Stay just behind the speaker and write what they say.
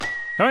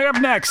Coming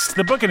up next,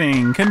 the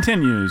Bookening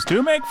continues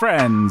to make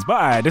friends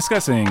by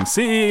discussing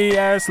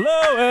C.S.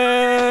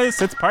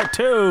 Lewis. It's part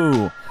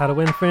 2. How to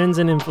win friends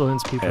and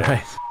influence people.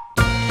 Right.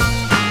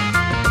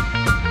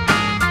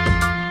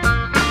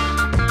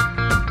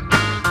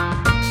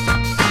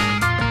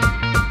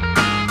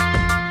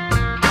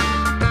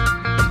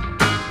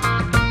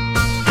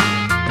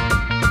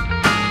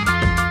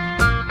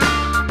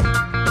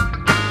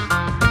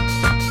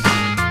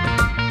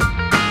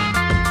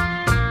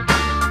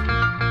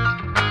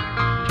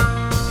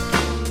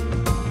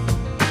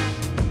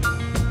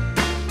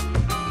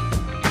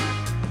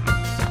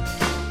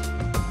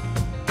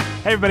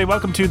 Hey everybody,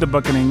 welcome to The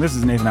Bookening. This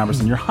is Nathan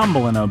Alberson, your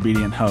humble and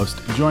obedient host,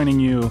 joining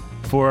you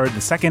for the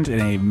second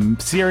in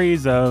a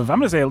series of, I'm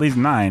going to say at least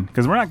 9,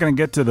 because we're not going to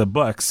get to the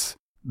books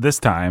this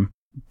time,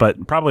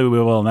 but probably we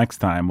will next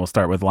time. We'll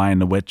start with Lion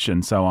the Witch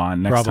and so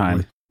on next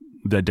time.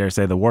 I dare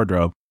say the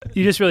wardrobe.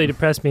 You just really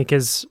depressed me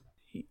because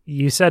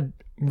you said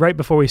right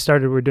before we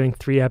started we're doing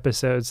 3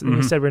 episodes, and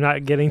you said we're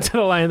not getting to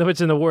the Lion, the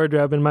Witch, and the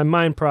Wardrobe, and my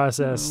mind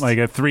processed. Like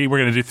we're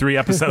going to do 3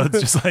 episodes,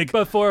 just like...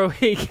 before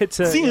we get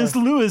to... C.S.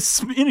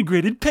 Lewis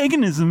integrated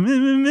paganism.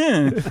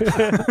 I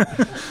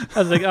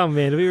was like, oh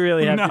man, do we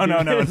really have to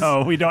do this?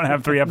 No, we don't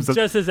have 3 episodes.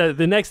 Just as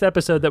the next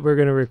episode that we're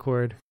going to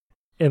record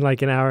in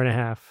like an hour and a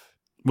half.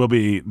 Will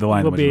be the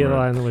Lion,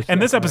 the Witch.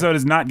 And this episode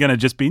is not going to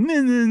just be...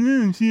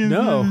 No.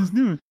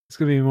 It's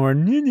going to be more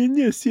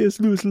C.S.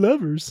 Lewis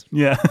lovers.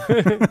 Yeah.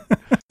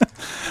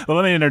 Well,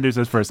 let me introduce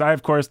us first. I,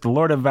 of course, the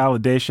Lord of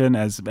Validation,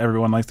 as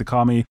everyone likes to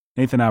call me,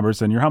 Nathan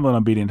Alberson, your humble and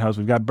obedient host.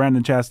 We've got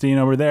Brandon Chastain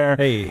over there.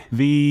 Hey.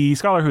 The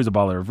scholar who's a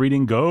baller of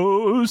reading,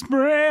 Ghost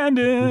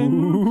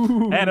Brandon.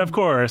 Ooh. And, of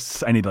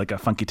course, I need like a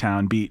Funky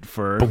Town beat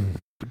for... Boom.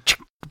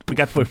 We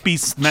got the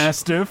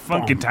Beastmaster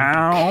Funky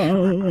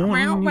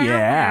Town.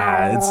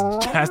 Yeah,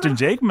 it's Pastor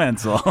Jake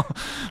Menzel,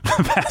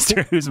 the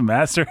pastor who's a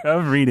master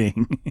of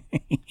reading.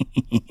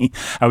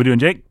 How we doing,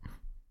 Jake?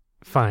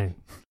 Fine.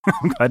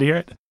 I'm glad to hear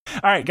it.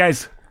 All right,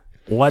 guys,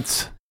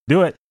 let's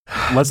do it.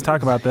 Let's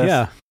talk about this.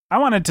 Yeah. I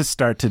wanted to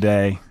start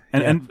today,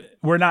 and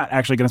we're not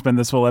actually going to spend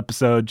this whole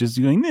episode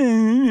just going,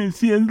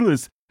 C.S.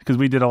 Lewis, because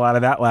we did a lot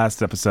of that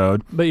last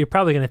episode. But you're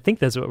probably going to think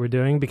that's what we're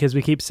doing because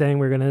we keep saying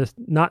we're going to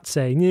not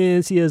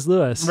say C.S.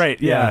 Lewis. Right,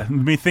 yeah.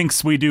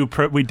 Methinks we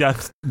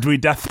doth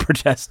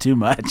protest too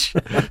much.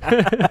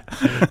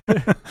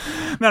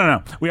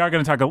 No. We are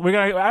going to talk. I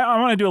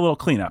want to do a little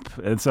cleanup,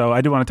 and so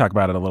I do want to talk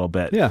about it a little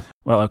bit. Yeah.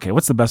 Well, okay.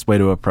 What's the best way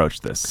to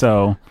approach this?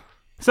 So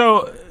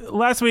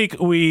last week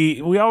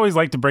we always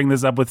like to bring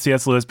this up with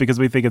C.S. Lewis because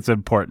we think it's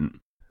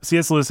important.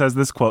 C.S. Lewis has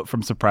this quote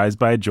from Surprised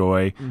by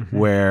Joy,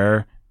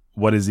 where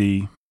what does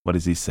he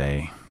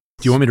say?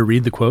 Do you want me to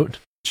read the quote?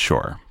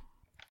 Sure.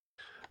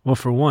 Well,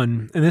 for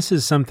one, and this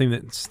is something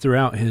that's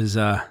throughout his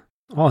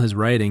all his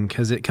writing,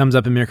 because it comes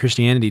up in Mere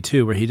Christianity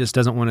too, where he just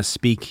doesn't want to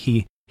speak.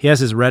 He has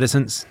his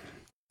reticence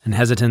and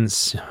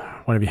hesitance,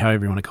 however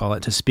you want to call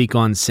it, to speak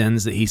on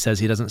sins that he says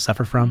he doesn't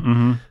suffer from.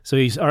 Mm-hmm. So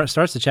he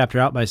starts the chapter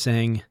out by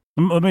saying...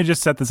 Let me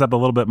just set this up a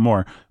little bit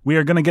more. We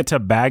are going to get to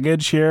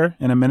baggage here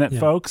in a minute,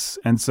 folks.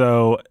 And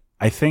so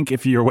I think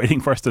if you're waiting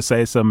for us to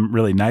say some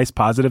really nice,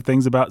 positive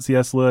things about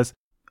C.S. Lewis,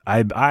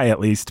 I at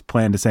least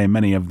plan to say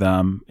many of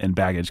them in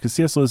baggage because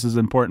C.S. Lewis is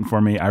important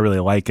for me. I really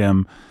like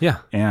him. Yeah.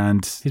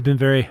 And he's been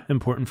very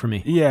important for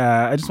me.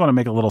 Yeah. I just want to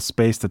make a little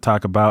space to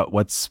talk about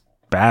what's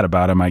bad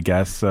about him, I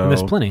guess. So and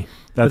there's plenty.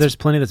 But there's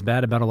plenty that's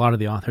bad about a lot of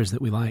the authors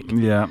that we like.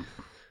 Yeah.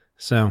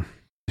 So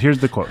here's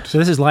the quote. So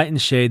this is Light and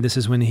Shade. This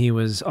is when he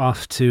was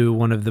off to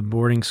one of the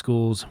boarding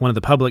schools, one of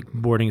the public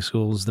boarding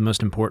schools, the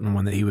most important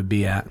one that he would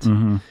be at.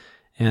 Mm-hmm.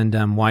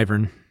 And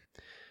Wyvern.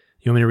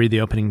 You want me to read the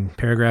opening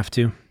paragraph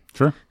too?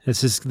 Sure.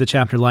 This is the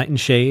chapter Light and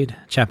Shade.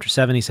 Chapter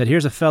 7, he said,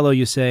 "Here's a fellow,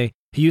 you say,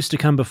 he used to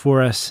come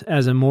before us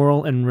as a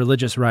moral and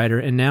religious writer,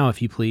 and now,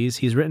 if you please,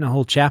 he's written a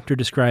whole chapter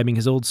describing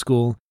his old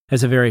school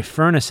as a very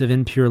furnace of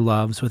impure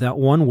loves without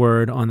one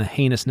word on the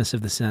heinousness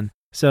of the sin."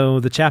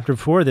 So the chapter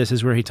before this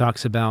is where he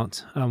talks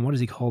about, what does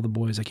he call the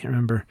boys? I can't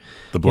remember.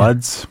 The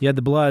Bloods? Yeah,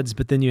 the Bloods,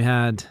 but then you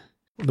had,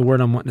 the word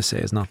I'm wanting to say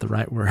is not the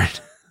right word.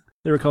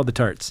 They were called the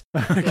Tarts.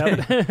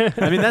 Okay.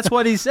 I mean, that's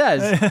what he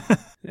says.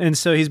 And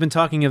so he's been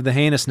talking of the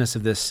heinousness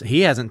of this.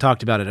 He hasn't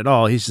talked about it at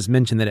all. He's just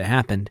mentioned that it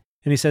happened.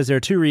 And he says there are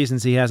 2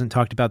 reasons he hasn't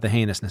talked about the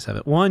heinousness of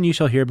it. One, you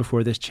shall hear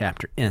before this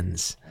chapter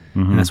ends.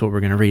 Mm-hmm. And that's what we're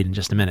going to read in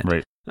just a minute.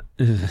 Right.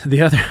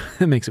 The other,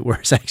 that makes it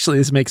worse, actually.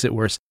 This makes it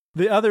worse.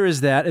 The other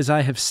is that, as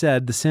I have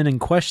said, the sin in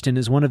question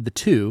is one of the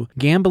 2.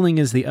 Gambling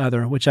is the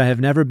other, which I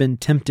have never been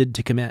tempted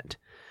to commit.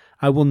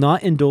 I will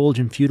not indulge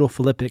in futile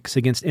philippics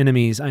against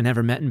enemies I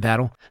never met in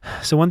battle.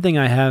 So one thing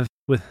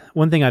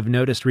I've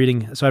noticed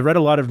reading, so I've read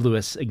a lot of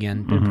Lewis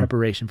again in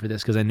preparation for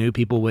this because I knew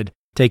people would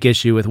take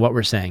issue with what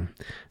we're saying.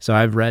 So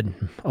I've read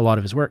a lot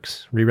of his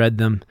works, reread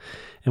them.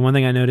 And one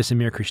thing I noticed in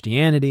Mere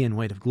Christianity and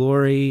Weight of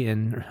Glory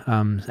and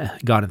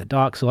God of the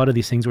Docks, a lot of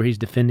these things where he's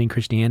defending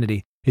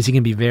Christianity, is he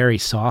can be very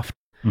soft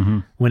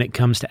when it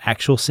comes to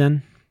actual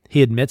sin.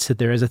 He admits that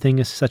there is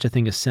such a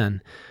thing as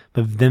sin,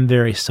 but then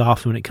very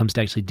soft when it comes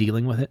to actually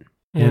dealing with it.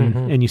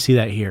 And you see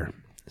that here.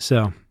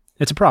 So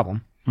it's a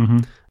problem.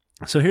 Mm-hmm.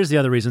 So here's the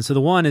other reason. So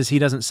the one is he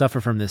doesn't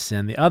suffer from this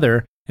sin. The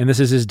other, and this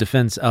is his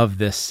defense of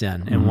this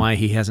sin and why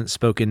he hasn't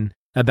spoken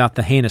about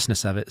the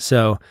heinousness of it.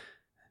 So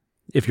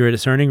if you're a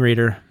discerning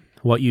reader,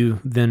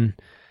 the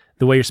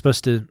way you're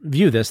supposed to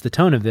view this, the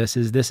tone of this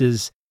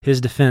is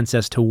his defense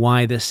as to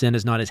why this sin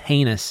is not as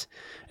heinous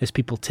as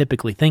people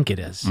typically think it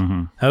is.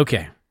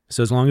 Okay,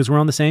 so as long as we're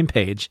on the same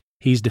page,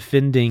 he's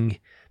defending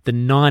the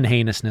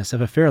non-heinousness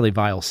of a fairly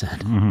vile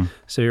sin.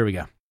 So here we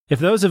go. If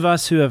those of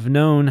us who have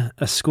known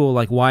a school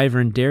like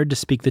Wyvern dared to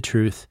speak the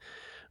truth,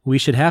 we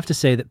should have to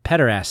say that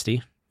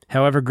pederasty,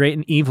 however great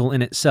and evil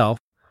in itself,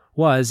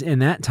 was, in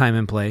that time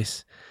and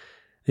place,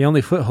 the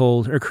only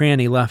foothold or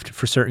cranny left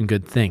for certain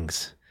good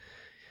things.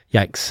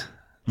 Yikes.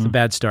 It's a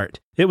bad start.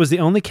 It was the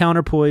only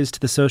counterpoise to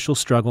the social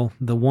struggle,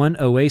 the one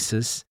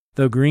oasis,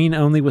 though green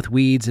only with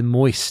weeds and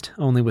moist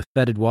only with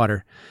fetid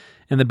water,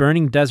 in the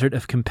burning desert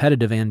of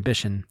competitive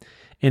ambition.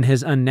 In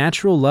his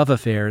unnatural love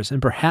affairs,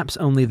 and perhaps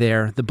only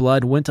there, the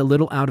blood went a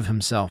little out of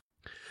himself.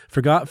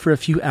 Forgot for a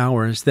few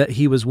hours that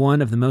he was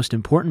one of the most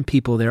important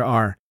people there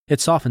are. It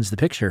softens the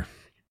picture.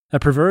 A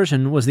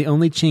perversion was the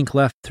only chink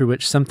left through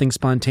which something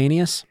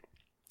spontaneous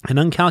and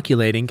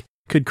uncalculating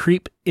could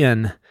creep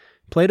in.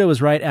 Plato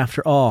was right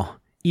after all.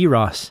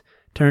 Eros,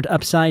 turned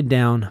upside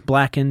down,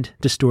 blackened,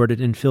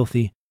 distorted, and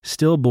filthy,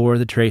 still bore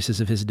the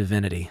traces of his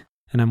divinity.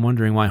 And I'm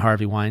wondering why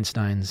Harvey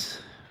Weinstein's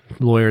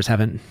lawyers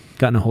haven't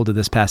gotten a hold of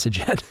this passage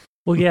yet.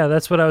 Well, yeah,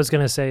 that's what I was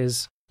going to say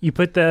is you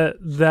put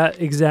that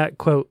exact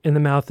quote in the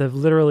mouth of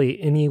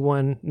literally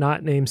anyone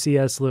not named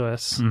C.S.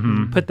 Lewis.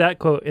 Put that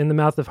quote in the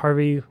mouth of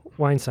Harvey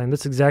Weinstein.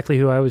 That's exactly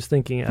who I was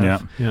thinking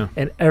of. Yeah.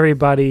 And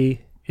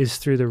everybody is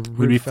through the roof.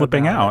 We'd be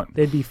flipping out.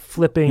 They'd be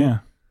flipping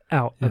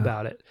out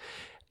about it.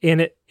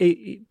 And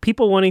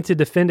people wanting to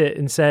defend it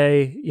and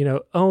say,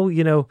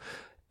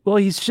 well,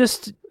 he's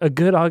just a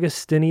good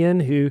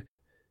Augustinian who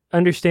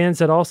understands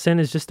that all sin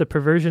is just a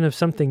perversion of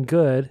something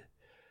good.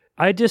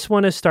 I just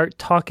want to start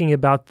talking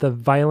about the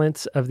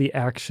violence of the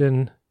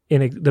action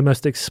in the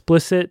most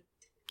explicit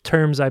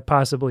terms I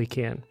possibly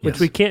can,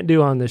 which we can't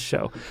do on this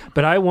show.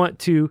 But I want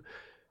to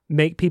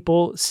make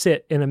people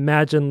sit and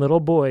imagine little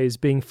boys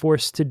being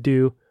forced to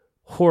do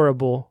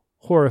horrible,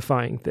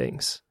 horrifying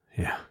things.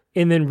 Yeah.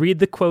 And then read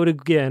the quote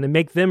again and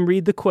make them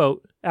read the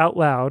quote out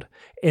loud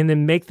and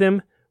then make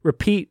them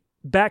repeat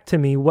back to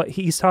me what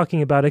he's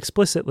talking about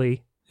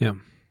explicitly. Yeah.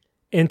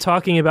 And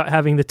talking about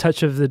having the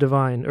touch of the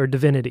divine or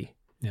divinity.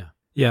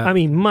 Yeah. I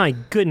mean, my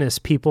goodness,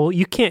 people,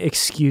 you can't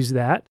excuse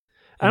that.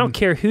 I don't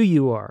care who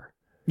you are.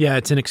 Yeah,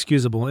 it's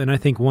inexcusable. And I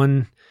think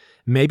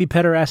maybe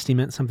pederasty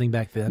meant something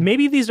back then.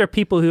 Maybe these are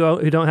people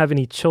who don't have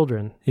any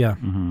children. Yeah.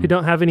 Who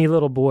don't have any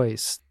little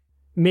boys.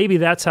 Maybe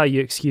that's how you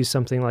excuse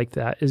something like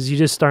that, is you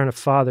just aren't a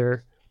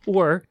father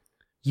or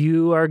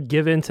you are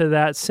given to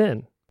that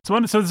sin. So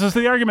this is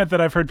the argument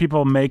that I've heard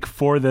people make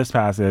for this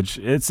passage.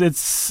 It's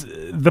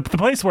the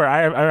place where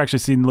I've actually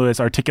seen Lewis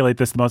articulate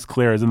this the most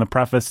clear is in the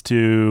preface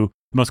to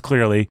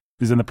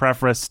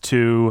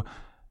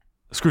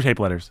Screwtape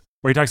Letters,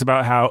 where he talks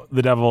about how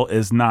the devil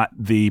is not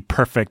the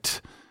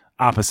perfect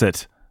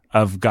opposite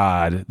of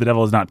God. The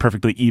devil is not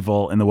perfectly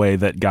evil in the way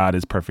that God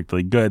is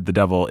perfectly good. The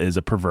devil is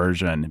a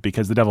perversion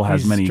because the devil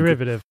has many... He's a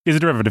derivative. He's a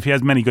derivative. He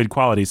has many good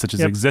qualities, such as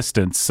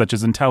existence, such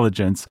as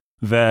intelligence,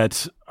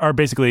 that are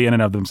basically in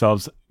and of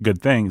themselves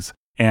good things.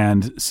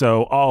 And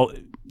so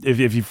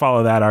if you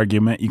follow that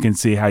argument, you can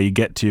see how you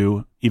get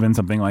to even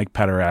something like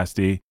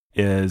pederasty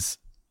is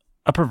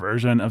a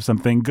perversion of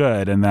something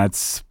good. And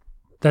that's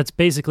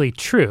basically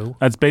true.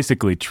 That's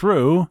basically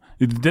true.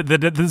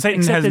 The Satan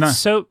Except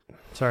has not...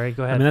 Sorry,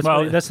 go ahead.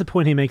 I mean, that's the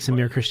point he makes in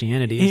Mere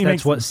Christianity.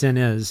 That's what sin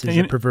is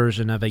a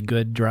perversion of a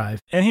good drive.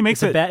 And he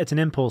makes it's an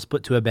impulse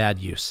put to a bad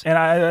use. And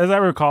as I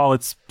recall,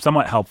 it's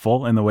somewhat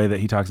helpful in the way that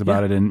he talks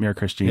about it in Mere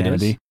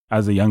Christianity.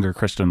 As a younger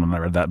Christian, when I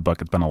read that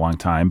book, it's been a long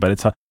time, but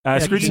it's...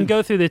 you can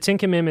go through the 10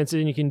 Commandments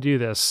and you can do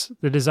this.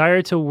 The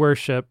desire to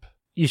worship,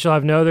 you shall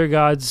have no other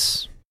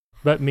gods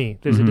but me.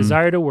 There's a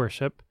desire to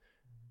worship.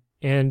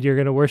 And you're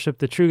going to worship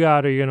the true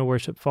God or you're going to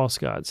worship false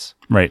gods.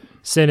 Right.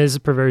 Sin is a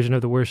perversion of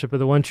the worship of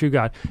the one true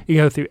God. You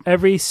go through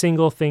every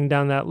single thing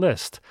down that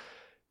list.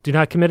 Do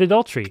not commit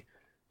adultery.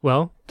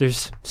 Well,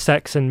 there's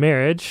sex and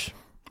marriage.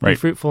 Be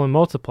fruitful and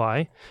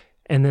multiply.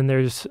 And then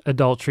there's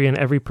adultery and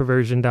every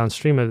perversion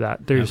downstream of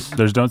that. There's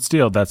don't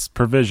steal. That's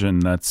provision.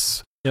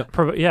 That's...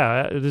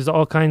 there's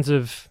all kinds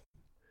of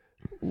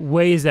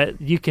ways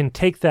that you can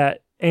take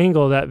that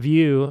angle, that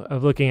view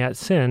of looking at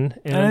sin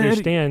and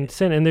understand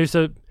sin. And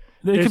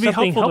it could be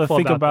helpful to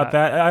think about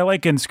that. I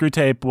like in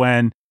Screwtape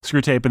when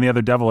Screwtape and the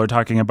other devil are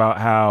talking about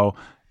how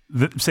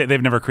say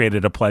they've never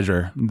created a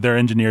pleasure. Their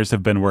engineers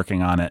have been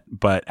working on it,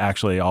 but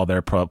actually all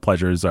their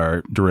pleasures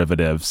are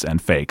derivatives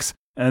and fakes.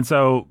 And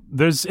so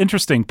there's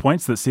interesting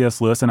points that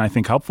C.S. Lewis, and I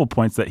think helpful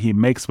points that he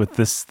makes with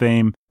this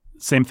same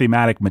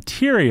thematic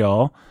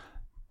material,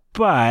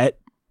 but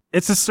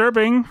it's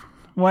disturbing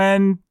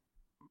when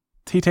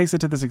he takes it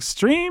to this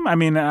extreme. I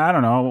mean, I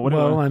don't know. What do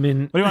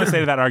you want to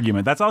say to that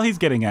argument? That's all he's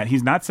getting at.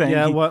 He's not saying...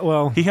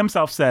 he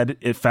himself said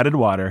it fetid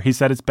water. He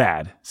said it's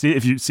bad. See,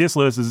 if C.S.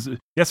 Lewis is...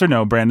 Yes or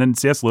no, Brandon?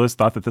 C.S. Lewis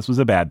thought that this was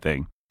a bad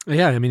thing.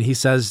 Yeah, I mean, he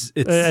says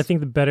it's... I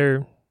think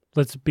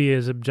let's be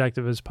as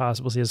objective as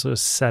possible. C.S.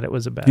 Lewis said it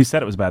was a bad He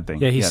said it was a bad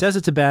thing. Yeah, he says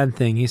it's a bad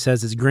thing. He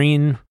says it's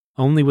green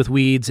only with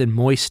weeds and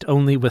moist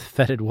only with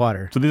fetid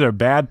water. So these are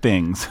bad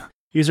things.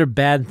 These are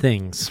bad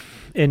things.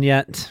 And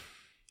yet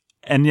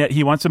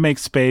he wants to make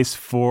space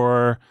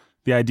for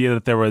the idea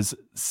that there was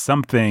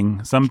some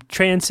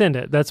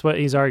transcendent. That's what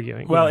he's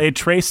arguing. Well, a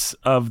trace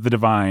of the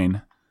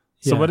divine.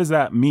 So what does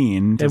that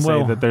mean to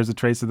say that there's a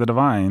trace of the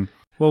divine?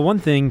 Well, one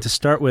thing to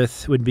start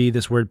with would be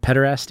this word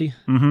pederasty.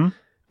 Mm-hmm.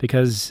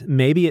 Because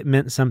maybe it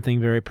meant something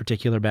very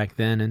particular back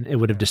then and it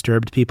would have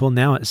disturbed people.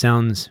 Now it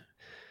sounds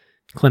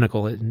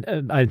clinical.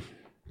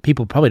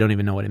 People probably don't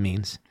even know what it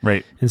means.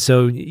 Right. And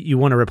so you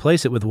want to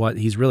replace it with what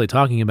he's really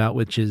talking about,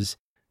 which is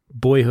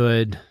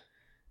boyhood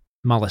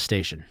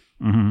molestation.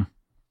 Mm-hmm.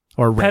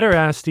 Or rape.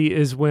 Pederasty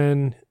is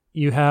when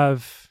you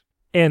have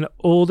an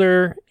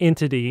older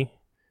entity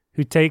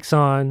who takes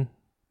on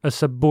a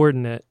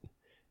subordinate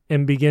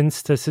and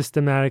begins to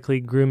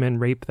systematically groom and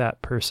rape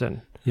that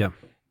person. Yeah.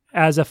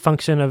 As a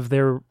function of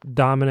their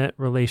dominant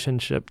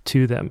relationship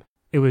to them.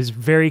 It was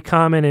very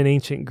common in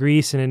ancient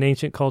Greece and in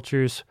ancient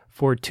cultures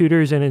for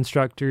tutors and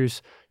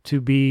instructors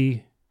to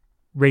be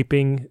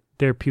raping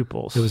their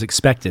pupils. It was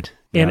expected.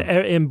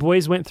 And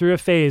boys went through a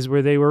phase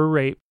where they were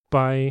raped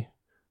by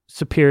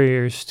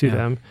superiors to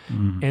them,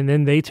 and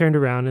then they turned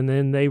around and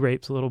then they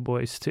raped little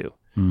boys too.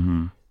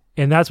 Mm-hmm.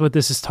 And that's what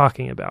this is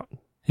talking about.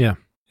 Yeah.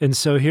 And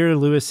so here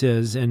Lewis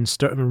is, and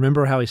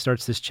remember how he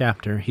starts this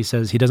chapter. He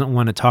says he doesn't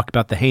want to talk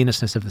about the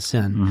heinousness of the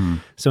sin. Mm-hmm.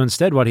 So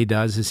instead what he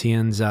does is he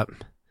ends up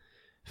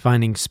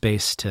finding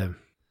space to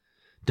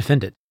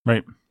defend it.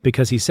 Right.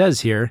 Because he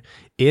says here,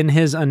 in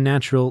his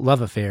unnatural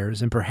love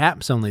affairs, and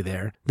perhaps only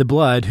there, the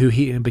blood,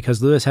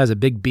 because Lewis has a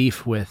big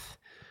beef with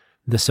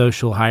the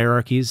social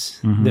hierarchies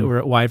that were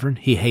at Wyvern,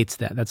 he hates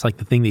that. That's like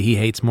the thing that he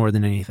hates more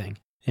than anything.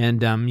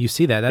 And you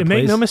see that.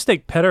 Make no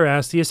mistake,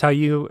 pederasty is how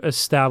you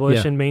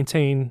establish and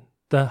maintain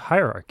the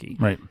hierarchy.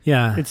 Right.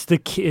 Yeah. It's the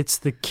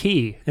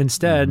key.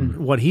 Instead,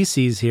 what he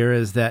sees here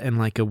is that in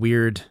like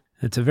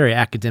it's a very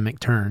academic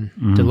turn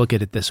to look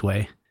at it this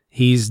way.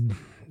 He's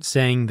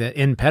saying that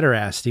in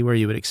pederasty, where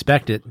you would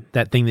expect it,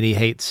 that thing that he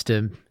hates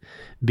to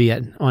be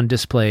on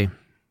display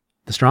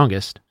the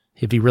strongest,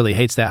 if he really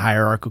hates that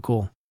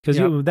hierarchical,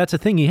 because that's a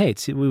thing he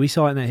hates. We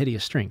saw it in that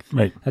hideous strength.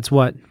 Right. That's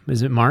what,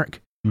 is it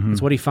Mark? Mm-hmm.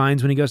 That's what he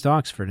finds when he goes to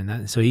Oxford.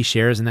 And so he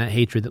shares in that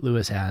hatred that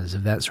Lewis has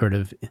of that sort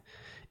of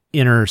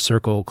inner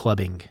circle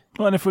clubbing.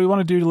 Well, and if we want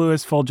to do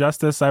Lewis full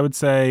justice, I would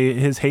say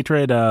his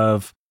hatred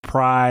of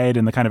pride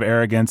and the kind of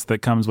arrogance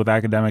that comes with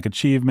academic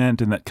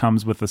achievement and that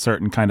comes with a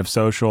certain kind of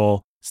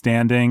social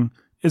standing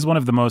is one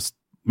of the most,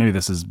 maybe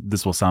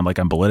this will sound like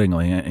I'm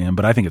belittling him,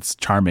 but I think it's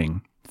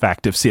charming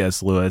fact of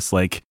C.S. Lewis.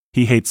 Like,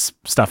 he hates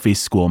stuffy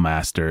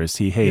schoolmasters.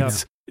 He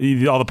hates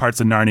all the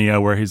parts of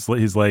Narnia where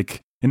he's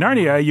like, in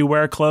Narnia, you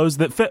wear clothes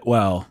that fit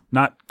well,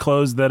 not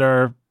clothes that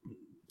are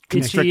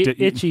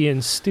itchy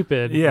and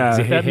stupid. Yeah,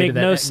 that make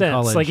no sense.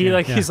 College,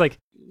 he's like,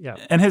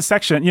 and his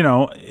section,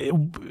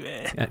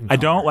 I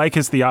don't like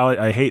his theology.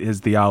 I hate his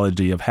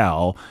theology of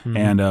hell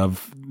and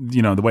of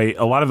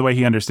a lot of the way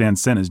he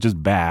understands sin is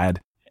just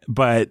bad.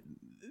 But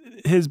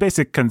his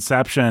basic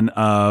conception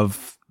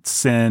of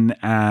sin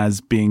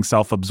as being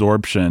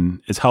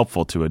self-absorption is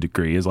helpful to a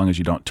degree, as long as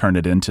you don't turn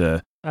it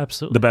into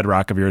absolutely the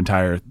bedrock of your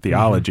entire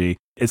theology.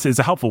 It's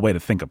a helpful way to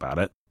think about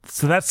it.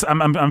 So that's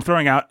I'm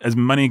throwing out as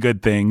many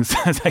good things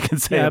as I can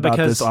say about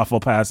this awful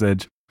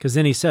passage. Because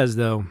then he says,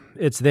 though,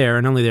 it's there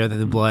and only there that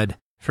the blood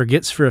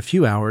forgets for a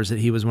few hours that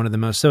he was one of the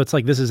most. So it's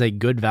like this is a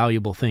good,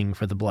 valuable thing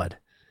for the blood.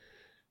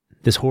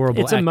 This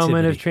horrible It's a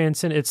moment of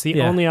transcendence. It's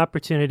the only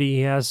opportunity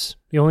he has.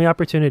 The only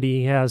opportunity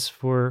he has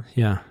for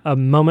a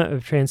moment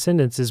of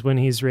transcendence is when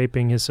he's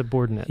raping his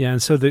subordinate. Yeah,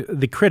 and so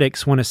the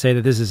critics want to say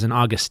that this is an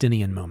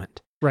Augustinian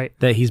moment. Right.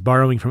 That he's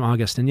borrowing from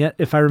Augustine. Yet,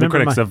 if I remember...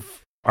 The critics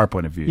of our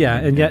point of view. Yeah,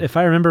 and yet, if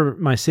I remember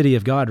My City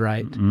of God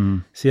right,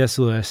 C.S.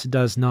 Lewis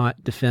does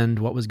not defend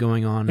what was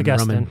going on in the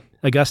Roman...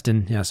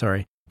 Augustine,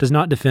 does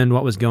not defend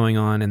what was going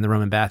on in the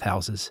Roman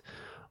bathhouses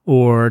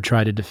or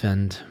try to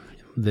defend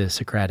the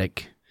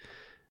Socratic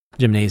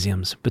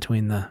gymnasiums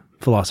between the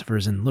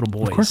philosophers and little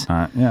boys. Of course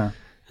not, yeah.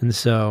 And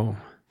so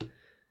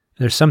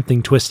there's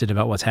something twisted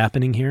about what's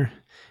happening here.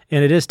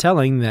 And it is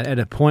telling that at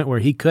a point where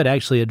he could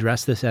actually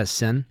address this as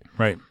sin,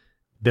 right,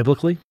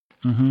 biblically,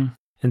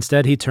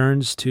 instead he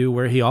turns to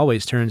where he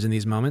always turns in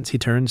these moments. He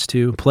turns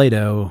to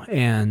Plato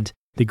and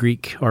the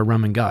Greek or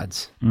Roman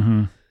gods.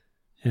 Mm-hmm.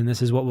 And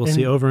this is what we'll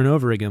see over and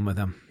over again with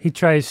him. He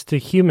tries to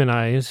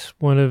humanize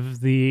one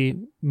of the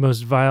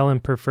most vile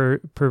and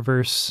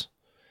perverse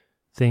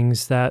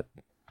things that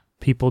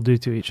people do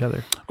to each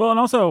other. Well, and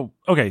also,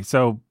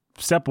 so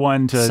step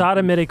one to...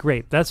 Sodomitic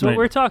rape. That's what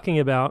we're talking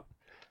about.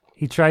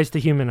 He tries to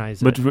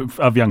humanize it. But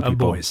of young people. Of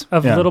boys.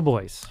 Of little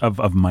boys.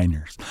 Of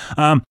minors.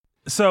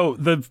 So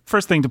the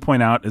first thing to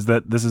point out is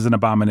that this is an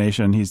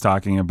abomination he's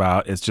talking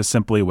about. It's just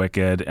simply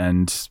wicked,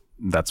 and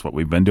that's what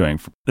we've been doing.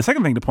 The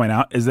second thing to point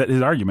out is that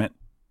his argument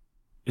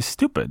is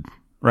stupid,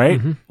 right?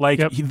 Mm-hmm. Like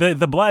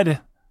the blood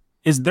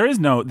there is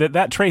no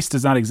that trace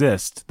does not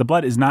exist. The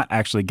blood is not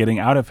actually getting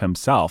out of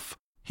himself.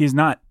 He's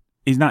not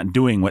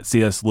doing what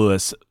C.S.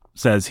 Lewis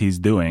says he's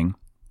doing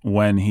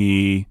when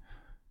he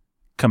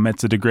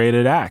commits a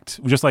degraded act.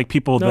 Just like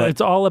people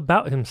it's all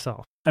about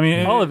himself. I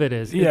mean, all of it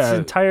is. Yeah. It's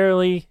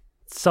entirely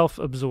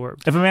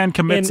self-absorbed. If a man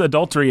commits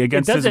adultery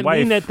against his wife, it doesn't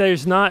mean that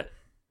there's not.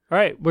 All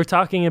right, we're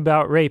talking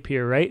about rape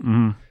here, right?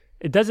 Mm-hmm.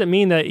 It doesn't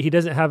mean that he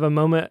doesn't have a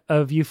moment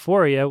of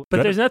euphoria,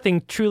 but there's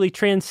nothing truly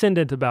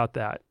transcendent about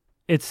that.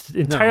 It's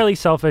entirely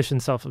selfish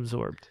and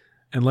self-absorbed.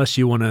 Unless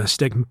you want to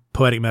stick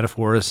poetic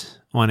metaphors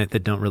on it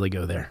that don't really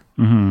go there,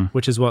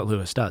 which is what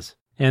Lewis does.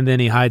 And then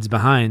he hides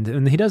behind,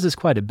 and he does this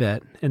quite a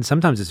bit, and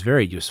sometimes it's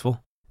very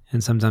useful,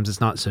 and sometimes it's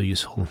not so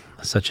useful,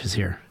 such as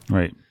here.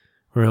 Right.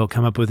 Where he'll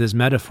come up with his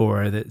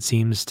metaphor that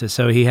seems to...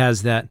 So he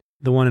has the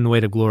one in the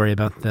Weight of Glory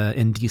about the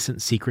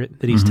indecent secret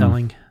that he's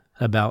telling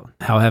about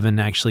how heaven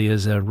actually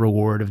is a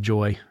reward of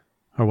joy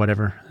or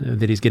whatever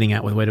that he's getting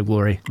at with Weight of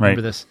Glory. Right.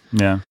 Remember this?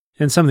 Yeah.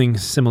 And something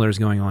similar is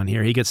going on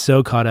here. He gets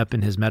so caught up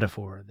in his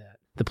metaphor that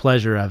the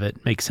pleasure of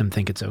it makes him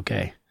think it's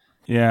okay.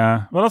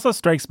 Yeah. What also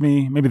strikes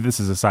me, maybe this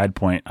is a side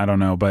point, I don't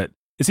know, but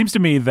it seems to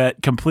me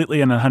that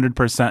completely and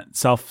 100%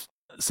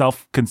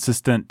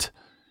 self-consistent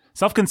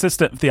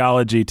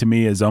theology to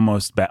me is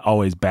almost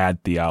always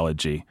bad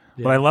theology.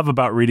 Yeah. What I love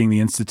about reading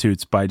the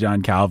Institutes by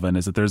John Calvin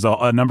is that there's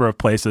a number of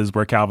places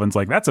where Calvin's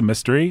like, that's a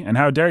mystery, and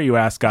how dare you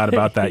ask God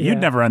about that? You'd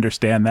never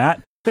understand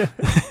that.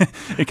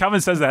 And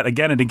Calvin says that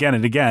again and again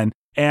and again.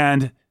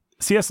 And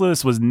C.S.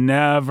 Lewis was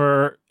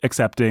never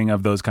accepting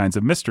of those kinds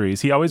of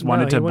mysteries. He always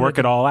wanted to work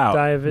it all out.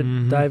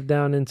 Dive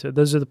down into it.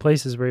 Those are the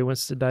places where he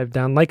wants to dive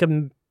down, like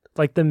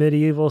the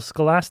medieval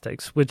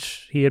scholastics,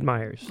 which he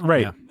admires.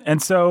 Right. Yeah.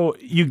 And so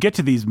you get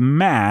to these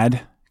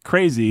mad,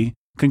 crazy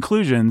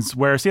conclusions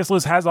where C.S.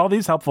 Lewis has all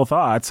these helpful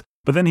thoughts,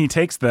 but then he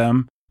takes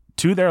them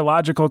to their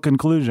logical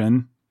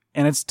conclusion,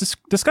 and it's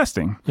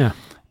disgusting. Yeah.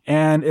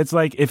 And it's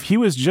like, if he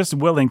was just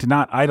willing to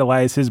not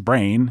idolize his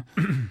brain,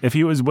 if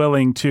he was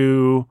willing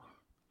to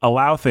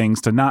allow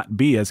things to not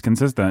be as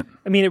consistent.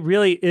 I mean, it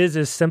really is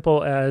as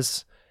simple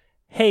as,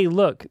 hey,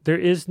 look, there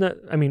is no,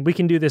 I mean, we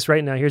can do this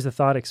right now. Here's a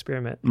thought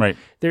experiment. Right.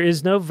 There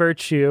is no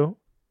virtue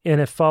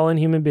in a fallen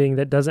human being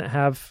that doesn't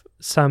have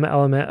some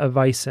element of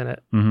vice in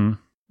it. Mm-hmm.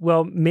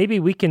 Well, maybe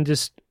we can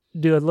just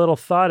do a little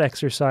thought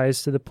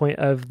exercise to the point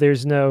of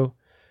there's no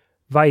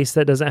vice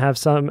that doesn't have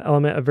some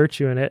element of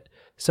virtue in it.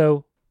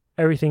 So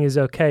everything is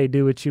okay.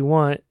 Do what you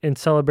want and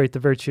celebrate the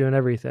virtue in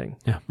everything.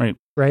 Yeah. Right.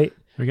 Right.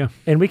 There we go.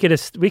 And we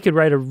could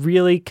write a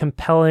really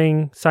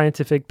compelling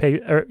scientific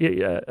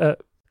theological.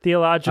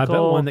 I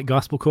bet one that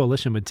Gospel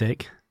Coalition would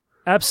take.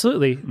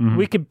 Absolutely. Mm-hmm.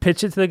 We could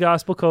pitch it to the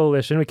Gospel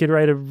Coalition. We could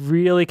write a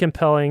really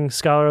compelling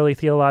scholarly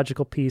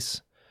theological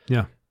piece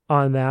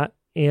on that,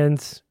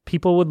 and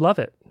people would love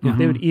it. Mm-hmm.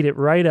 They would eat it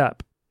right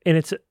up. And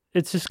it's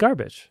just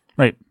garbage.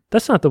 Right.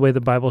 That's not the way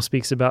the Bible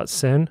speaks about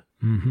sin.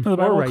 Mm-hmm. The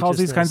Bible calls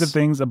these kinds of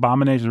things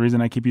abomination. The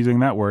reason I keep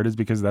using that word is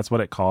because that's what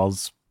it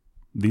calls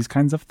these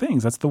kinds of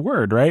things. That's the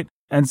word, right?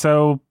 And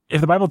so if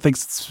the Bible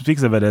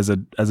speaks of it as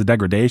a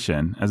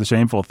degradation, as a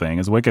shameful thing,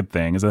 as a wicked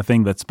thing, as a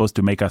thing that's supposed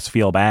to make us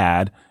feel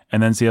bad,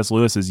 and then C.S.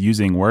 Lewis is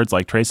using words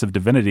like trace of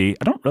divinity,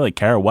 I don't really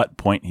care what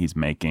point he's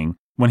making.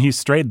 When he's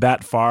strayed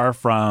that far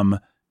from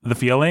the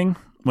feeling,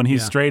 when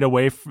he's strayed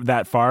away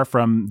that far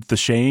from the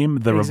shame,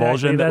 the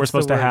revulsion that we're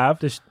supposed to have.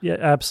 Yeah,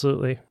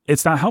 absolutely.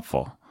 It's not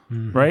helpful,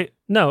 right?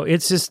 No,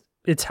 it's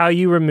how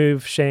you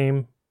remove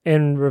shame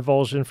and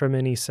revulsion from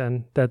any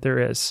sin that there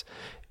is.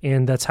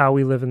 And that's how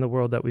we live in the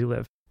world that we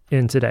live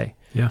in today.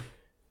 Yeah.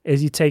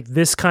 Is you take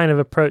this kind of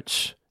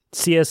approach,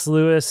 C.S.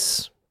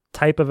 Lewis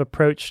type of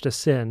approach to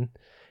sin,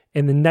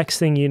 and the next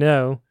thing you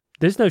know,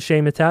 there's no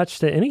shame attached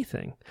to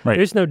anything. Right.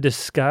 There's no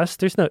disgust.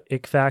 There's no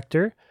ick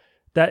factor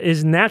that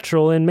is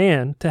natural in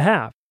man to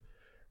have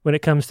when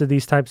it comes to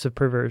these types of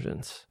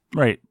perversions.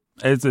 Right.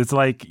 It's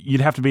like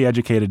you'd have to be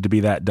educated to be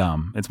that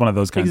dumb. It's one of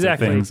those kinds of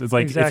things. It's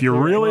like if you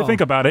really think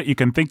about it, you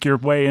can think your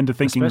way into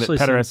thinking that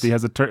pederasty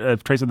has a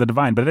trace of the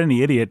divine. But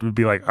any idiot would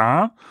be like,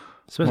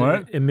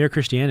 what? In Mere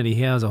Christianity,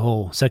 he has a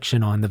whole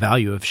section on the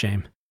value of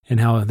shame and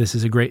how this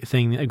is a great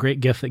thing, a great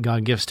gift that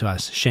God gives to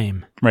us,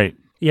 shame. Right.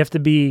 You have to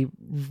be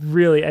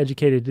really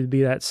educated to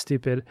be that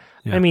stupid.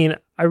 Yeah. I mean,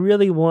 I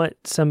really want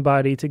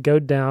somebody to go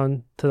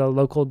down to the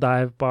local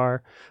dive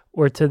bar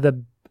or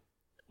to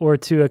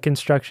a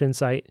construction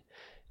site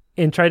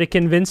and try to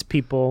convince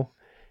people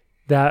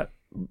that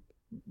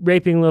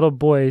raping little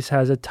boys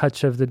has a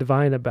touch of the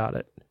divine about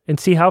it, and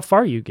see how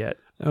far you get.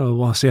 Oh,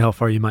 well, see how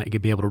far you might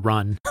be able to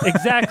run.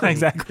 Exactly.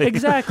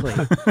 Exactly.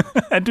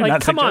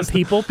 Come on,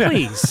 people,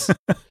 please.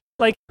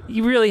 Like,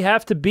 you really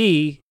have to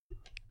be,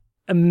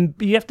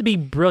 you have to be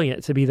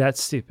brilliant to be that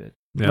stupid.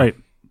 Yeah. Right.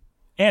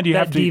 And you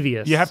have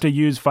to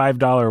use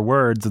 $5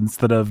 words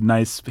instead of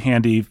nice,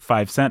 handy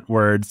 5-cent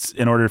words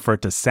in order for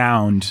it to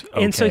sound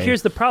okay. And so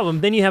here's the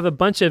problem. Then you have a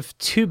bunch of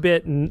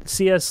 2-bit and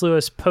C.S.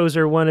 Lewis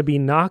poser wannabe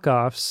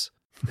knockoffs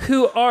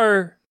who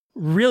are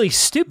really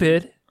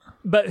stupid,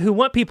 but who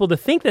want people to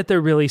think that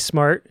they're really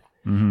smart.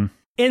 Mm-hmm.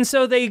 And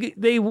so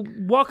they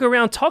walk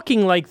around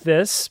talking like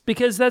this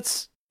because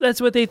that's That's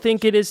what they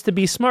think it is to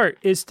be smart,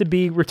 is to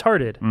be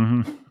retarded.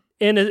 Mm-hmm.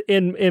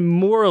 And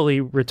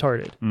morally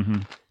retarded. Mm-hmm.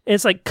 And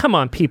it's like, come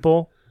on,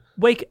 people,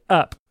 wake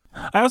up.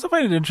 I also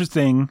find it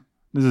interesting.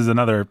 This is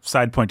another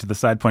side point to the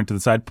side point to the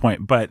side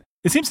point, but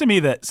it seems to me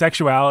that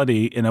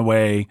sexuality, in a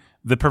way,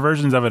 the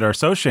perversions of it are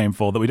so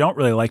shameful that we don't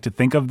really like to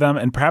think of them.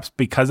 And perhaps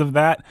because of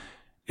that,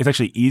 it's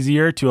actually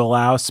easier to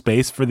allow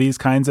space for these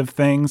kinds of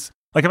things.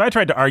 Like if I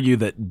tried to argue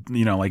that,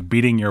 like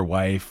beating your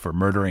wife or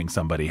murdering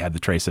somebody had the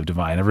trace of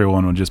divine,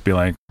 everyone would just be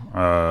like,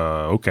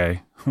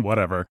 okay,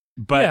 whatever.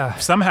 But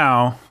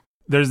somehow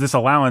there's this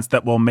allowance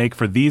that will make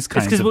for these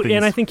kinds of things.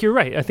 And I think you're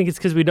right. I think it's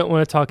because we don't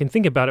want to talk and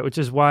think about it, which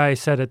is why I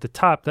said at the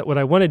top that what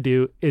I want to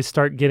do is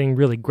start getting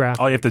really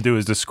graphic. All you have to do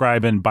is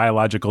describe in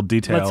biological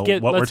detail what we're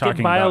talking about. Let's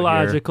get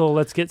biological,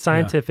 let's get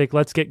scientific,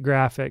 let's get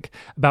graphic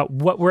about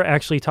what we're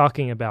actually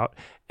talking about.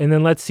 And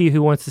then let's see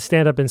who wants to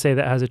stand up and say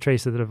that has a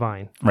trace of the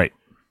divine. Right.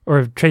 Or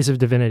a trace of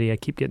divinity. I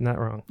keep getting that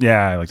wrong.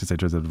 Yeah, I like to say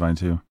trace of divine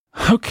too.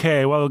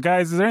 Okay, well,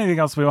 guys, is there anything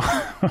else we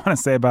want to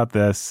say about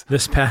this?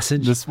 This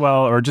passage?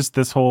 Or just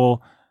this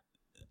whole...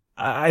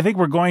 I think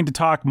we're going to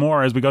talk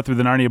more as we go through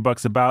the Narnia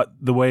books about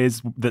the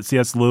ways that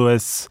C.S.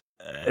 Lewis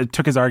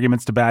took his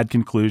arguments to bad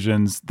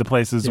conclusions, the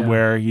places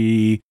where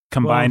he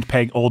combined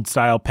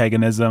old-style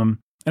paganism.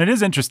 And it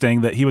is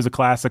interesting that he was a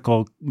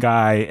classical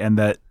guy and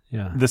that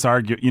this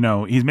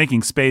he's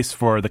making space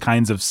for the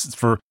kinds of...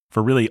 for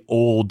really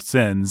old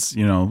sins,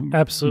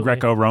 absolutely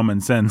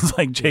Greco-Roman sins,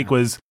 like Jake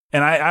was.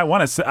 And I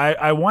want to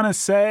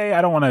say,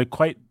 I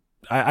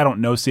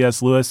don't know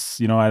C.S. Lewis,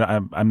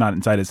 I'm not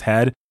inside his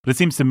head, but it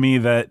seems to me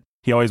that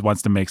he always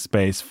wants to make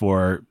space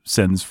for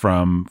sins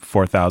from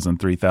 4,000,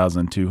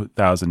 3,000,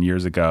 2,000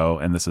 years ago,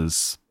 and this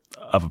is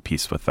of a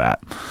piece with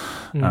that.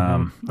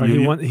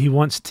 Mm-hmm.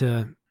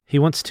 He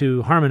wants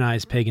to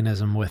harmonize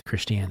paganism with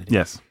Christianity.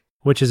 Yes.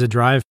 Which is a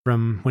drive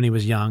from when he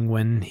was young,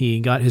 when he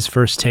got his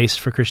first taste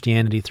for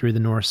Christianity through the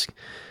Norse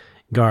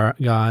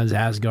gods,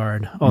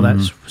 Asgard, all that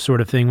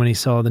sort of thing, when he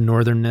saw the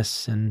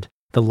northernness and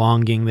the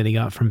longing that he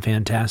got from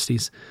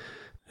Phantastes.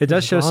 It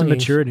does show some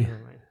maturity.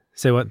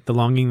 Say what? The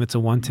longing that's a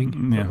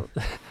wanting? Yeah.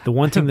 The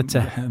wanting that's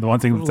a... the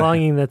wanting that's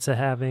longing that's a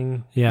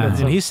having. Yeah,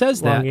 and he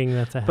says that. Longing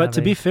that's a having. But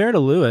to be fair to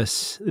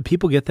Lewis, the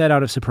people get that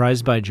out of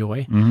Surprised by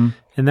Joy.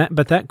 Mm-hmm.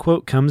 But that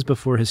quote comes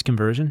before his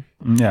conversion.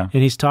 Yeah.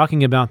 And he's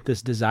talking about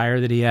this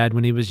desire that he had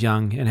when he was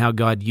young and how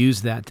God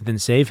used that to then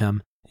save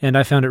him. And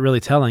I found it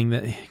really telling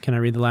that... Can I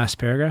read the last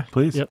paragraph?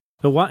 Please. Yep.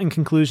 The what in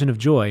conclusion of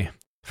joy?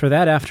 For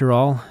that, after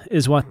all,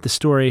 is what the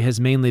story has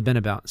mainly been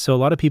about. So a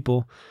lot of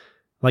people,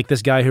 like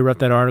this guy who wrote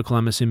that article,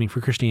 I'm assuming,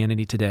 for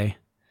Christianity Today,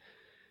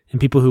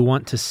 and people who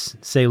want to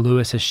say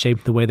Lewis has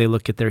shaped the way they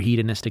look at their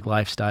hedonistic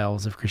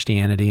lifestyles of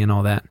Christianity and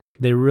all that,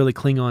 they really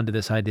cling on to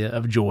this idea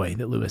of joy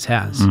that Lewis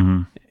has.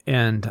 Mm-hmm.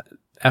 And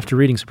after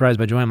reading Surprised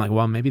by Joy, I'm like,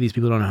 well, maybe these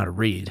people don't know how to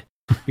read.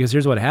 Because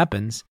here's what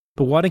happens.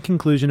 But what a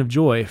conclusion of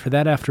joy, for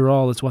that, after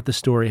all, is what the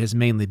story has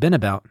mainly been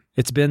about.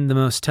 It's been the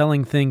most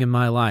telling thing in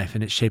my life,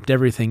 and it's shaped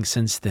everything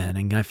since then.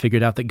 And I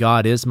figured out that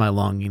God is my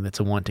longing that's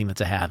a wanting that's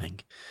a having.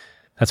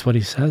 That's what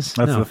he says?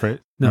 That's the phrase?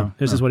 No,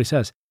 this is what he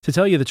says. To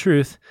tell you the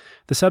truth,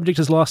 the subject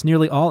has lost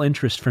nearly all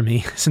interest for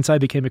me since I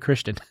became a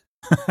Christian.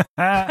 Go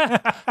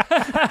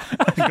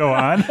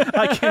on.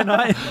 I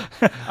cannot.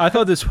 I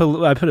thought this.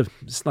 I put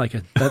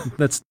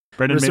that's.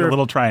 Brendan made a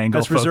little triangle.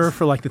 That's reserved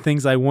for like the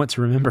things I want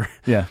to remember.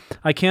 Yeah.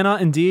 I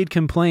cannot indeed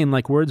complain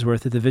like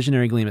Wordsworth that the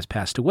visionary gleam has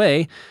passed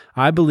away.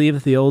 I believe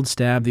that the old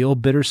stab, the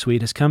old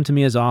bittersweet, has come to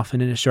me as often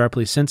and as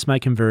sharply since my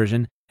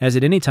conversion as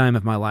at any time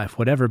of my life,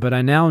 whatever. But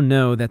I now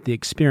know that the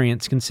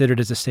experience, considered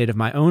as a state of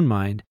my own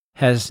mind,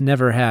 has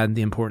never had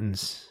the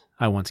importance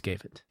I once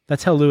gave it.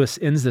 That's how Lewis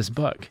ends this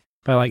book,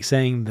 by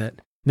saying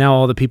that now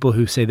all the people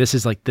who say this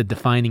is like the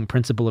defining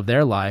principle of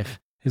their life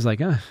is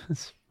like,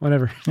 it's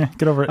whatever. Yeah,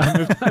 get over it.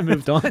 I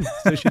moved on.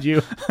 So should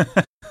you.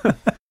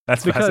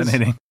 That's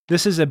fascinating.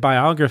 This is a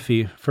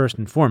biography, first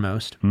and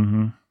foremost.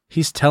 Mm-hmm.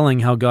 He's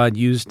telling how God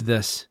used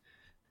this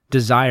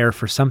desire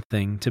for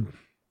something to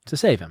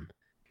save him.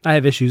 I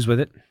have issues with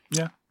it.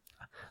 Yeah.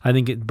 I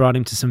think it brought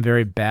him to some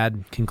very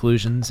bad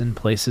conclusions and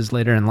places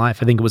later in life.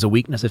 I think it was a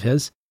weakness of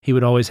his. He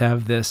would always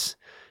have this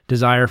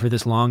desire for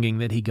this longing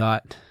that he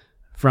got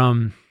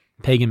from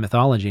pagan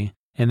mythology,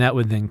 and that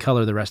would then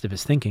color the rest of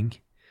his thinking.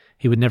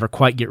 He would never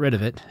quite get rid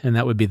of it, and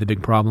that would be the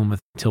big problem with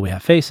Till We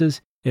Have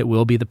Faces. It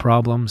will be the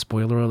problem,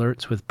 spoiler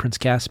alerts, with Prince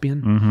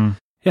Caspian. Mm-hmm.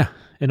 Yeah,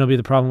 it'll be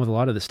the problem with a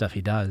lot of the stuff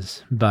he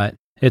does, but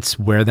it's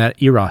where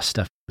that Eros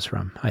stuff comes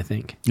from, I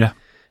think. Yeah.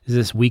 Is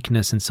this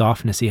weakness and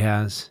softness he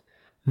has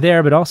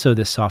there, but also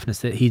this softness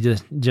that he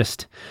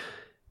just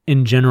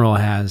in general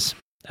has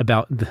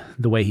about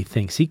the way he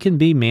thinks. He can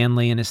be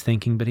manly in his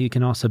thinking, but he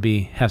can also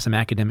have some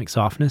academic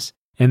softness.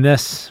 And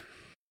this,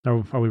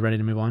 are we ready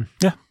to move on?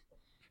 Yeah.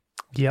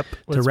 Yep.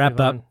 To wrap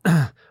up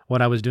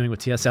what I was doing with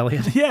T.S.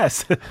 Eliot.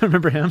 Yes.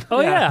 Remember him?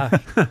 Oh, yeah.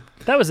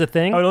 That was a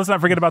thing. Oh, let's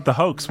not forget about the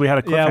hoax. We had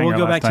a cliffhanger. Yeah, we'll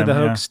go back to the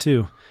time, hoax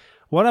too.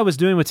 What I was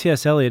doing with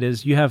T.S. Eliot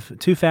is you have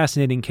two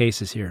fascinating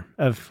cases here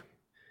of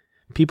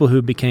people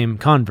who became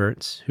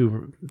converts, who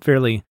were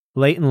fairly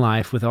late in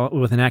life with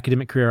an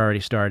academic career already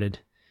started,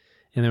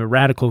 And they were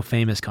radical,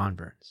 famous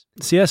converts.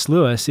 C.S.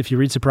 Lewis, if you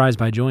read Surprised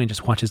by Joy and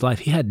just watch his life,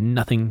 he had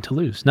nothing to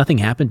lose. Nothing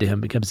happened to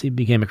him because he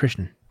became a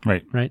Christian.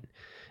 Right.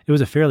 It was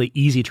a fairly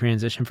easy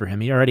transition for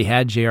him. He already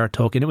had J.R.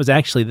 Tolkien. It was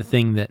actually the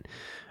thing that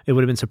it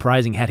would have been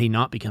surprising had he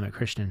not become a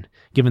Christian,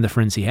 given the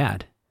friends he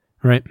had.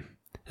 Right?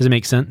 Does it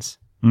make sense?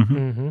 Mm-hmm.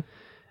 Mm-hmm.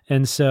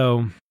 And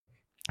so,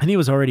 and he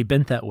was already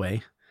bent that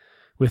way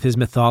with his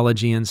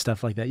mythology and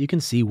stuff like that. You can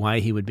see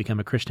why he would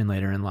become a Christian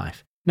later in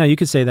life. Now, you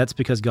could say that's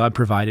because God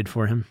provided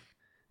for him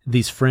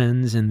these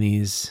friends and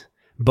these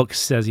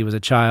books as he was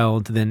a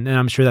child, and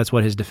I'm sure that's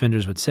what his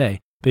defenders would say.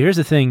 But here's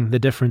the thing, the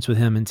difference with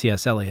him and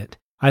T.S. Eliot.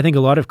 I think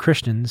a lot of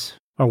Christians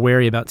are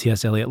wary about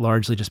T.S. Eliot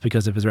largely just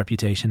because of his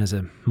reputation as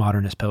a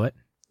modernist poet.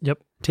 Yep.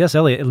 T.S.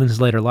 Eliot, in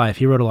his later life,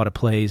 he wrote a lot of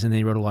plays, and then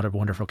he wrote a lot of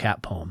wonderful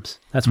cat poems.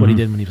 That's what he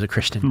did when he was a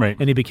Christian. Right.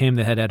 And he became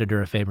the head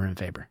editor of Faber and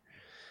Faber,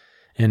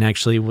 and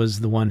actually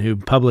was the one who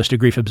published A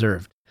Grief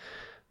Observed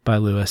by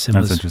Lewis. And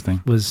That's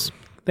interesting.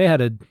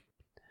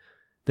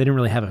 They didn't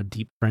really have a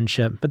deep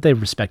friendship, but they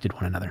respected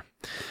one another.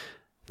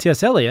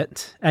 T.S.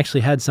 Eliot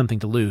actually had something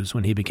to lose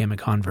when he became a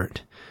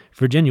convert.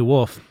 Virginia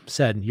Woolf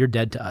said, "You're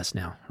dead to us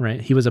now," right?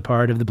 He was a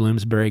part of the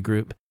Bloomsbury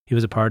group. He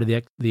was a part of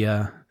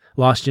the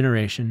Lost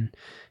Generation.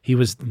 He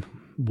was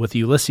with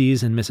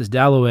Ulysses and Mrs.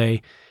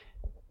 Dalloway.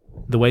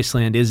 The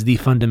Wasteland is the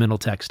fundamental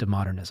text of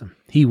modernism.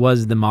 He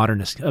was the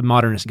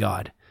modernist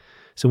God.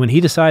 So when he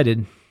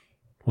decided,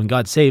 when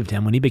God saved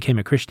him, when he became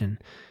a Christian,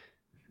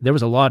 there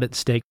was a lot at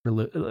stake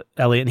for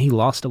Eliot, and he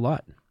lost a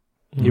lot.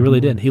 He really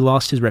did. He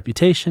lost his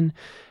reputation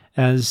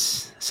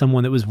as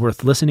someone that was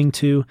worth listening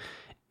to.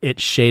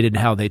 It shaded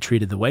how they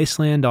treated the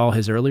Wasteland, all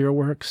his earlier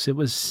works. It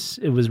was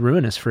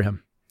ruinous for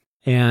him.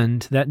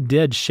 And that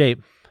did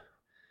shape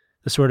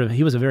the sort of,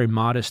 he was a very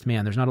modest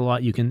man. There's not a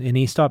lot and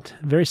he stopped,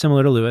 very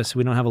similar to Lewis.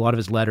 We don't have a lot of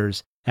his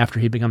letters after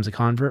he becomes a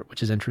convert,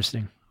 which is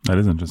interesting. That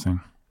is interesting.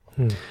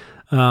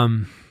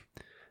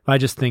 I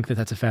just think that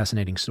that's a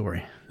fascinating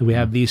story. We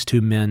have these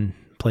two men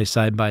placed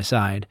side by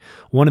side.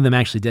 One of them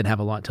actually did have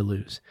a lot to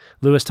lose.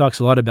 Lewis talks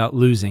a lot about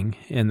losing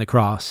in the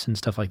cross and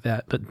stuff like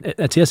that,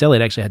 but T.S.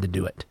 Eliot actually had to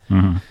do it.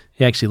 Mm-hmm.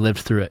 He actually lived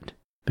through it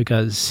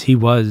because he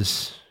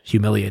was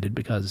humiliated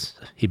because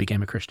he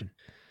became a Christian.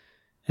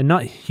 And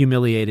not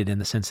humiliated in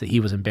the sense that he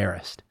was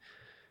embarrassed,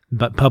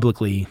 but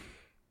publicly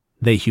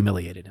they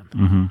humiliated him.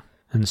 Mm-hmm.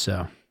 And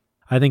so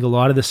I think a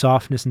lot of the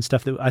softness and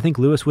stuff I think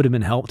Lewis would have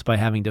been helped by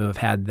having to have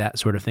had that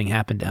sort of thing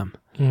happen to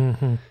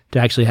him, to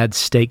actually had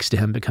stakes to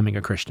him becoming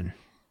a Christian.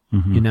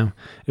 Mm-hmm.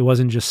 It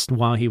wasn't just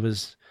while he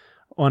was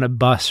on a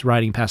bus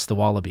riding past the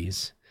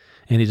Wallabies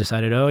and he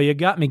decided, "Oh, you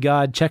got me,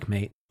 God,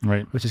 checkmate."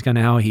 Right. Which is kind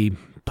of how he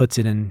puts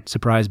it in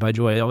Surprised by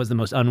Joy. I was the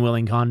most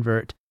unwilling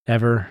convert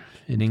ever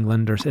in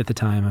England, or at the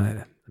time.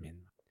 I mean,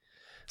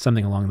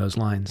 something along those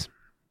lines.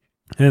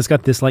 And it's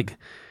got this like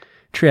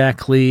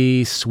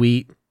triacly,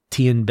 sweet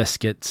tea and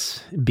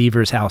biscuits,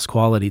 Beaver's house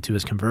quality to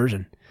his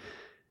conversion.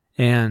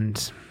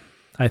 And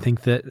I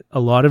think that a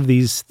lot of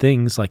these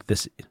things, like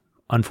this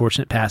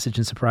unfortunate passage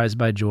in Surprised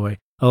by Joy,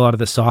 a lot of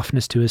the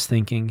softness to his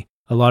thinking,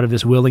 a lot of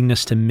this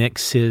willingness to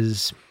mix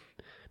his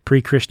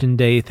pre-Christian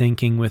day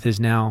thinking with his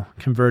now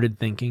converted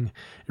thinking,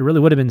 it really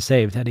would have been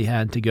saved had he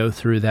had to go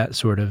through that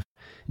sort of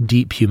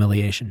deep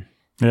humiliation.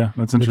 Yeah,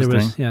 that's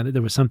interesting.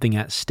 There was something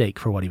at stake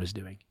for what he was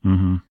doing.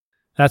 Mm-hmm.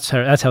 That's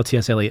how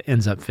T.S. Eliot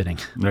ends up fitting.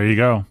 There you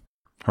go.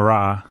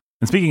 Hurrah.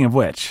 And speaking of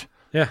which,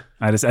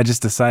 I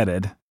just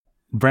decided,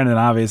 Brendan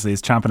obviously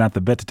is chomping at the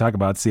bit to talk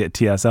about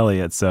T.S.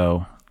 Eliot,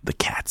 so the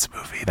Cats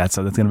movie, that's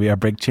going to be our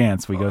big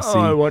chance. We go see.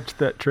 I watched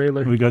that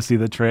trailer. We go see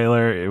the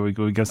trailer. We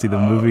go see the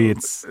movie.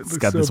 It's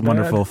got this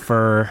wonderful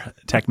fur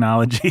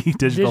technology,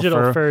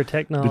 digital fur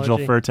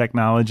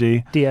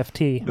technology,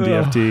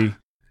 DFT.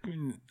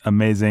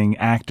 Amazing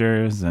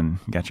actors, and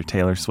you got your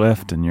Taylor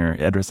Swift and your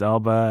Idris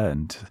Elba,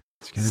 and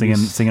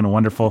singing a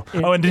wonderful.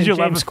 And did you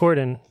love James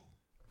Corden?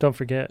 Don't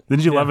forget.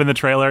 Didn't you love in the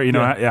trailer? You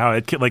know how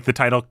it like the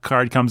title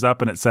card comes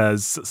up and it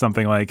says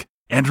something like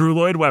Andrew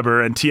Lloyd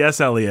Webber and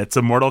T.S. Eliot's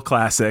Immortal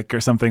Classic or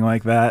something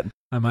like that.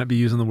 I might be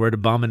using the word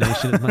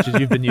abomination as much as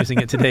you've been using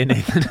it today,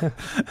 Nathan.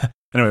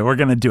 Anyway, we're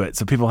going to do it.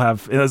 So people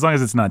have, as long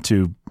as it's not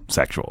too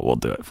sexual, we'll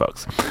do it,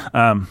 folks.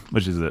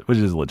 Which is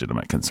a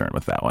legitimate concern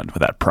with that one, with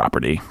that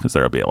property, because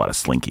there will be a lot of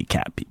slinky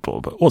cat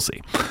people, but we'll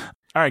see.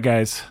 All right,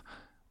 guys,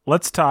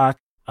 let's talk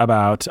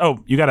about,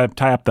 you got to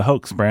tie up the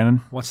hoax,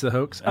 Brandon. What's the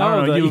hoax?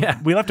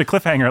 We left a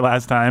cliffhanger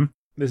last time.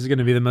 This is going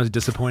to be the most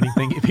disappointing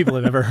thing people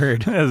have ever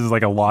heard. This is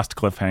like a lost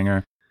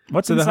cliffhanger.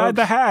 What's inside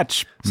the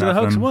hatch? So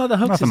the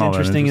hoax is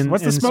interesting.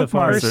 What's the smoke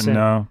monster?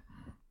 No.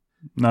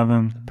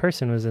 Nothing. The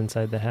person was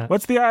inside the hatch.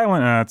 What's the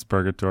island? It's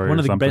purgatory. One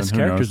of the something. best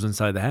characters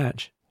inside the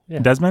hatch. Yeah.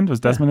 Desmond? Was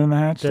Desmond in the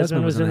hatch?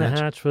 Desmond was in the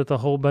hatch with a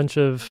whole bunch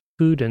of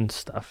food and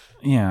stuff.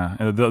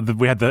 Yeah.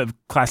 We had the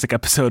classic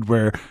episode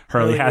where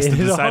Hurley has to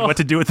decide what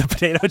to do with the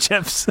potato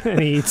chips. And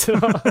he eats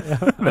it all.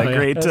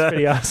 That's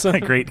pretty awesome. A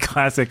great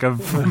classic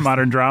of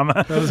modern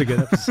drama. That was a good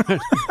episode.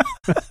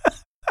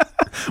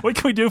 What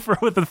can we do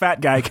with the fat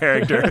guy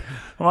character?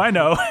 Well, I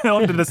know. He'll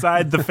have to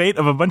decide the fate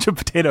of a bunch of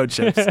potato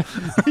chips.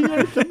 He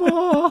ate them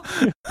all.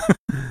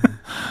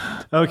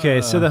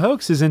 Okay, so the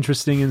hoax is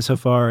interesting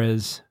insofar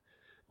as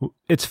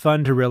it's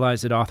fun to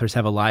realize that authors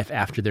have a life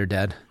after they're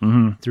dead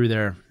through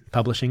their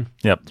publishing,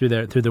 through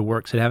their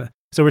works that have it.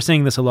 So we're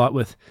seeing this a lot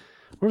with,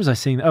 where was I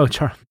seeing? Oh,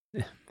 Charles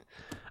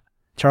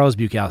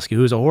Bukowski,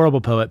 who's a horrible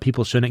poet.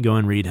 People shouldn't go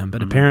and read him,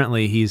 but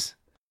apparently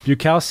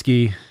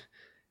Bukowski,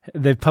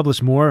 they've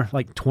published more,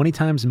 like 20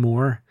 times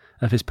more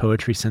of his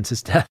poetry since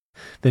his death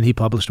than he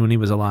published when he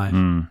was alive.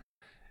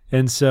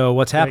 And so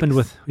what's happened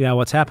with it's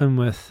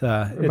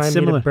Remind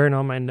similar. me to burn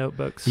all my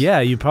notebooks. Yeah,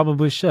 you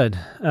probably should.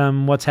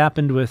 What's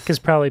happened with... Because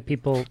probably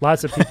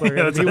lots of people are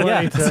going to be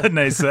wanting to... That's a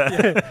nice... I'll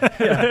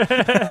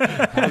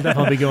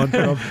definitely be going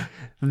to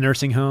the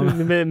nursing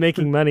home.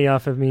 Making money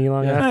off of me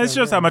long after. It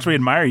shows how much we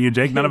admire you,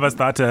 Jake. None of us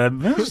thought to...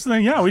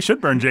 we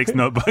should burn Jake's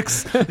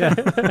notebooks.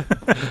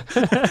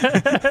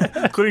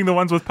 Including the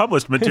ones with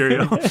published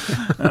material.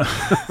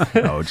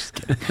 No, just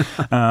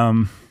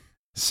kidding.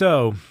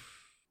 So...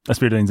 A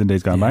Spirit of Things in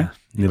Days Gone By.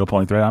 Needle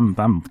pulling thread.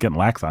 I'm getting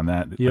lax on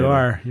that. You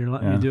are. You're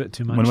letting me do it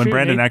too much. When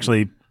Brandon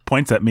actually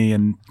points at me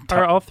and...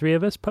 Are all three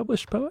of us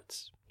published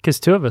poets? Because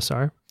two of us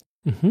are.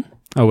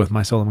 Oh, with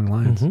My Soul Among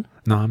Lions?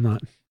 No, I'm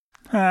not.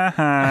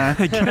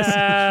 I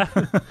guess.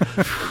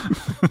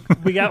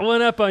 We got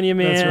one up on you,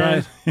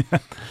 man. That's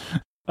right.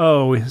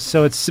 Oh,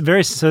 so this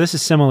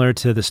is similar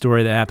to the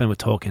story that happened with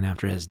Tolkien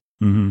after his...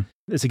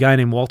 It's a guy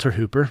named Walter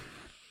Hooper.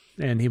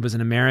 And he was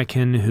an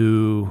American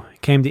who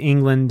came to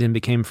England and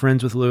became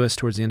friends with Lewis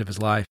towards the end of his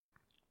life.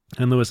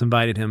 And Lewis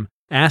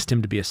asked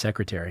him to be a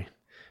secretary.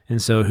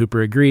 And so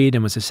Hooper agreed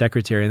and was his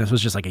secretary. And this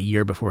was just like a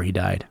year before he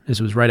died. This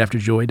was right after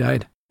Joy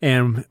died.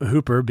 And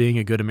Hooper, being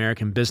a good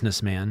American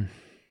businessman,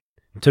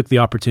 took the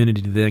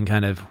opportunity to then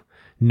kind of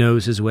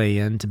nose his way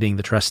into being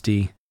the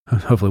trustee.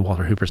 Hopefully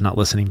Walter Hooper's not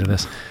listening to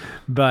this.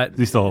 But is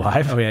he still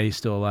alive? Oh, yeah, he's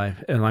still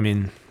alive. And I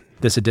mean...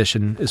 This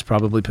edition is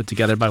probably put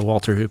together by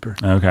Walter Hooper.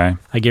 Okay.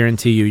 I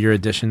guarantee you your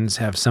editions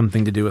have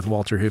something to do with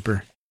Walter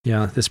Hooper.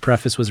 Yeah, this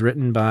preface was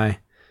written by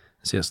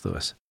C.S.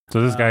 Lewis.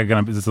 So this guy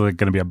is this going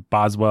to be a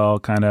Boswell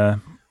kind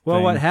of thing?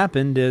 What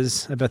happened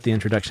is, I bet the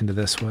introduction to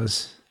this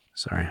was,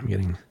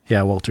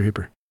 Walter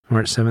Hooper,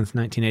 March 7th,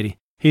 1980.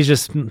 He's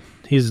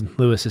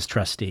Lewis's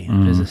trustee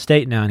of his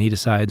estate now, and he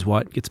decides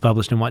what gets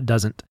published and what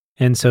doesn't.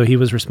 And so he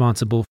was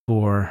responsible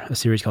for a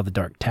series called The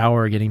Dark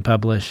Tower getting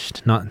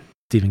published, not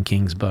Stephen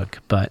King's book,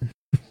 but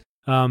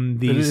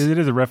it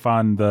is a riff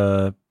on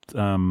the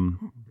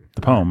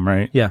poem,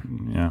 right? Yeah.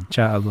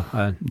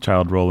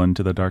 Child roll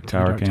into the Dark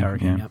Tower.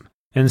 Yep.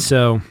 And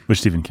so, which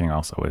Stephen King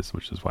also is,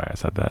 which is why I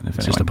said that.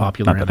 It's just a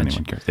popular not image.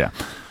 That anyone cares. Yeah.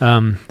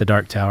 The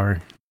Dark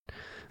Tower,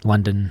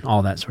 London,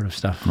 all that sort of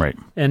stuff. Right.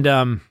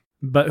 And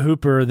but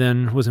Hooper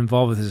then was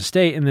involved with his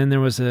estate, and then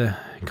there was a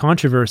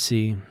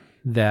controversy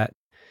that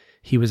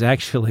he was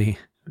actually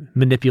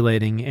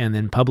manipulating and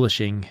then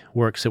publishing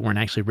works that weren't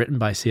actually written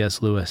by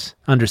C.S. Lewis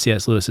under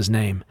C.S. Lewis's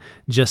name,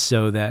 just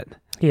so that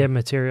he had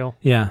material.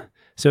 Yeah.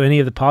 So any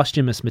of the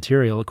posthumous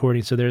material,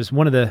 so there's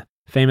one of the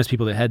famous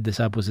people that had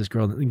this up was this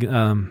girl,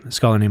 a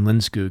scholar named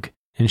Lindskog,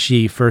 and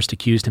she first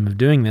accused him of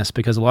doing this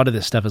because a lot of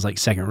this stuff is like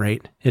second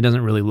rate. It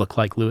doesn't really look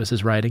like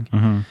Lewis's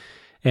writing.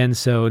 And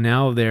so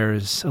now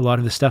there's a lot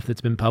of the stuff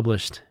that's been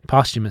published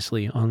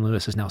posthumously on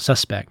Lewis is now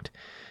suspect.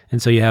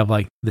 And so you have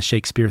like the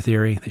Shakespeare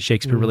theory that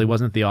Shakespeare really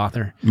wasn't the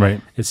author.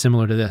 Right. It's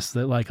similar to this,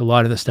 that like a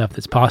lot of the stuff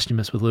that's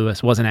posthumous with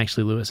Lewis wasn't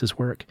actually Lewis's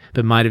work,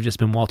 but might have just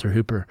been Walter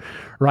Hooper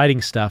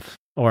writing stuff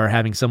or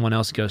having someone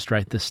else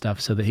ghostwrite this stuff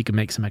so that he could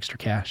make some extra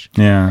cash.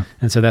 Yeah.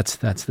 And so that's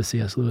the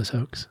C.S. Lewis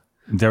hoax.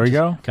 There we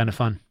go. Kind of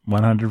fun.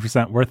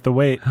 100% worth the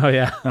wait. Oh,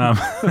 yeah. No,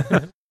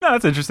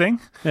 that's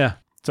interesting. Yeah.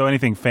 So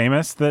anything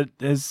famous that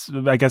is,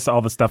 I guess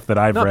all the stuff that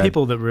I've read. Not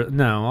people that,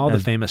 all the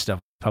famous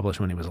stuff published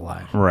when he was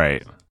alive.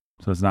 Right.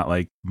 So it's not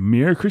like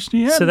mere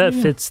Christianity. So that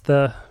fits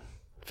the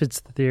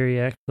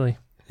theory, actually.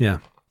 Yeah.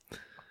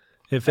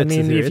 If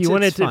you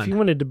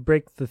wanted to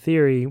break the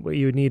theory, what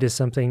you would need is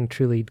something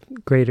truly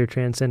greater,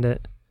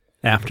 transcendent.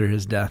 After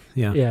his death,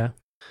 yeah. Yeah.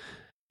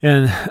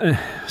 And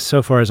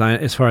as far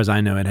as I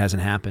know, it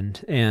hasn't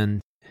happened,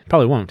 and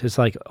probably won't. It's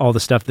like all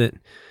the stuff that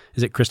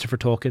is it Christopher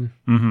Tolkien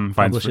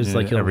publishes,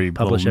 like he'll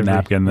publish every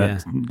napkin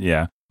that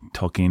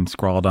Tolkien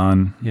scrawled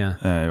on.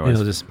 Yeah,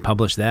 he'll just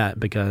publish that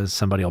because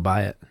somebody will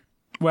buy it.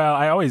 Well,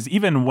 I always,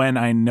 even when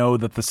I know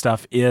that the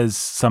stuff is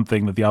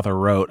something that the author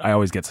wrote, I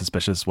always get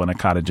suspicious when a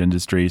cottage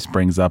industry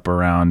springs up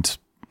around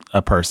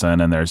a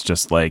person and there's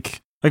just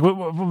like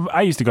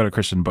I used to go to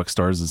Christian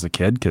bookstores as a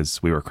kid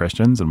because we were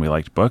Christians and we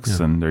liked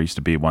books, and there used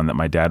to be one that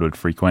my dad would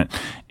frequent.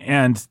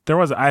 And there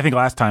was, I think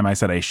last time I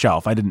said a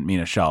shelf, I didn't mean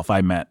a shelf.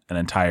 I meant an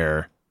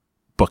entire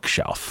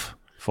bookshelf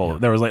full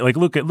of, there was like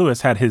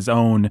Lewis had his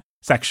own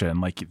section,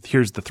 like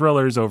here's the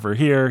thrillers over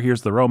here,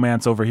 here's the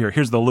romance over here,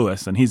 here's the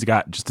Lewis, and he's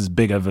got just as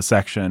big of a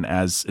section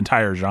as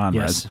entire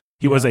genres. Yes.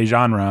 He was a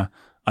genre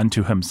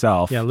unto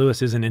himself. Yeah,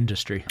 Lewis is an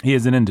industry. He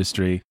is an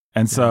industry.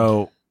 And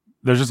so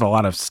there's just a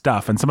lot of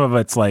stuff, and some of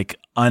it's like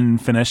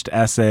unfinished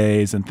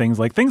essays and things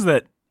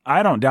that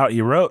I don't doubt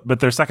he wrote,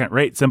 but they're second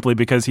rate simply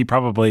because he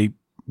probably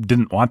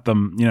didn't want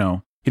them,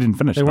 he didn't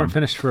finish them. They weren't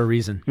finished for a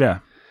reason. Yeah.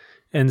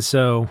 And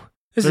so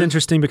This is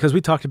interesting because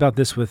we talked about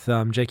this with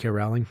J.K.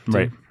 Rowling. Too.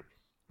 Right.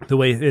 The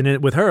way,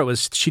 with her, it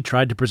was she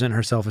tried to present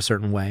herself a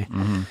certain way.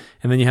 Mm-hmm.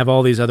 And then you have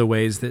all these other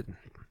ways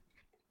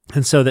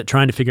and so that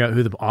trying to figure out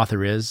who the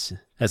author is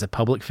as a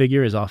public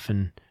figure is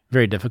often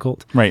very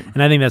difficult. Right.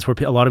 And I think that's where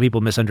a lot of people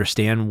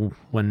misunderstand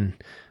when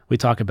we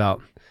talk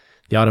about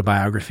the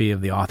autobiography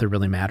of the author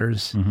really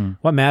matters. Mm-hmm.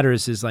 What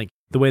matters is like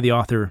the way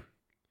the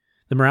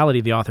morality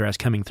of the author has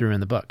coming through in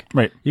the book.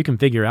 Right. You can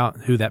figure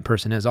out who that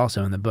person is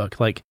also in the book.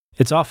 Like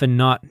it's often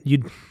not,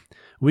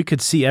 we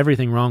could see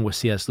everything wrong with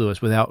C.S. Lewis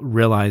without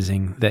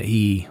realizing that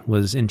he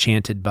was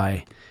enchanted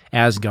by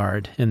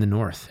Asgard in the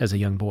north as a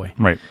young boy.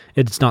 Right.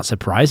 It's not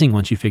surprising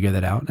once you figure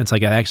that out. It's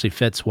like it actually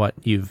fits what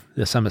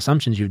some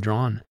assumptions you've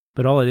drawn.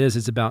 But all it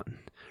is about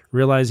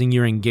realizing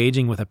you're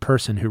engaging with a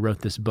person who wrote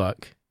this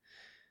book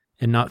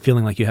and not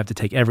feeling like you have to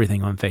take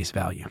everything on face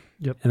value.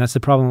 Yep. And that's the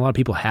problem a lot of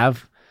people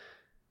have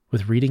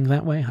with reading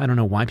that way. I don't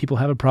know why people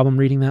have a problem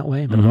reading that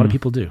way, but a lot of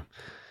people do.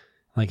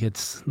 Like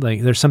it's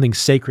like there's something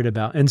sacred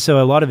about, and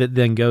so a lot of it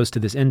then goes to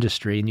this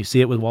industry, and you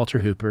see it with Walter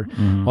Hooper.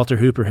 Mm-hmm. Walter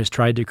Hooper has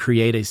tried to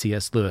create a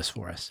C.S. Lewis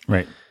for us.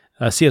 Right.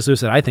 C.S.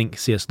 Lewis that I think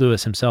C.S.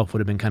 Lewis himself would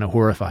have been kind of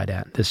horrified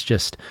at. This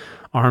just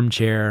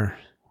armchair,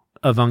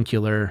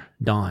 avuncular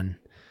Don,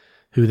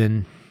 who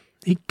then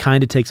he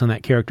kind of takes on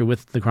that character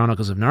with the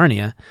Chronicles of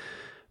Narnia,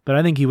 but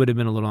I think he would have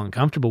been a little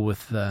uncomfortable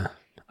with the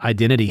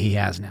identity he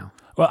has now.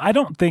 Well, I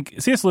don't think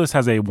C.S. Lewis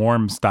has a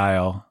warm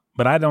style,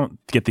 but I don't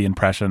get the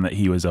impression that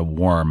he was a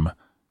warm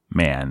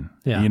man.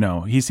 Yeah. You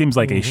know, he seems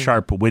like a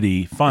sharp,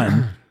 witty,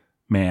 fun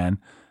man,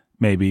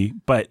 maybe,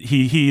 but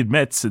he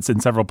admits it's in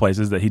several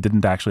places that he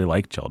didn't actually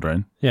like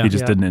children. Yeah. He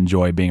just didn't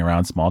enjoy being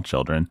around small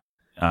children.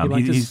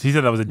 He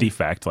said that was a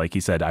defect. Like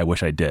he said, I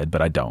wish I did,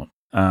 but I don't.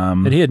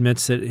 And he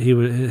admits that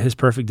his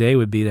perfect day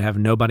would be to have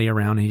nobody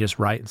around and he just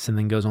writes and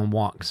then goes on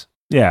walks.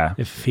 Yeah.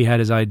 If he had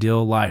his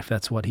ideal life,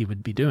 that's what he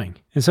would be doing.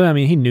 And so, I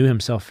mean, he knew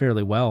himself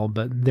fairly well,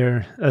 but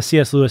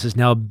C.S. Lewis has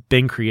now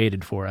been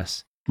created for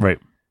us. Right.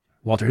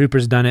 Walter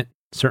Hooper's done it.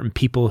 Certain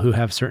people who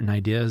have certain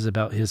ideas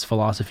about his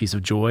philosophies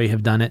of joy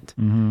have done it.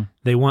 Mm-hmm.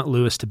 They want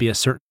Lewis to be a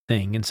certain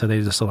thing, and so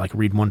they just like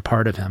read one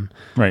part of him.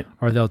 Right.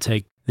 Or they'll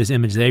take this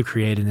image they've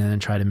created and then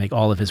try to make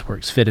all of his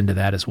works fit into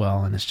that as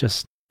well. And it's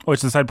just...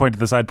 Which the side point to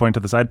the side point to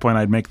the side point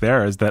I'd make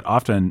there is that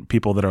often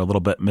people that are a little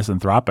bit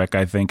misanthropic,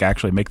 I think,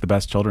 actually make the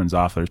best children's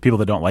authors. People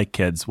that don't like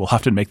kids will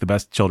often make the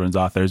best children's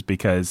authors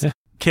because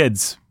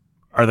kids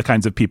are the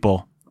kinds of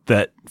people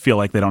that feel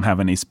like they don't have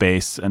any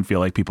space and feel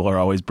like people are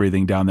always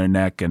breathing down their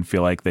neck and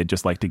feel like they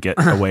just like to get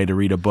away to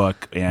read a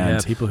book.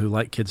 And people who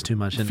like kids too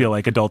much. Feel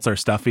like adults are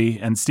stuffy.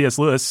 And C.S.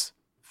 Lewis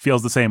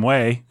feels the same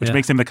way, which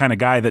makes him the kind of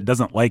guy that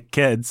doesn't like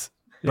kids.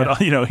 But,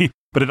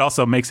 but it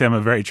also makes him a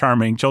very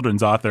charming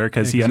children's author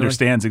because he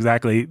understands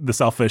exactly the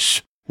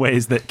selfish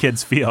ways that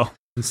kids feel.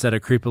 Instead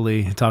of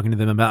creepily talking to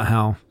them about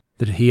how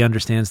that he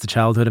understands the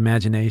childhood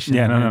imagination.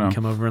 Yeah, no.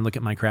 Come over and look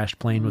at my crashed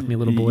plane with me,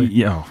 little boy.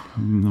 Yeah,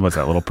 what's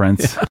that, Little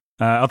Prince?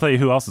 I'll tell you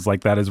who else is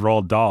like that is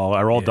Roald Dahl.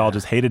 Roald Dahl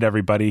just hated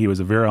everybody. He was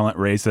a virulent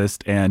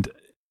racist and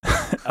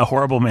a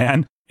horrible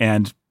man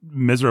and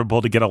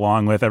miserable to get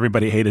along with.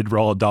 Everybody hated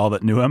Roald Dahl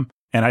that knew him.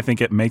 And I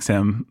think it makes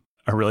him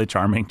a really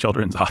charming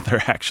children's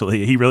author,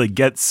 actually. He really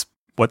gets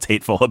what's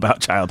hateful about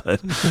childhood.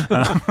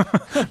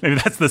 Maybe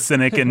that's the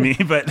cynic in me,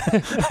 but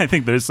I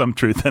think there's some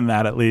truth in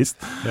that at least.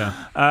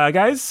 Yeah.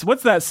 Guys,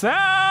 what's that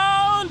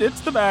sound? It's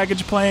the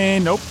baggage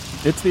plane. Nope,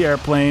 it's the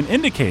airplane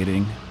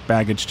indicating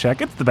baggage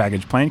check. It's the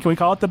baggage plane. Can we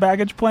call it the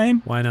baggage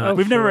plane? Why not?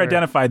 We've never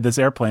identified this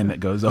airplane that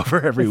goes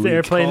over every week. The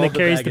airplane that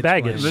carries the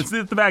baggage. It's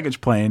the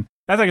baggage plane.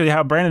 That's actually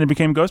how Brandon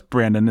became Ghost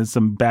Brandon, is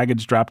some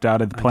baggage dropped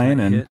out of the plane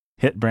and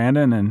hit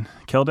Brandon and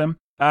killed him.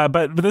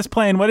 But this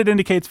plane, what it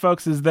indicates,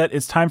 folks, is that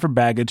it's time for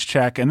baggage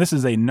check. And this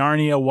is a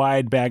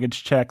Narnia-wide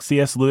baggage check,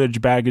 C.S. Lewis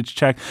baggage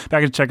check.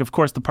 Baggage check, of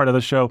course, the part of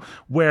the show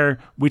where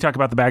we talk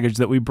about the baggage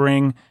that we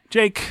bring.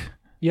 Jake,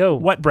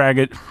 what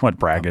baggage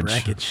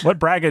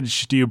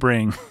do you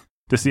bring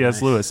to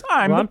C.S. Lewis?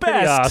 I'm the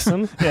best.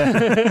 Pretty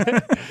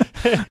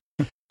awesome.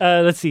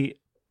 Let's see.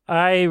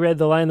 I read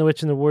The Lion, the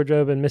Witch, and the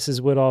Wardrobe in Mrs.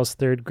 Woodall's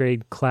third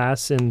grade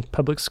class in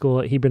public school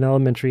at Hebron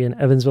Elementary in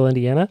Evansville,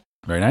 Indiana.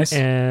 Very nice.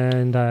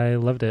 And I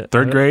loved it.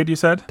 Third grade, you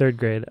said? Third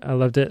grade. I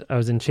loved it. I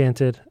was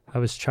enchanted. I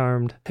was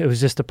charmed. It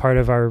was just a part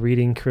of our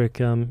reading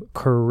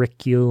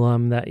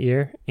curriculum that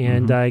year.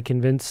 And I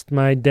convinced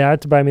my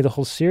dad to buy me the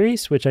whole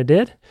series, which I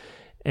did.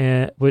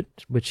 And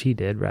which he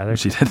did, rather.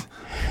 She did.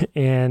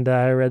 And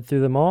I read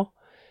through them all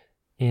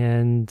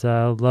and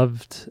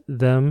loved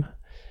them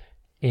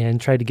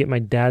and tried to get my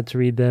dad to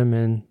read them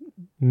and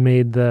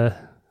made the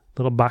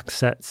little box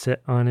set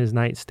sit on his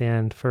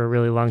nightstand for a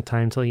really long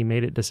time until he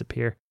made it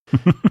disappear.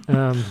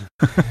 Your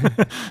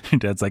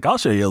dad's like, I'll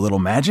show you a little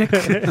magic.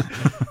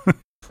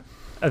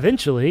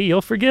 Eventually,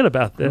 you'll forget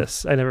about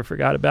this. I never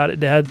forgot about it,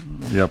 Dad.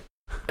 Yep.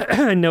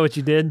 I know what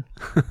you did.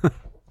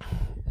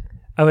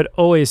 I would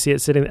always see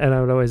it sitting, and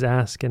I would always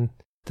ask, and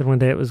then one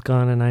day it was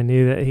gone, and I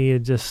knew that he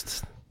had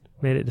just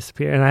made it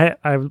disappear. And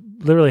I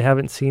literally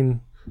haven't seen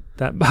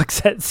that box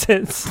set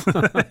since.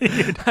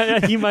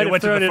 He might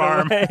have thrown it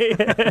away.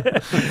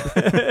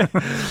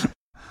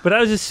 But I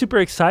was just super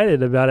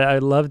excited about it. I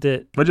loved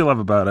it. What'd you love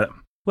about it?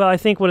 Well, I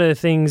think one of the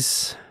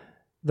things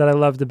that I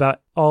loved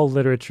about all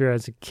literature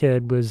as a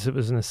kid was it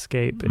was an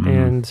escape,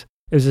 and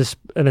it was just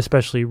an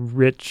especially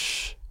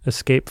rich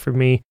escape for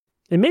me.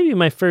 And maybe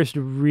my first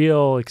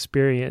real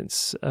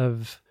experience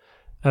of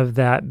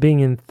that being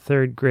in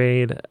third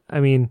grade. I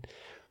mean,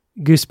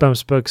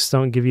 Goosebumps books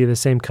don't give you the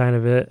same kind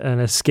of an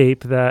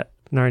escape that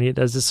Narnia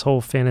does, this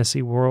whole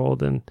fantasy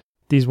world and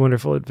these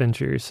wonderful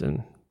adventures.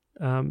 And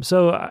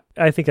so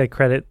I think I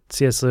credit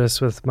C.S. Lewis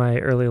with my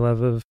early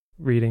love of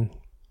reading.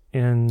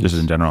 And Just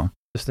in general?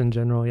 Just in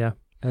general, yeah.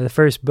 The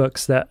first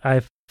books that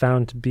I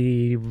found to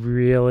be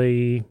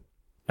really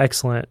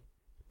excellent,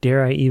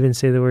 dare I even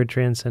say the word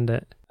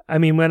transcendent. I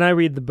mean, when I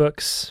read the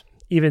books,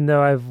 even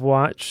though I've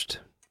watched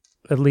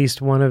at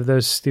least one of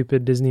those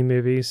stupid Disney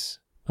movies,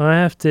 I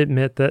have to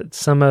admit that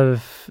some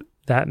of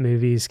that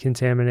movie's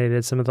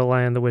contaminated some of The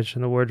Lion, the Witch,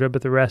 and the Wardrobe,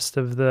 but the rest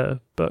of the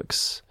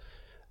books,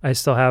 I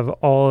still have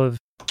all of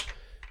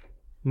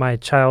my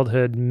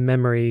childhood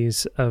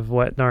memories of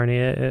what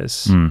Narnia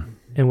is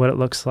and what it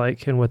looks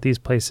like and what these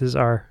places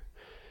are.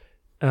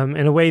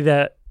 In a way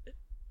that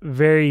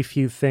very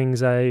few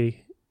things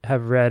I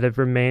have read have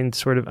remained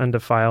sort of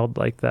undefiled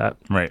like that.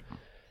 Right.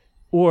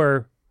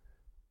 Or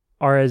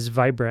are as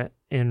vibrant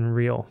and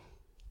real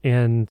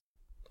and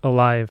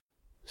alive.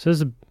 So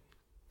it's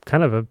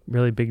kind of a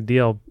really big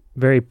deal.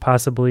 Very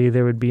possibly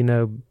there would be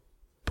no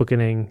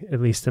bookending,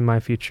 at least in my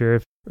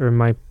future or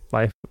my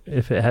life,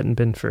 if it hadn't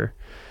been for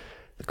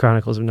the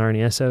Chronicles of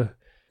Narnia. So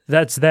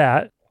that's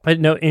that. I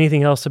didn't know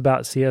anything else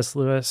about C.S.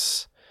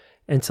 Lewis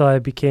until I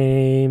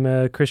became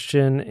a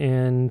Christian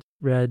and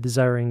read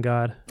Desiring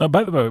God. Oh,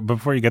 by the way,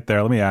 before you get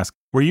there, let me ask,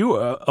 were you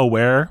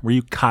were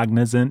you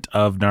cognizant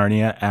of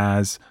Narnia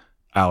as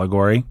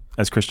allegory,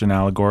 as Christian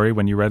allegory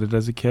when you read it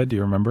as a kid? Do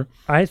you remember?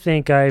 I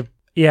think I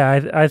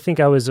think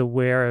I was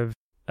aware of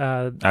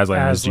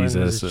Aslan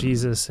as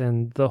Jesus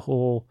and the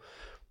whole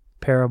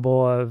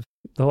parable of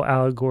the whole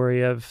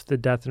allegory of the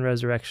death and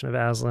resurrection of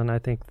Aslan. I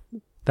think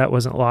that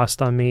wasn't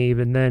lost on me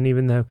even then,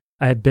 even though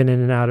I had been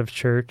in and out of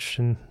church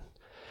and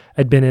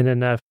I'd been in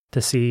enough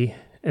to see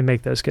and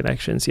make those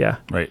connections. Yeah.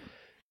 Right.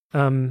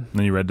 Then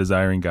you read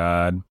Desiring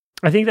God.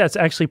 I think that's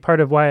actually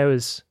part of why I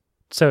was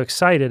so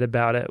excited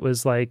about it,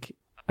 was like,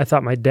 I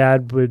thought my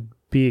dad would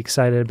be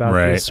excited about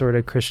this sort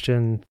of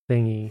Christian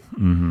thingy.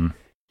 Mm-hmm.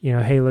 You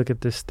know, hey, look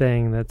at this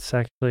thing that's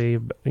actually,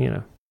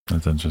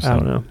 That's interesting. I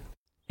don't know.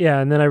 Yeah.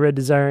 And then I read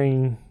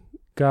Desiring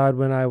God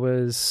when I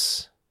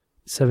was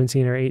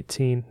 17 or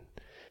 18.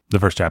 The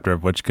first chapter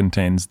of which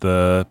contains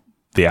the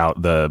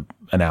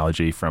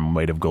analogy from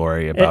Weight of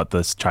Glory about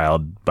this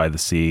child by the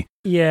sea.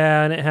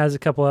 Yeah, and it has a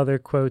couple other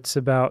quotes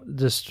about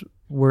just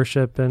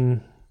worship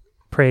and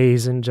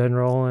praise in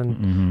general,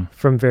 and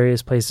from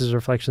various places,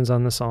 reflections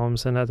on the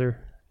Psalms and other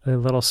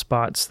little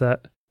spots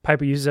that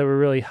Piper uses that were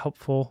really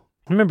helpful.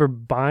 I remember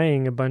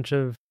buying a bunch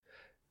of.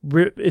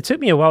 It took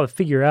me a while to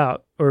figure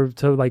out or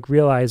to like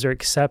realize or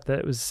accept that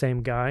it was the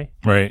same guy.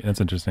 Right,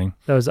 that's interesting.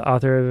 That was the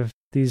author of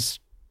these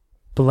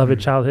beloved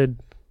childhood.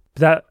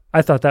 That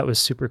I thought that was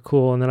super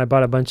cool, and then I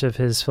bought a bunch of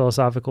his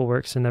philosophical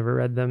works and never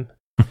read them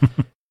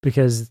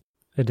because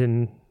I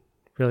didn't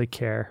really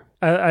care.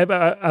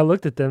 I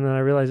looked at them and I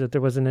realized that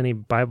there wasn't any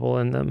Bible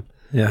in them.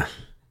 Yeah,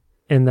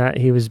 and that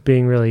he was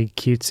being really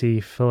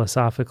cutesy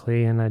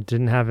philosophically, and I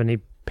didn't have any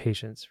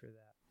patience for that.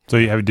 So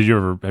have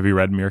you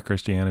read Mere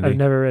Christianity? I've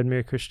never read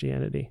Mere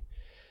Christianity.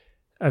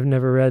 I've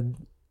never read.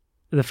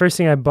 The first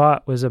thing I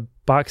bought was a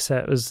box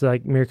set. It was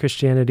like Mere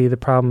Christianity, The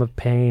Problem of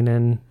Pain,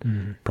 and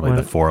probably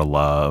The Four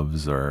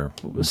Loves or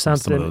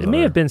something. It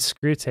may have been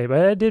Screwtape.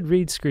 I did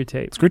read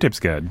Screwtape. Screwtape's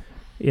good.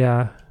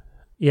 Yeah.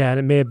 Yeah, and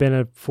it may have been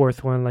a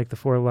fourth one, like The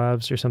Four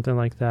Loves or something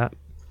like that.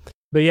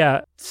 But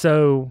yeah,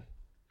 so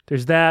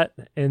there's that.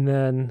 And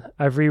then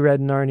I've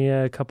reread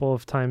Narnia a couple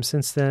of times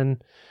since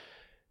then.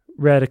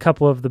 Read a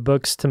couple of the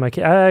books to my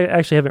kids. I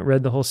actually haven't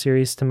read the whole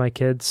series to my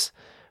kids.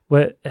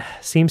 What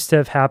seems to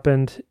have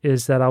happened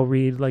is that I'll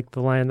read like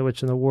The Lion, the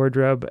Witch, and the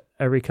Wardrobe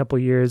every couple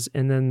years,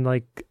 and then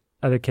like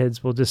other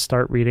kids will just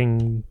start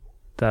reading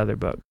the other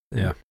book.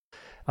 Yeah.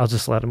 I'll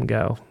just let them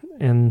go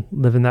and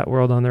live in that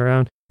world on their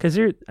own. Because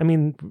they're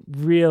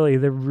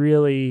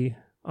really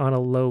on a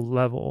low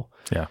level.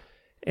 Yeah.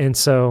 And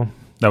so...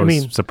 That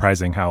was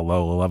surprising how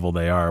low a level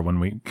they are when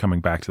we coming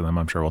back to them.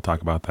 I'm sure we'll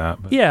talk about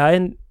that. But.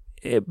 Yeah,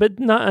 but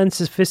not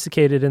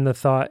unsophisticated in the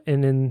thought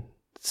and in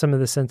some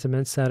of the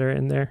sentiments that are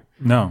in there.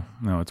 No,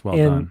 it's well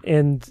done.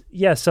 And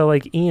yeah, so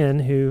like Ian,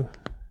 who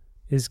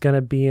is going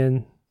to be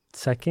in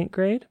second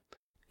grade,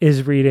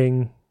 is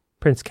reading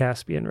Prince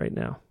Caspian right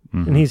now.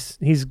 And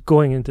he's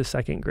going into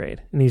second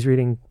grade, and he's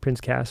reading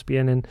Prince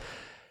Caspian. And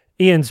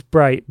Ian's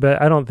bright,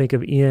 but I don't think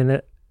of Ian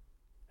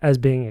as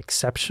being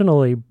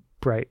exceptionally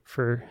bright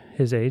for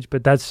his age.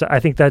 But I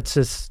think that's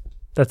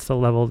the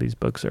level these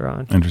books are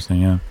on.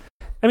 Interesting, yeah.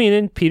 I mean,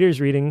 and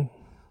Peter's rereading,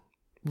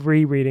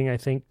 I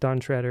think, Don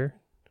Shredder,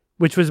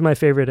 which was my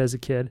favorite as a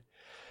kid.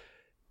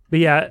 But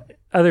yeah,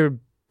 other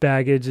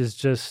baggage is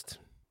just,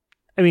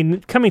 I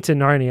mean, coming to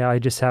Narnia, I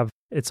just have,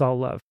 it's all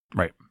love.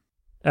 Right.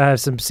 I have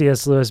some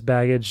C.S. Lewis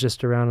baggage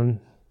just around,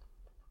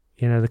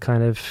 the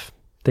kind of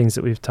things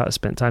that we've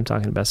spent time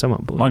talking about. So I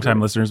won't believe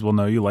Long-time listeners will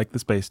know you like the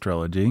space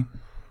trilogy.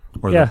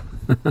 Or yeah.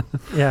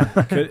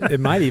 It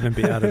might even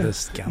be out of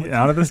this galaxy.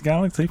 Out of this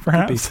galaxy,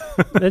 perhaps.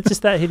 It's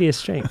just that hideous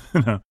strength.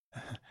 No.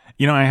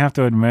 I have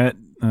to admit,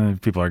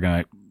 people are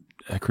going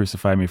to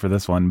crucify me for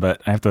this one,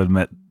 but I have to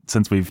admit,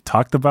 since we've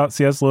talked about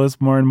C.S. Lewis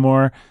more and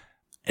more,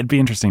 it'd be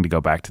interesting to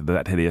go back to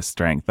that hideous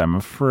strength. I'm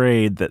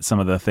afraid that some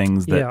of the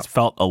things that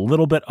felt a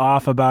little bit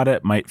off about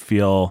it might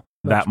feel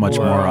that much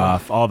more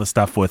off. All the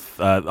stuff with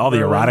all the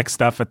erotic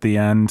stuff at the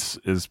end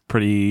is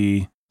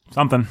pretty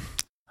something.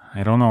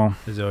 I don't know.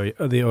 The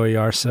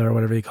Oyarsa or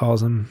whatever he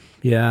calls them.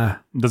 Yeah.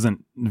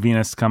 Doesn't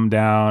Venus come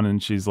down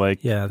and she's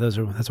like... Yeah, that's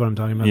what I'm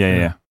talking about.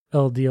 Yeah.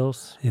 El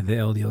Dios. Yeah, the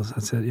El Dios.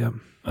 That's it, yeah.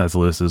 That's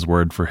Lewis's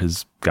word for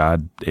his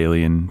god,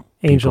 alien...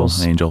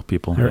 Angels. Angel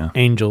people. Or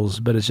angels,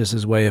 but it's just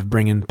his way of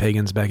bringing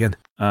pagans back in.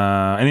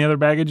 Any other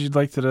baggage you'd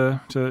like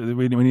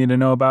we need to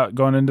know about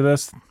going into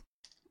this?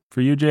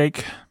 For you,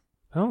 Jake?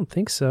 I don't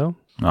think so.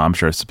 No, I'm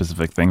sure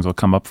specific things will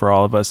come up for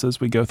all of us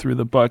as we go through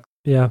the book.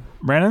 Yeah.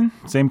 Brandon,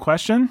 same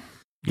question?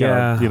 You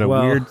had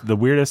the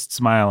weirdest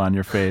smile on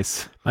your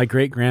face. My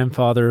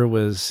great-grandfather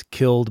was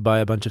killed by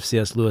a bunch of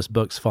C.S. Lewis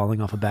books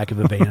falling off the back of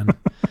a van.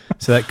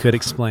 So that could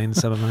explain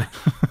some of my...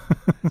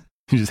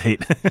 You just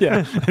hate.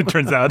 Yeah. It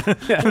turns out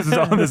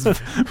this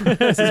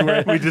is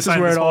where we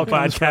decided this whole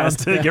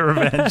podcast to get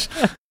revenge.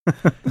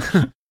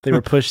 They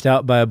were pushed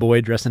out by a boy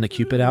dressed in a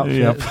Cupid outfit.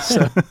 Yep.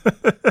 So.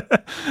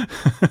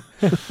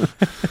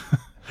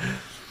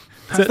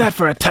 How's that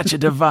for a touch of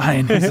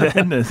divine?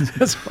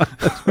 That's what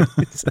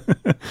he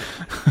said.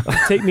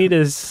 Take me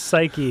to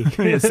Psyche.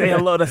 Say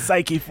hello to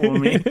Psyche for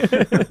me.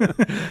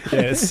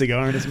 A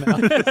cigar in his mouth.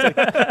 It's like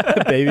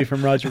a baby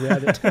from Roger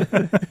Rabbit.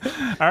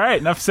 All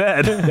right, enough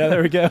said. Yeah,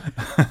 there we go.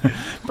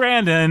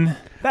 Brandon,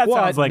 that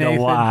sounds like Nathan?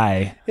 A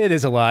lie. It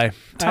is a lie.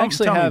 Tell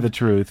me the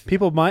truth.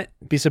 People might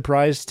be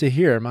surprised to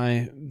hear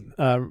my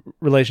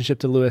relationship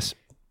to Lewis.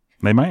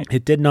 They might.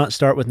 It did not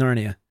start with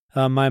Narnia.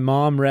 My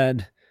mom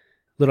read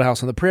Little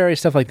House on the Prairie,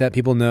 stuff like that.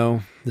 People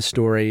know the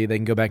story. They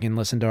can go back and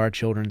listen to our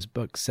children's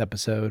books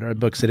episode, or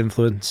books that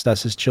influenced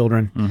us as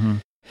children. Mm-hmm.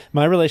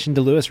 My relation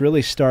to Lewis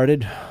really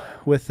started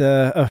with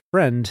a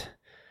friend.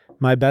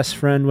 My best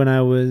friend when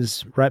I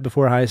was right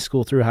before high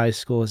school, through high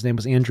school, his name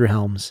was Andrew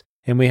Helms.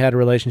 And we had a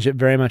relationship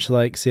very much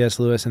like C.S.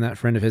 Lewis and that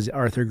friend of his,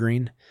 Arthur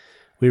Green.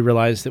 We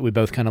realized that we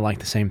both kind of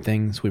liked the same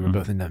things. We were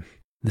both into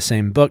the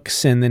same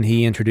books. And then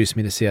he introduced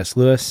me to C.S.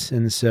 Lewis.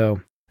 And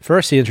so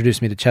first he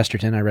introduced me to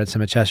Chesterton. I read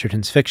some of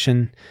Chesterton's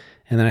fiction.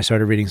 And then I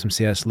started reading some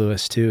C.S.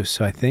 Lewis too.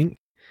 So I think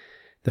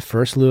the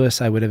first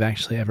Lewis I would have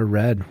actually ever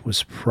read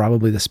was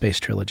probably the Space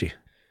Trilogy.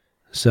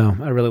 So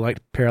I really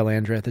liked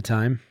Perelandra at the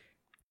time.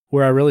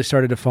 Where I really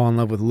started to fall in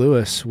love with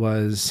Lewis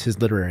was his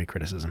literary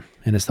criticism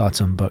and his thoughts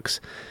on books.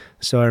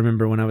 So I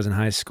remember when I was in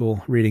high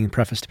school reading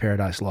Preface to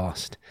Paradise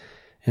Lost,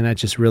 and that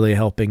just really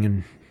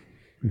helping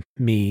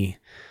me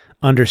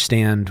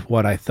understand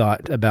what I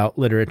thought about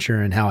literature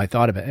and how I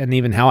thought of it, and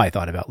even how I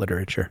thought about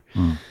literature.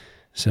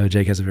 So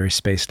Jake has a very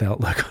spaced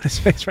out look on his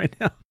face right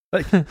now.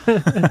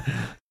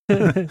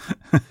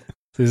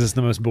 Is this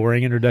the most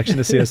boring introduction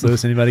to C.S.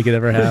 Lewis anybody could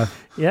ever have?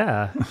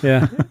 Yeah.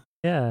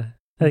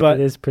 I think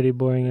it is pretty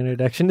boring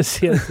introduction to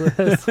C.S.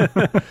 Lewis.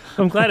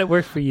 I'm glad it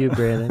worked for you,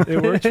 Brandon.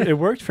 It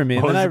worked for me.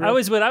 What I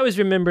was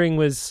remembering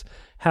was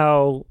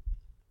how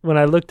when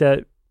I looked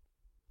at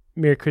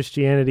Mere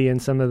Christianity and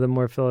some of the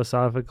more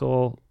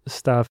philosophical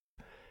stuff,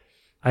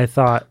 I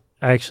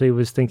actually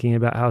was thinking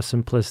about how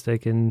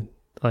simplistic and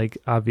like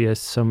obvious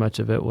so much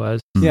of it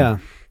was. Yeah.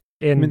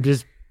 And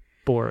just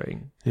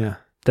boring. Yeah.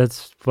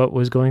 That's what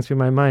was going through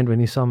my mind when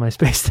you saw my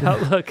spaced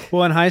out look.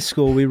 Well, in high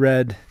school, we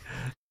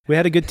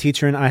had a good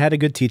teacher, and I had a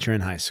good teacher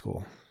in high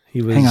school.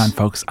 Hang on,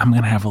 folks. I'm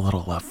going to have a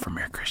little love for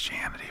Mere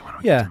Christianity when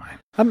we get to mine.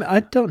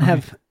 I don't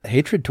have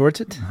hatred towards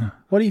it.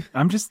 What do you...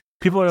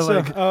 People are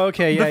like,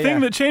 the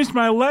thing that changed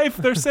my life,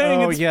 they're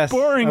saying it's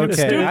boring and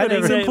stupid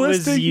and simplistic. It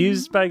was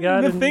used by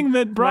God. The thing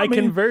that brought my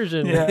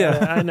conversion.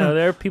 Yeah. I know.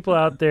 There are people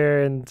out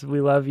there, and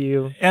we love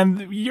you.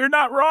 And you're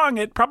not wrong.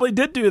 It probably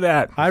did do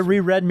that. I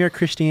reread Mere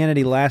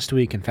Christianity last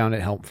week and found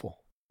it helpful.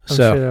 I'm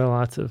sure there are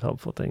lots of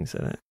helpful things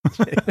in it.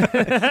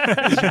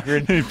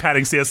 You're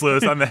patting C.S.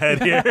 Lewis on the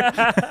head here.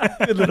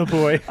 Good little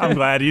boy. I'm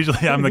glad.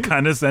 Usually I'm the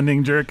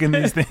condescending jerk in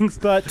these things.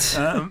 But,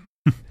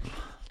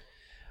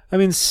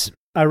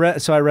 I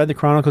read the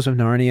Chronicles of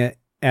Narnia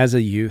as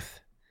a youth.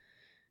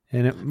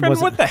 And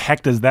what the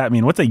heck does that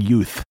mean? What's a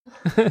youth?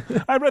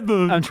 I read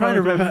the... I'm trying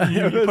to remember.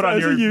 You put on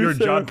your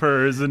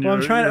jodhpurs and your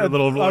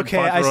little... Okay,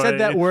 I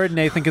said that word,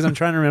 Nathan, because I'm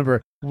trying to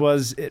remember.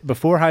 Was it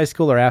before high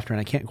school or after? And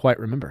I can't quite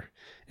remember.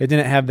 It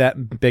didn't have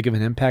that big of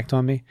an impact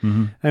on me.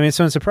 Mm-hmm.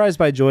 So in Surprised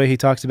by Joy, he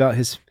talks about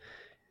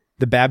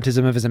the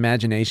baptism of his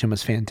imagination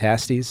was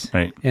Phantastes.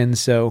 Right. And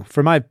so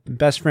for my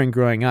best friend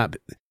growing up,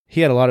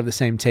 he had a lot of the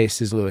same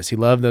tastes as Lewis. He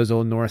loved those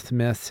old Norse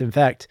myths. In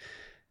fact,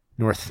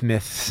 Norse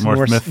myths.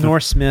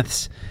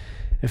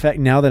 In fact,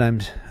 now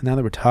that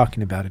we're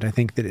talking about it, I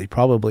think that he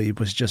probably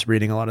was just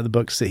reading a lot of the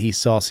books that he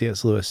saw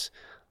C.S. Lewis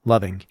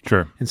loving.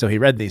 Sure. And so he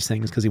read these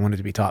things because he wanted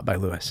to be taught by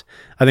Lewis.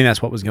 I think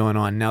that's what was going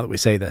on now that we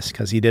say this,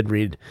 because he did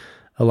read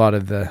a lot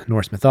of the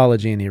Norse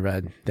mythology, and he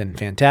read then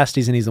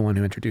Fantasties, and he's the one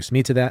who introduced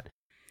me to that.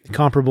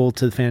 Comparable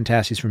to the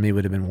Fantasties for me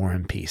would have been War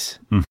and Peace.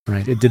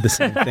 Right? It did the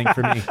same thing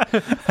for me.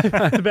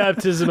 The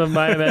baptism of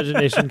my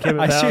imagination came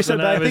about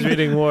when I was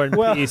reading War and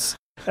Peace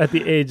at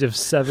the age of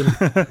 7.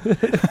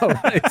 All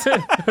right.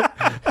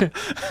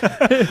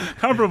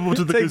 Comparable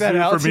to the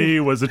kazoo for me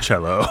was a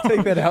cello.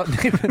 Take that out,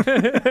 David.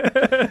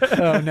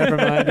 Oh, never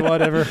mind.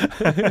 Whatever.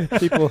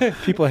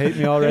 People hate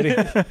me already.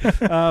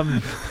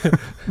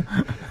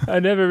 I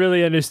never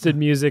really understood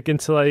music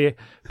until I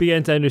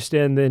began to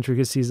understand the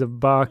intricacies of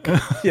Bach.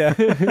 Yeah,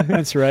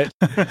 that's right.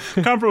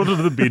 Comparable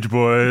to the Beach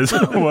Boys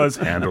was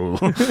Handel.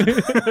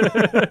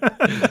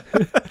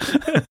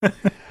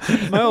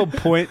 My whole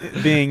point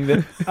being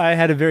that I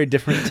had a very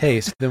different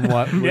taste than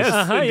what was...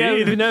 Yes, Yeah,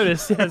 indeed. you've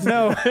noticed. Yes.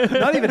 No,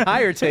 not even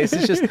higher taste.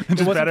 It's just,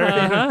 it wasn't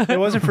better. It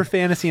wasn't for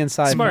fantasy and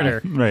sci-fi.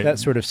 Smarter. Right. That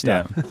sort of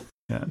stuff.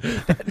 Yeah.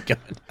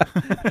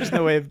 There's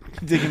no way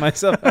of digging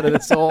myself out of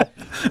this hole.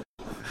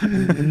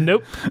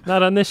 Nope,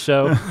 not on this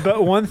show.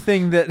 But one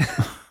thing that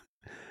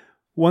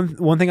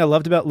one thing I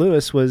loved about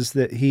Lewis was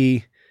that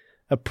he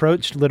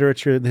approached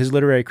literature, his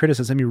literary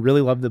criticism. He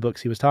really loved the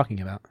books he was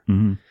talking about.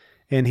 Mm-hmm.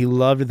 And he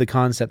loved the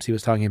concepts he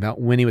was talking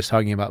about when he was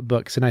talking about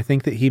books. And I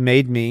think that he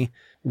made me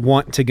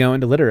want to go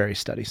into literary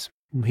studies.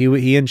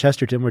 He and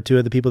Chesterton were two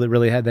of the people that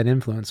really had that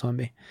influence on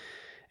me.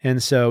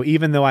 And so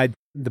even though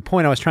the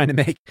point I was trying to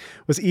make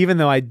was even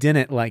though I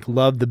didn't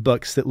love the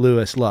books that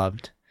Lewis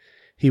loved,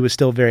 he was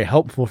still very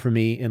helpful for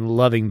me in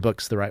loving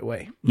books the right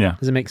way. Yeah.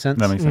 Does it make sense?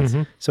 That makes sense.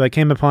 Mm-hmm. So I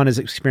came upon his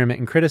experiment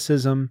in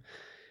criticism.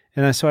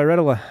 And so I read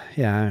a lot.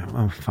 Yeah,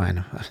 oh,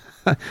 fine.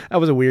 I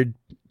was a weird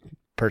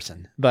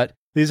person. But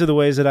these are the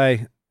ways that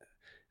I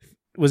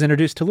was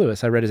introduced to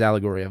Lewis. I read his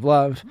Allegory of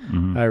Love.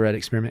 Mm-hmm. I read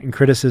Experiment in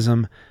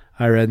Criticism.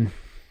 I read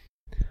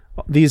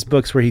these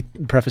books where he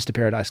prefaced to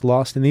Paradise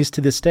Lost, and these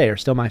to this day are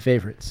still my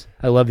favorites.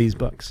 I love these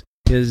books.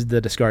 Is The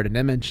Discarded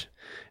Image,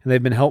 and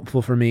they've been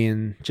helpful for me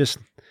in just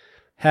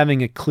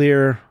having a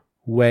clear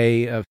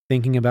way of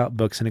thinking about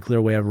books and a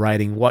clear way of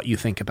writing what you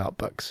think about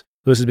books.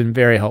 Lewis has been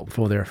very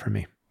helpful there for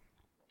me.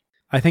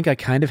 I think I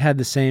kind of had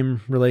the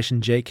same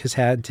relation Jake has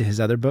had to his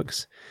other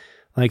books,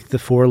 like The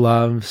Four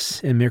Loves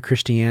and Mere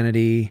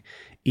Christianity.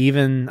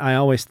 Even I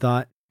always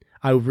thought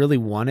I really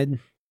wanted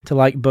to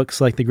like books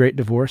like The Great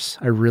Divorce.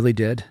 I really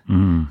did,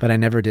 but I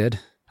never did.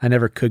 I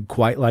never could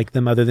quite like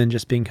them other than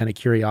just being kind of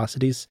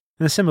curiosities.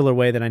 In a similar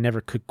way that I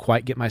never could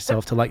quite get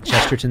myself to like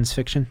Chesterton's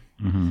fiction.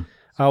 Mm-hmm.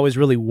 I always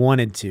really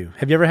wanted to.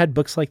 Have you ever had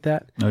books like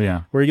that? Oh,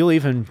 yeah. Where you'll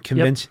even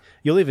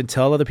you'll even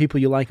tell other people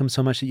you like them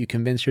so much that you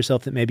convince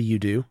yourself that maybe you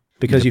do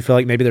because you feel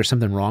like maybe there's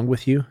something wrong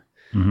with you.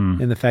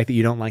 And the fact that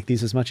you don't like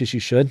these as much as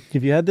you should.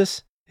 Have you had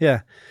this?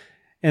 Yeah.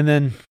 And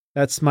then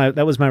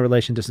that was my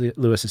relation to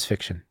Lewis's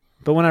fiction.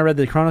 But when I read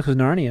the Chronicles of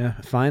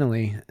Narnia,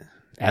 finally,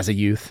 as a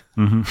youth,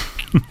 I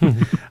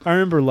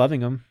remember loving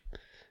them,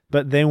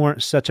 but they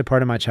weren't such a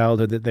part of my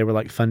childhood that they were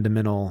like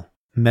fundamental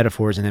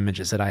metaphors and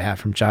images that I have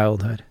from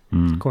childhood.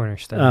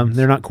 Cornerstones.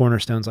 They're not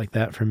cornerstones like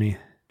that for me.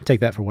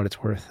 Take that for what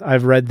it's worth.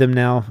 I've read them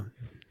now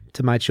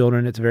to my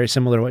children. It's very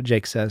similar to what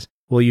Jake says.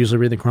 We'll usually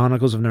read the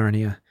Chronicles of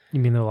Narnia. You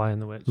mean The Lion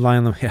and the Witch?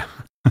 Yeah.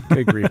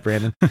 Good grief,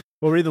 Brandon.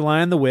 We'll read The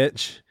Lion, the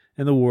Witch,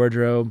 and The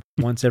Wardrobe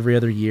once every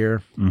other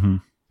year. Mm-hmm.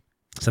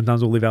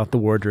 Sometimes we'll leave out The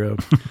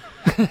Wardrobe.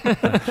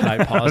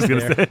 I paused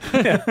there.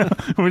 Yeah.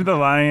 We're The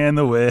Lion,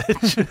 the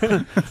Witch.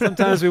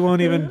 Sometimes we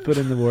won't even put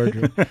in The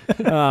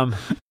Wardrobe.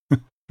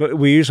 But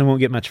we usually won't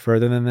get much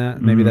further than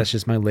that. Maybe that's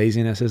just my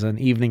laziness as an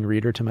evening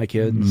reader to my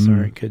kids,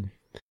 or it could.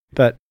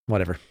 But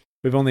whatever.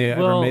 We've only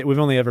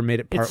ever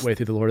made it partway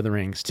through the Lord of the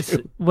Rings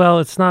too.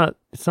 It's not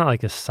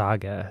like a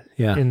saga.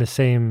 Yeah. In the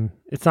same,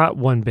 it's not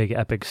one big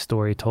epic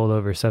story told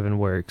over 7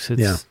 works.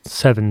 It's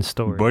 7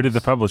 stories. Boy, did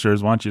the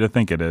publishers want you to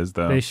think it is,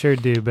 though. They sure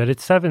do. But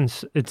it's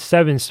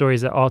 7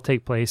 stories that all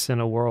take place in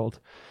a world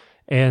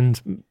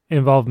and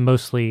involve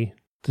mostly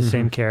the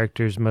same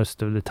characters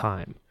most of the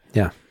time.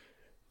 Yeah.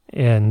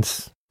 And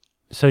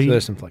so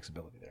there's some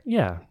flexibility there.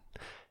 Yeah.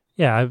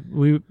 Yeah.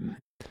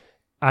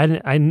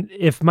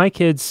 If my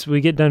kids,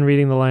 we get done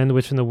reading The Lion, the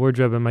Witch, and the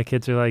Wardrobe, and my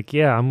kids are like,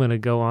 yeah, I'm going to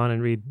go on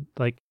and read,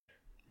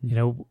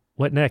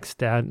 what next,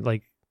 Dad?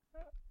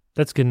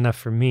 That's good enough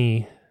for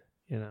me,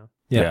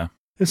 Yeah.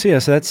 And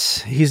so,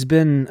 he's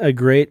been a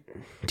great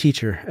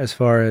teacher as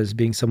far as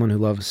being someone who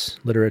loves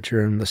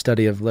literature and the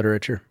study of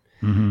literature.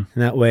 Mm-hmm.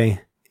 And that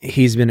way,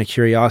 he's been a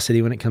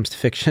curiosity when it comes to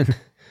fiction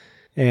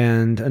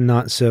and a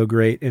not so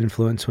great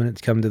influence when it's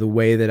come to the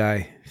way that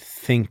I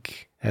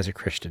think as a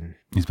Christian.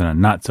 He's been a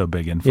not so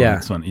big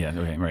influence. Yeah.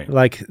 Okay, right.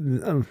 Like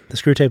the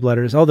Screwtape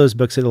Letters, all those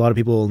books that a lot of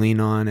people will lean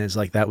on as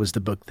like that was the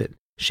book that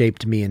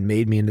shaped me and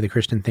made me into the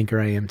Christian thinker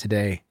I am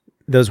today.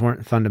 Those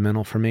weren't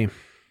fundamental for me.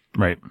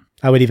 Right.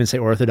 I would even say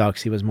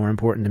orthodoxy was more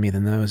important to me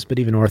than those, but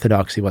even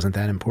orthodoxy wasn't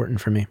that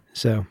important for me.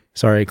 So,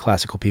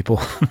 classical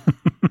people.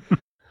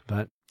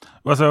 But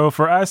well, so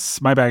for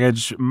us, my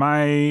baggage,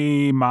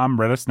 my mom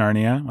read us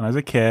Narnia when I was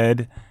a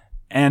kid.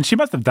 And she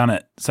must have done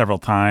it several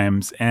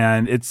times,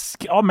 and it's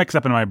all mixed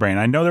up in my brain.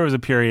 I know there was a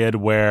period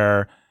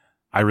where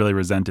I really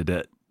resented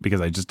it because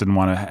I just didn't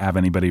want to have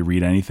anybody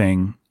read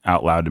anything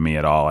out loud to me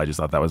at all. I just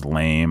thought that was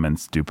lame and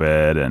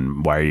stupid,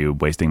 and why are you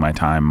wasting my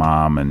time,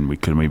 Mom? And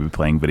couldn't we be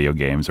playing video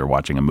games or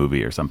watching a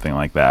movie or something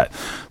like that?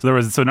 So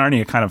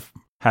Narnia kind of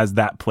has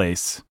that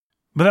place.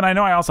 But then I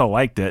know I also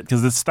liked it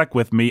because it stuck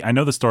with me. I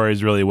know the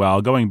stories really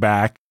well. Going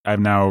back, I've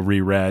now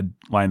reread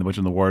Lion, the Witch,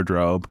 and the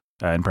Wardrobe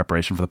in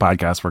preparation for the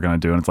podcast we're going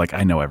to do. And it's like,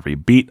 I know every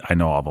beat. I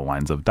know all the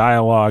lines of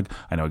dialogue.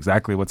 I know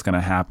exactly what's going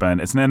to happen.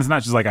 It's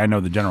not just like I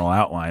know the general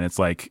outline. It's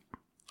like,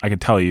 I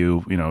could tell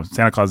you,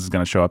 Santa Claus is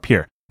going to show up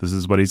here. This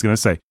is what he's going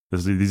to say.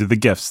 These are the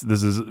gifts.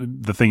 This is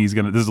the thing this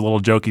is a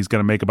little joke he's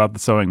going to make about the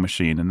sewing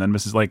machine. And then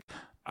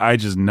I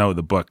just know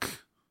the book,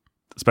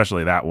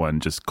 especially that one,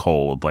 just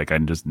cold. Like, I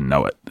just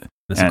know it.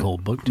 It's a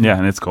cold book, too. Yeah,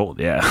 and it's cold,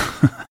 yeah.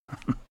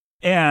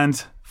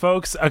 And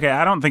folks, okay,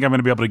 I don't think I'm going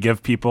to be able to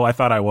give people, I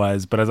thought I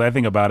was, but as I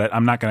think about it,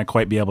 I'm not going to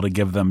quite be able to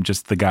give them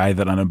just the guy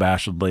that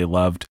unabashedly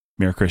loved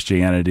Mere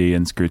Christianity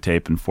and Screw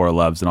Tape and Four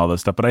Loves and all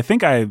this stuff. But I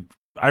think I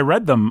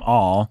read them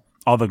all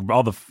the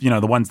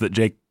the ones that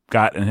Jake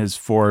got in his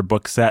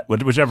 4-book set,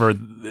 whichever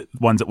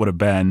ones it would have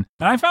been.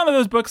 And I found that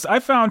those books, I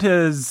found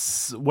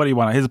his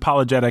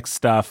apologetic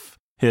stuff,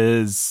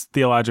 his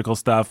theological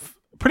stuff,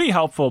 pretty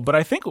helpful. But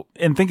I think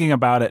in thinking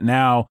about it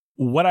now,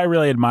 what I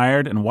really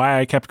admired and why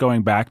I kept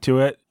going back to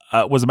it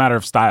was a matter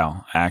of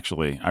style,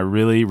 actually. I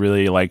really,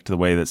 really liked the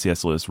way that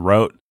C.S. Lewis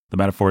wrote, the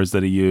metaphors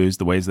that he used,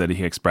 the ways that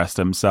he expressed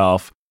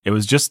himself. It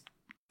was just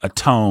a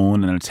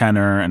tone and a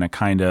tenor and a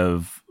kind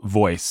of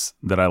voice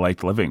that I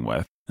liked living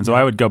with. And so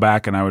I would go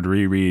back and I would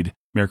reread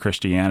Mere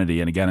Christianity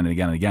and again and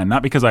again and again,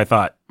 not because I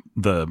thought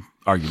the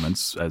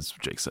arguments, as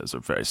Jake says, are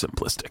very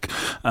simplistic.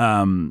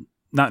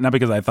 Not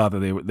because I thought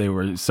that they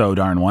were so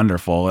darn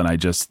wonderful, and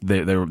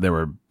they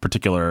were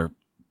particular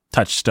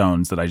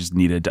touchstones that I just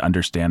needed to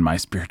understand my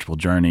spiritual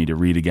journey to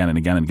read again and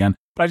again and again.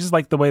 But I just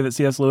liked the way that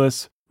C.S.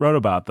 Lewis wrote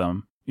about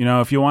them.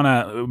 If you want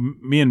to,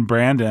 me and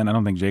Brandon, I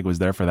don't think Jake was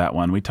there for that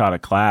one. We taught a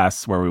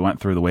class where we went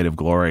through the Weight of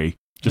Glory.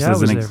 I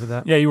was there for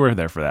that. Yeah, you were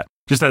there for that.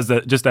 Just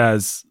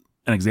as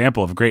an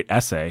example of a great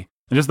essay.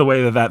 And just the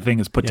way that thing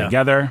is put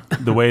together,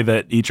 the way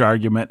that each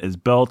argument is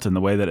built and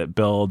the way that it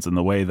builds and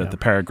the way that the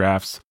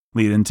paragraphs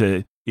lead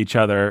into each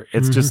other.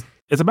 It's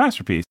it's a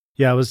masterpiece.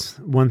 Yeah, it was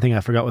one thing I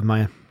forgot with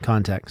my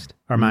context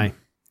or my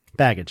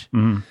baggage.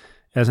 Mm-hmm.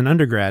 As an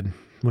undergrad,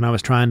 when I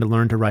was trying to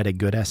learn to write a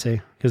good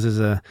essay, because as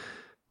a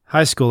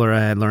high schooler,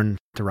 I had learned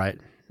to write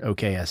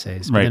okay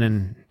essays. But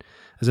then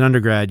as an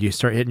undergrad, you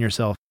start hitting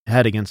yourself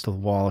head against the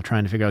wall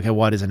trying to figure out, okay,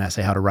 what is an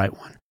essay, how to write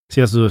one.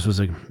 C.S. Lewis was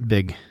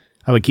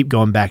I would keep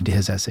going back to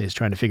his essays,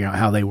 trying to figure out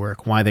how they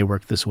work, why they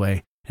work this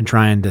way, and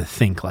trying to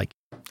think like.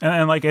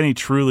 And like any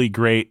truly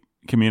great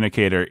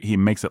communicator, he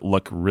makes it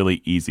look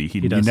really easy.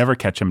 You never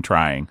catch him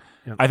trying.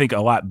 Yep. I think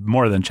a lot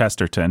more than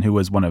Chesterton, who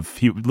was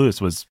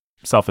Lewis was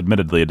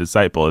self-admittedly a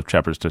disciple of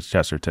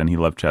Chesterton. He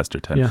loved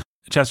Chesterton. Yeah.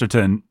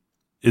 Chesterton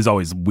is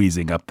always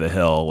wheezing up the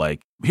hill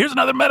like, here's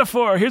another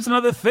metaphor, here's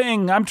another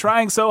thing, I'm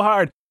trying so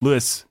hard.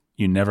 Lewis,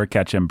 you never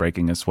catch him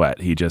breaking a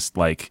sweat. He just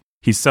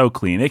he's so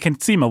clean. It can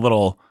seem a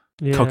little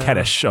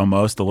coquettish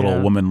almost, a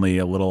little womanly,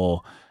 a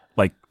little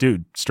like,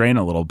 dude, strain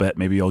a little bit,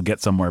 maybe you'll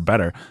get somewhere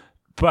better.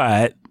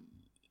 But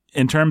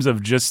in terms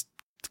of just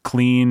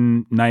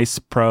clean, nice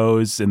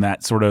prose in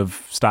that sort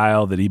of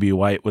style that E.B.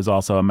 White was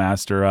also a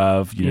master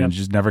of, you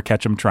just never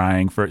catch him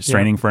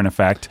straining for an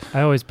effect.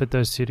 I always put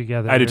those two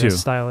together. I do too.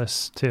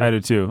 Stylists too. I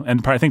do too.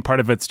 And I think part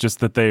of it's just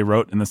that they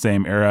wrote in the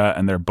same era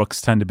and their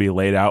books tend to be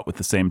laid out with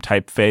the same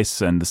typeface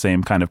and the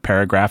same kind of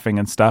paragraphing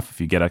and stuff if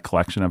you get a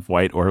collection of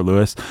White or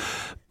Lewis.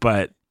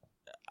 But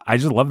I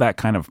just love that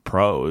kind of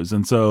prose.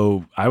 And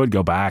so I would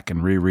go back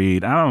and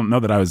reread. I don't know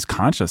that I was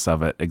conscious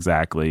of it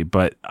exactly,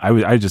 but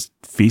I just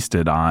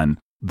feasted on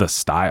the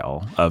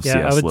style of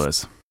C.S.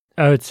 Lewis.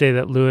 I would say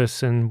that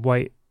Lewis and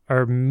White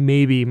are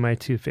maybe my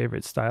two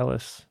favorite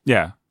stylists.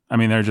 Yeah. I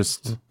mean, they're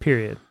just...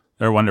 Period.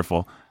 They're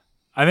wonderful.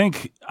 I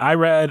think I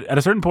read, at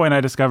a certain point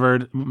I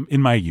discovered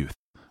in my youth,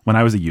 when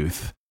I was a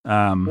youth...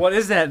 what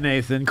is that,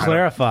 Nathan?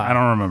 Clarify. I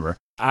don't remember.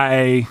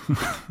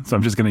 So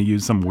I'm just going to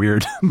use some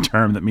weird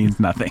term that means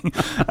nothing.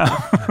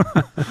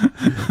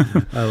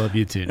 I love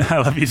you too. I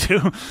love you too.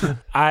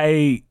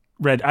 I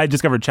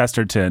discovered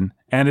Chesterton,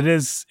 and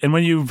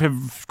when you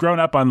have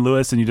grown up on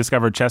Lewis and you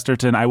discovered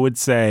Chesterton, I would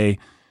say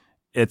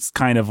it's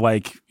kind of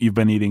like you've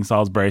been eating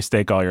Salisbury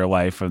steak all your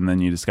life, and then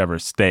you discover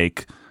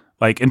steak.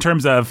 Like in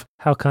terms of...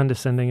 How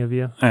condescending of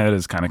you. It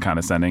is kind of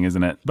condescending,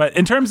 isn't it? But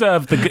in terms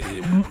of...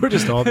 We're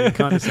just all being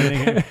condescending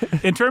here.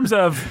 In terms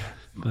of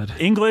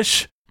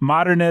English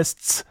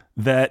modernists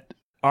that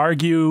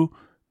argue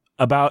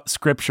about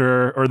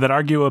scripture or that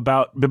argue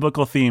about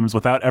biblical themes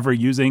without ever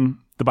using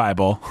the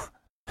Bible...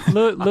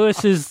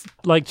 Lewis is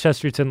like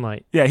Chesterton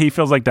light. Yeah, he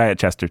feels like Diet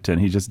Chesterton.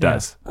 He just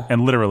does. Yeah.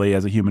 And literally,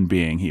 as a human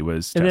being, he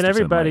was And Chesterton then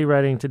everybody light.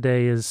 writing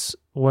today is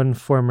one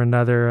form or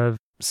another of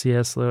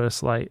C.S.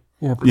 Lewis light.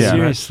 Yeah, but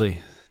seriously,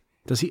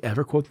 does he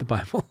ever quote the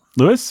Bible?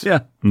 Lewis? Yeah.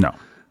 No.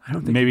 I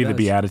don't think maybe he the does.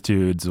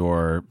 Beatitudes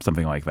or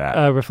something like that.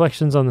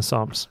 Reflections on the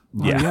Psalms.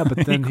 Yeah,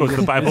 but then he quotes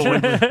the Bible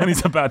when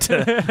he's about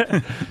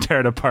to tear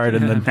it apart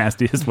in the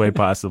nastiest way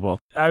possible.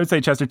 I would say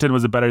Chesterton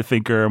was a better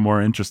thinker, a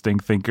more interesting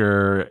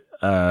thinker.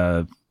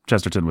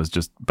 Chesterton was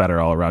just better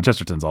all around.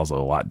 Chesterton's also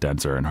a lot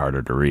denser and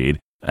harder to read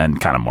and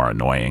kind of more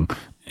annoying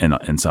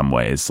in some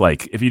ways.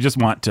 Like, if you just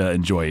want to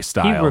enjoy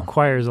style. He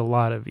requires a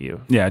lot of you.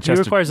 Yeah, he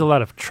requires a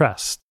lot of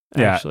trust,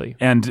 actually.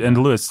 And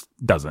Lewis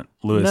doesn't.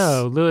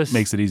 Lewis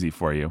makes it easy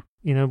for you.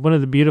 You know, one of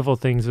the beautiful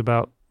things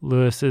about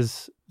Lewis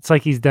is it's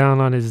like he's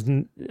down on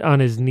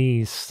his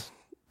knees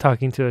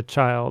talking to a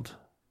child,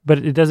 but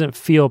it doesn't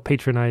feel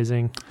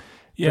patronizing.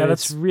 Yeah,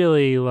 that's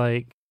really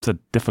like... It's a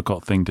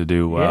difficult thing to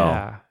do well.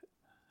 Yeah.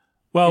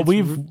 Well,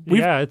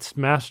 it's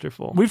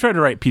masterful. We've tried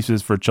to write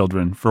pieces for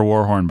children for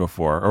Warhorn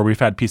before, or we've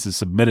had pieces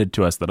submitted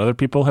to us that other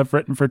people have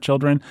written for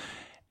children,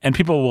 and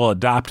people will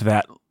adopt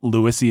that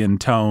Lewisian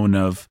tone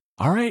of,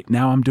 all right,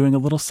 now I'm doing a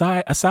little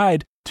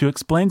aside to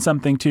explain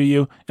something to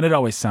you, and it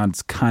always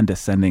sounds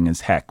condescending as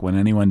heck when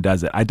anyone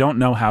does it. I don't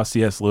know how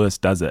C.S. Lewis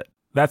does it.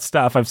 That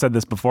stuff, I've said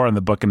this before in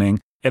the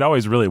bookening, it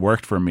always really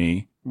worked for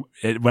me.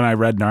 When I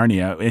read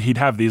Narnia, he'd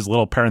have these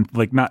little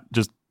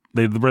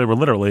they were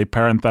literally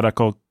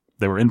parenthetical,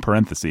 they were in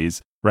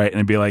parentheses, right? And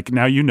it'd be like,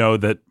 now you know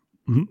that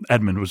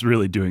Edmund was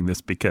really doing this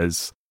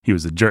because he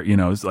was a jerk. You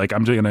know, it's like,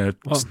 I'm just going to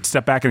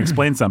step back and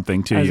explain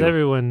something to you. As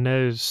everyone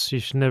knows, you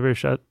should never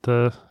shut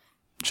a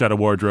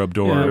wardrobe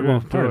door. Yeah,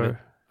 well, part of it,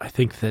 I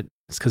think that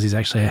it's because he's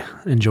actually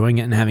enjoying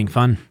it and having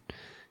fun.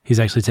 He's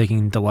actually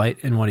taking delight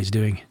in what he's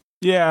doing.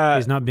 Yeah.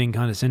 He's not being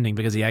condescending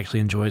because he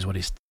actually enjoys what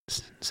he's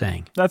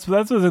saying. That's the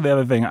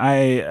other thing.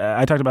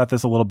 I talked about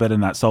this a little bit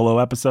in that solo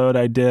episode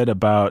I did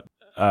about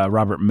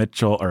Joseph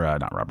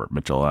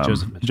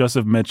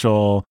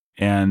Mitchell,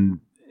 and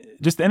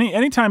just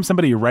anytime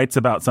somebody writes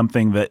about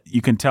something that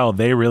you can tell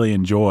they really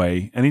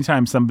enjoy,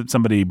 anytime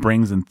somebody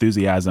brings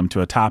enthusiasm to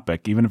a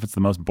topic, even if it's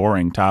the most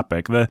boring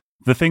topic, the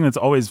thing that's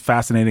always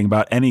fascinating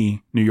about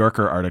any New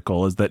Yorker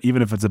article is that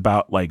even if it's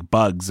about like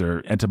bugs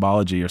or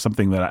entomology or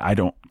something that I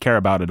don't care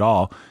about at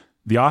all,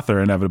 the author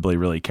inevitably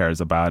really cares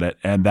about it,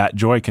 and that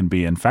joy can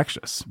be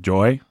infectious.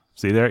 Joy,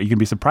 see there, you can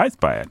be surprised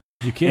by it.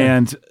 You can.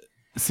 And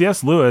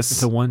C.S. Lewis...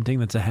 It's a one thing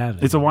that's a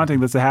having. It's a one thing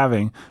that's a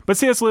having. But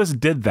C.S. Lewis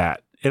did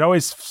that. It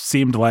always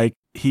seemed like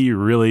he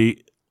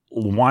really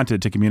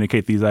wanted to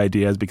communicate these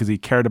ideas because he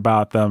cared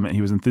about them and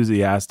he was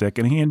enthusiastic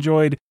and he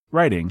enjoyed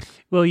writing.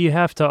 Well, you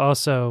have to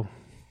also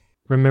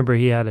remember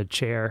he had a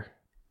chair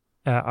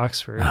at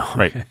Oxford. Oh,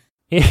 right.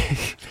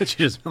 But you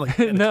just like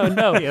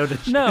no. He had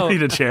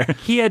a chair.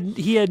 He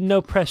had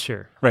no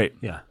pressure. Right.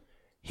 Yeah.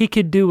 He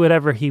could do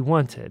whatever he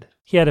wanted.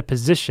 He had a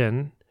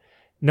position.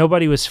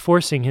 Nobody was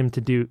forcing him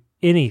to do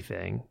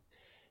anything.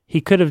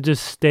 He could have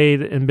just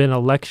stayed and been a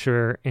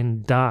lecturer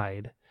and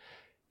died.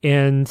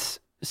 And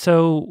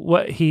so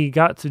what he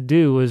got to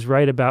do was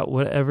write about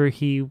whatever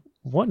he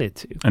wanted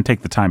to. And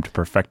take the time to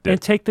perfect it.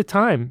 And take the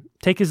time.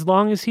 Take as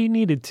long as he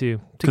needed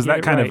to. Because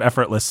that kind of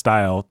effortless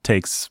style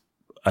takes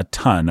a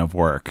ton of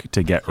work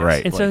to get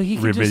right. And so he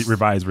could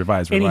revise.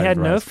 And he had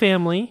no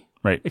family.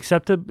 Right.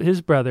 Except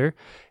his brother.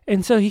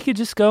 And so he could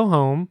just go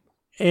home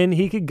and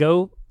he could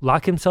go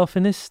lock himself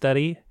in his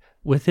study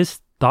with his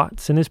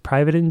thoughts and his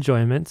private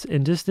enjoyments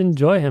and just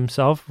enjoy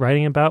himself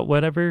writing about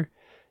whatever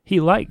he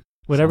liked,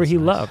 whatever he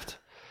loved,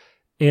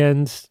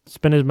 and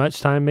spend as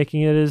much time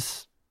making it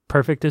as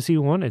perfect as he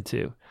wanted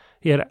to.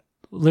 He had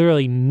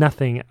literally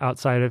nothing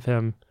outside of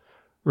him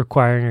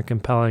requiring or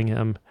compelling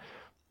him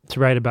to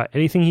write about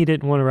anything he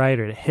didn't want to write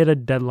or to hit a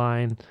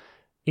deadline.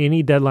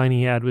 Any deadline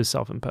he had was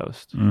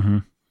self-imposed. Mm-hmm.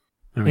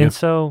 And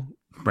so...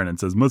 Brennan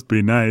says, must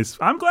be nice.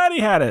 I'm glad he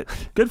had it.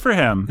 Good for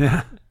him.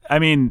 Yeah. I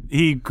mean,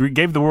 he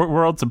gave the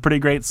world some pretty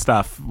great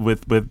stuff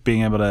with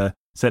being able to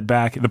sit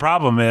back. The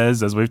problem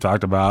is, as we've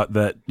talked about,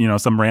 that, you know,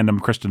 some random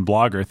Christian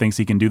blogger thinks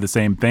he can do the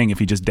same thing if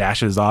he just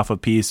dashes off a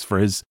piece for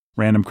his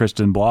random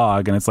Christian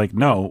blog. And it's like,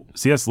 no,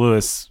 C.S.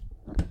 Lewis,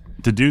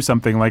 to do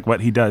something like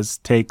what he does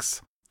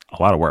takes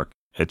a lot of work.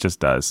 It just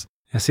does.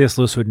 Yeah, C.S.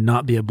 Lewis would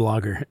not be a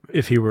blogger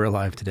if he were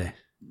alive today.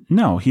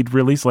 No, he'd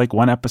release like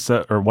one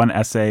episode or one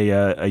essay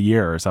a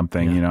year or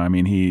something. Yeah. You know, I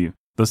mean,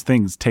 those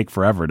things take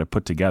forever to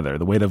put together.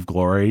 The Weight of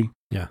Glory.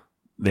 Yeah.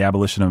 The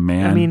Abolition of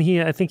Man. I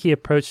mean, I think he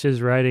approached his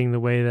writing the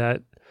way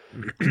that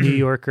New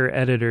Yorker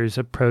editors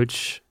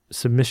approach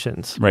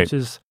submissions, right. Which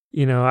is,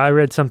 you know, I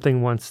read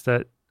something once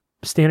that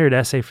standard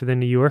essay for the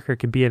New Yorker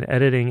could be in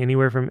editing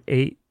anywhere from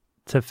 8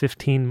 to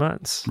 15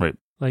 months. Right.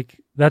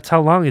 Like, that's how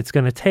long it's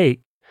going to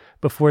take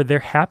before they're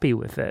happy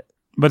with it.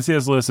 But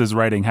C.S. Lewis's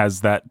writing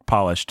has that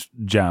polished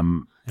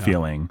gem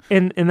feeling.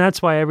 And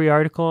that's why every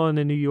article in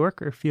the New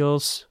Yorker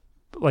feels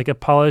like a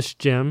polished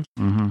gem,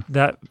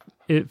 that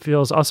it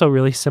feels also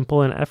really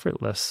simple and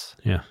effortless.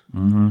 Yeah.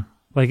 Mm-hmm.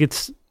 Like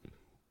it's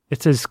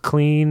as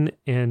clean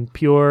and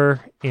pure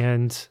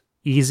and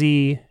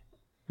easy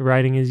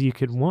writing as you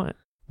could want.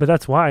 But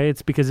that's why.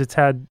 It's because it's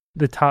had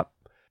the top,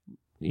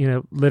 you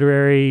know,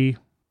 literary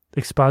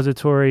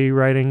expository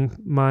writing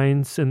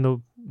minds in the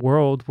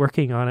world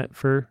working on it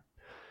for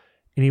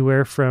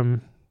anywhere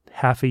from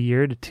half a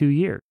year to 2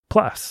 years.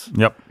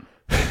 Yep.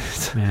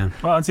 Man.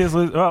 Well, and C.S.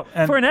 Lewis,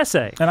 for an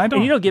essay. And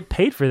you don't get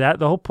paid for that.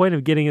 The whole point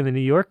of getting in the New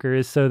Yorker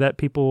is so that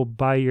people will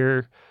buy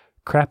your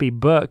crappy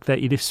book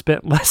that you'd have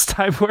spent less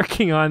time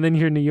working on than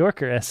your New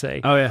Yorker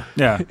essay. Oh, yeah.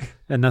 Yeah.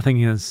 And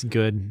nothing is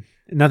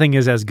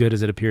as good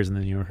as it appears in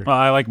the New Yorker. Well,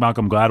 I like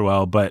Malcolm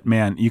Gladwell, but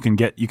man, you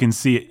can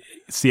see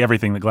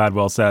everything that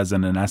Gladwell says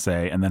in an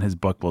essay, and then his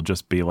book will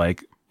just be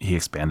like, he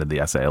expanded the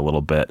essay a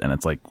little bit, and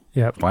it's like,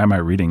 why am I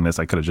reading this?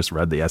 I could have just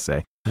read the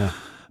essay. Yeah.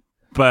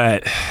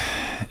 But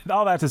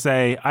all that to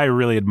say, I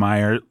really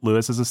admire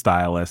Lewis as a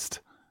stylist.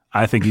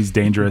 I think he's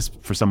dangerous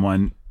for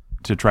someone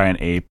to try and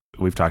ape.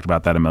 We've talked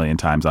about that a million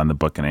times on the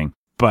Bookening.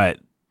 But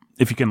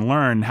if you can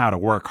learn how to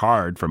work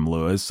hard from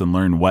Lewis and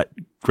learn what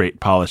great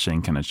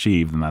polishing can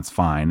achieve, then that's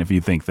fine. If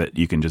you think that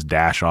you can just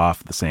dash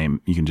off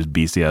you can just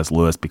be C.S.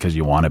 Lewis because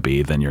you want to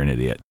be, then you're an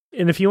idiot.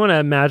 And if you want to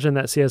imagine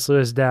that C.S.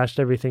 Lewis dashed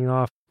everything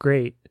off,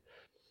 great,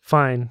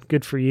 fine,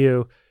 good for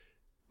you.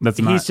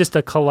 He's just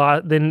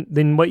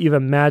then what you've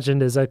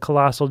imagined is a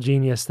colossal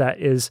genius that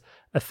is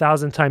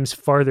 1,000 times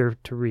farther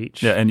to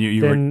reach. Yeah, and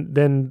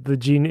than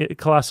the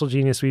colossal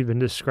genius we've been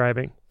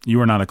describing.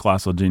 You are not a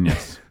colossal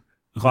genius.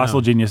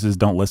 Colossal geniuses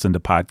don't listen to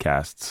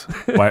podcasts.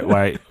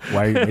 Why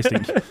are you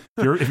wasting?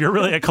 If you're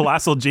really a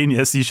colossal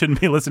genius, you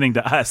shouldn't be listening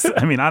to us.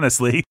 I mean,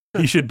 honestly,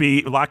 you should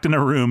be locked in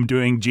a room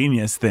doing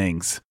genius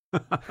things.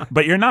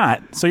 But you're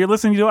not. So you're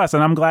listening to us,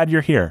 and I'm glad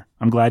you're here.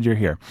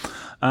 The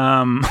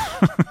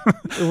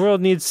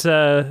world needs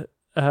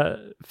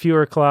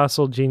fewer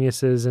colossal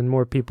geniuses and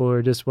more people who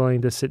are just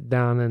willing to sit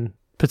down and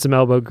put some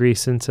elbow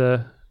grease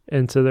into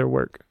their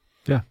work.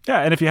 Yeah. Yeah.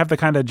 And if you have the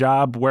kind of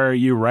job where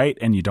you write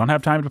and you don't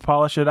have time to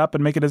polish it up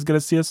and make it as good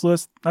as C.S.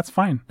 Lewis, that's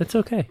fine. That's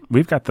okay.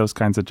 We've got those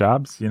kinds of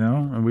jobs,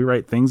 and we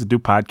write things and do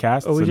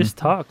podcasts. Or we just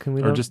talk and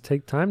we don't just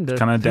take time to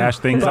kind of dash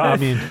things off. I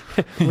mean,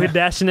 we're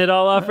dashing it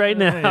all off right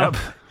now. Yep.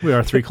 We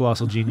are three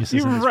colossal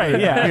geniuses. You're right.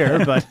 Yeah.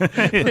 Here, but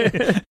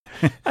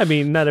I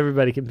mean, not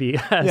everybody can be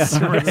us. Yeah,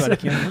 not everybody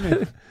can. I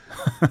mean,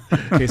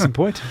 case in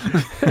point,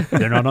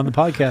 they're not on the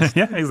podcast.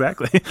 Yeah,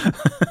 exactly.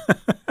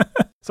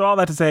 So all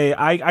that to say,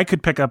 I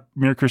could pick up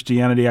Mere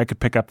Christianity, I could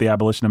pick up The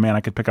Abolition of Man,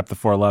 I could pick up The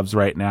Four Loves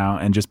right now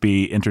and just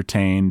be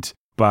entertained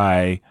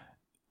by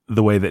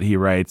the way that he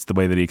writes, the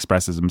way that he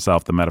expresses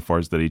himself, the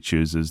metaphors that he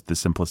chooses, the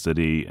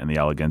simplicity and the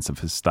elegance of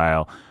his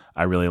style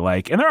I really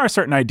like. And there are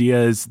certain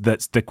ideas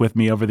that stick with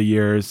me over the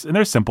years, and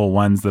there's simple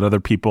ones that other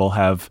people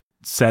have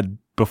said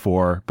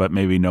before, but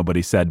maybe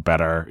nobody said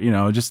better.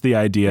 Just the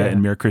idea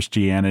in Mere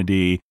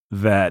Christianity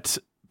that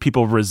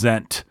people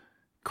resent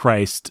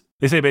Christ.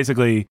 They say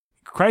basically,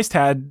 Christ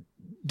had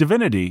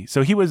divinity,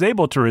 so he was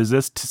able to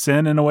resist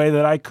sin in a way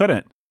that I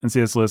couldn't. And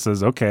C.S. Lewis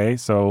says, okay,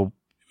 so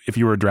if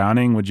you were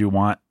drowning, would you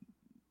want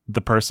the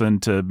person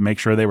to make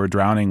sure they were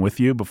drowning with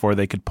you before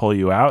they could pull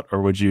you out?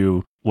 Or would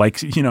you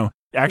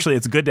actually,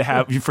 it's good to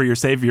have you for your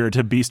savior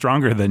to be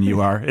stronger than you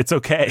are. It's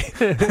okay.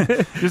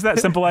 Just that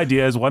simple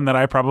idea is one that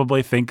I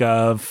probably think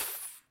of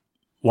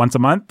once a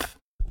month.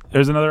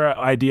 There's another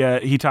idea.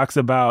 He talks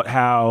about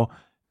how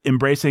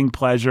embracing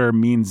pleasure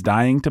means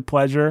dying to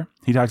pleasure.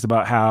 He talks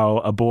about how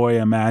a boy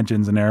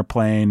imagines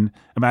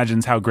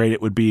how great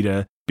it would be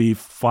to be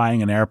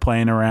flying an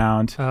airplane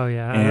around. Oh,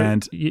 yeah.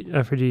 And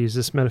I've heard you use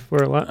this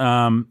metaphor a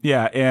lot.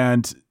 Yeah.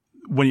 And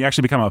when you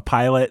actually become a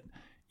pilot,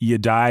 you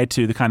die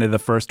to the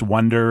first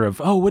wonder of,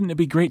 oh, wouldn't it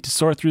be great to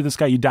soar through the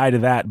sky? You die to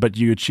that, but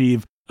you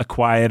achieve a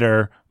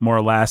quieter,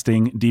 more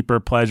lasting, deeper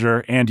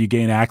pleasure, and you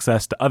gain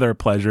access to other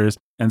pleasures.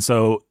 And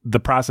so the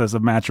process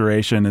of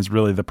maturation is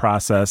really the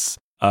process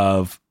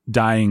of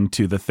dying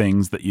to the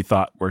things that you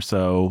thought were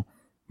so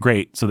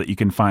great so that you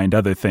can find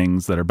other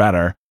things that are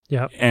better.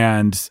 Yeah.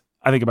 And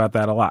I think about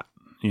that a lot.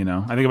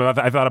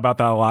 I thought about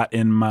that a lot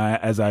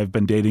as I've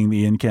been dating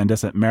the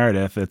incandescent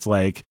Meredith. It's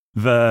like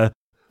the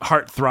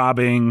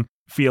heart-throbbing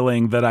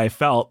feeling that I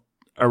felt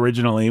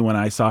originally when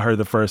I saw her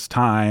the first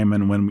time,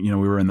 and when we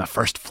were in the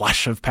first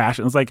flush of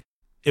passion. It's like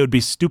it would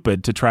be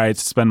stupid to try to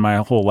spend my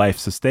whole life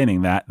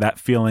sustaining that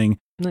feeling.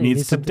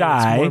 Needs to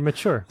die more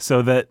mature,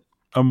 so that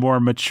a more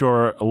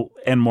mature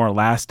and more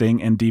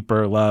lasting and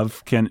deeper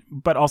love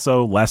but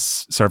also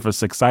less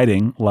surface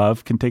exciting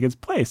love can take its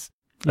place.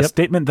 A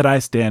statement that I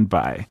stand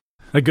by.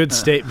 A good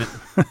statement.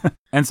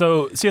 And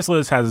so C.S.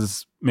 Lewis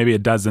has maybe a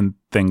dozen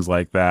things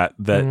like that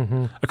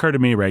occur to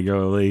me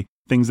regularly.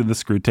 Things in the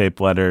Screw Tape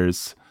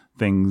Letters,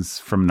 things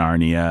from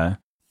Narnia,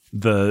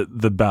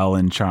 the bell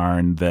and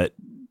charm that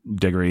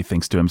Diggory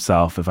thinks to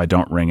himself, if I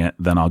don't ring it,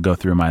 then I'll go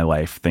through my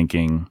life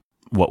thinking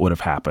what would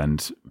have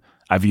happened.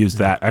 I've used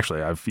that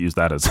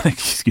as an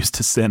excuse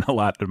to sin a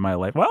lot in my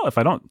life. Well, if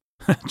I don't,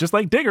 just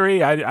like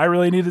Diggory, I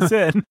really need to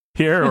sin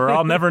here or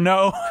I'll never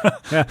know,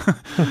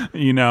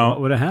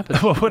 what would have happened?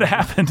 What would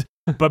have happened?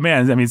 But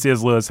man, I mean,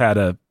 C.S. Lewis had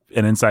an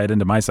insight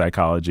into my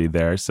psychology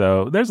there.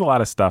 So there's a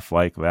lot of stuff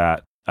like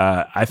that.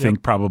 I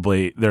think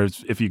probably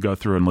if you go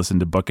through and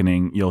listen to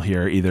Bookening, you'll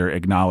hear either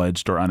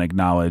acknowledged or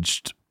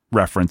unacknowledged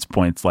reference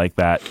points like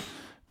that.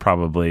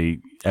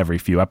 Probably every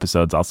few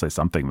episodes, I'll say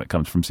something that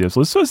comes from C.S.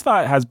 Lewis. So his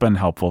thought has been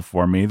helpful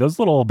for me. Those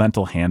little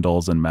mental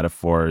handles and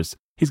metaphors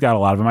he's got a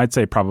lot of them. I'd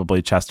say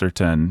probably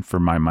Chesterton, for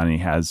my money,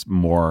 has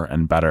more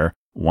and better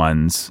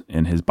ones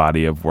in his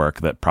body of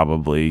work that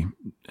probably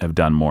have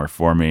done more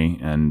for me.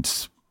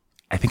 And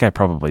I think I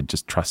probably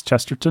just trust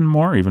Chesterton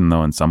more, even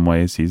though in some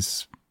ways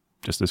he's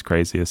just as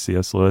crazy as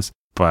C.S. Lewis.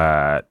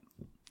 But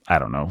I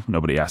don't know.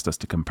 Nobody asked us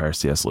to compare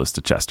C.S. Lewis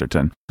to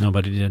Chesterton.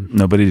 Nobody did.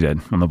 Nobody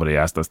did. Well, nobody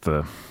asked us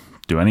to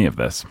do any of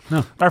this.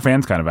 No. Our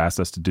fans kind of asked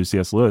us to do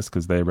C.S. Lewis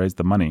because they raised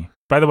the money.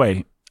 By the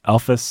way,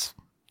 Elphus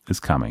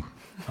is coming.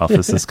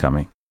 Elphus is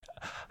coming.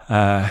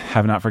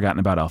 Have not forgotten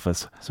about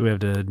Elphus. So we have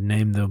to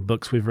name the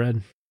books we've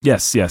read?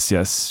 Yes.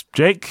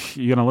 Jake,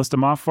 you going to list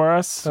them off for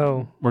us?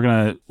 Oh. We're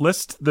going to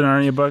list the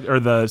Narnia book or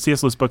the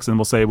C.S. Lewis books, and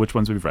we'll say which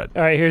ones we've read.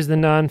 All right, here's the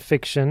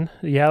nonfiction.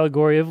 The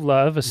Allegory of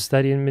Love, a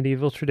study in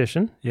medieval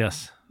tradition.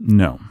 Yes.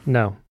 No.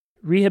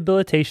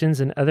 Rehabilitations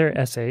and other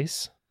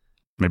essays.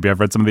 Maybe I've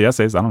read some of the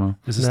essays. I don't know.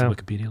 Is this No. the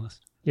Wikipedia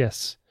list?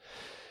 Yes.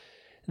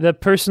 The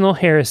Personal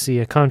Heresy,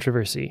 a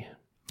controversy.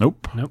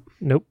 Nope.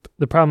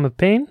 The Problem of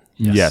Pain.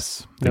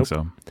 Yes. I think Nope.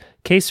 so.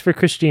 Case for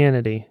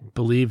Christianity.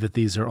 Believe that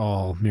these are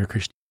all Mere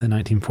Christian. The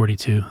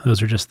 1942.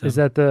 Those are just the... Is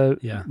that the...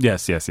 Yeah.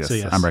 Yes. So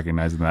yes. I'm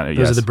recognizing that.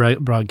 Those are the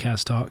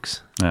broadcast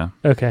talks. Yeah.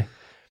 Okay.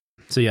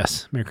 So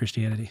yes, Mere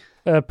Christianity.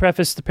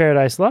 Preface to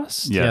Paradise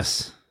Lost.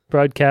 Yes.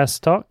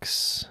 Broadcast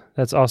talks.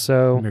 That's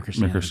also Mere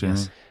Christianity.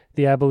 Christianity. Yes.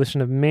 The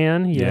Abolition of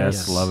Man.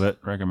 Yes. Love it.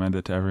 Recommend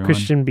it to everyone.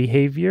 Christian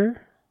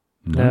Behavior.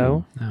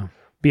 No.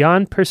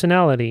 Beyond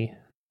Personality.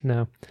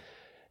 No.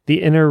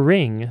 The Inner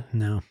Ring.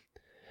 No.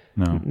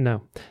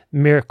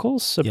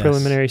 Miracles, a Yes.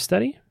 preliminary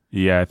study.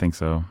 Yeah, I think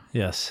so.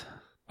 Yes.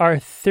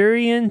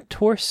 Arthurian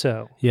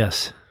Torso.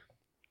 Yes.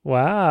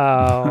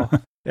 Wow.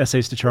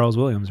 Essays to Charles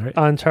Williams, right?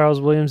 On Charles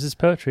Williams's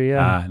poetry,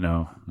 yeah.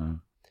 No.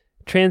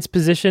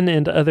 Transposition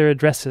and other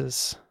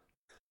addresses.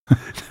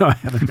 No, I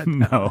haven't read that.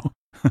 No.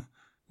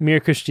 Mere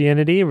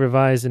Christianity,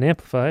 revised and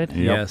amplified.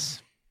 Yep.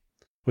 Yes.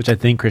 Which I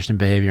think Christian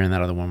Behavior and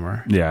that other one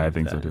were. Yeah, I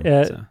think so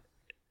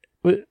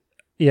too.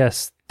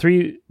 Yes.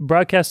 3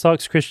 broadcast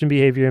talks, Christian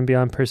Behavior, and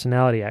Beyond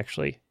Personality,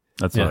 actually.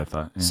 That's what I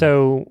thought. Yeah.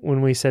 So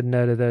when we said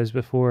no to those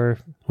before,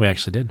 We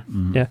actually did.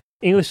 Mhm. yeah.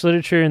 English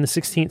literature in the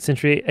 16th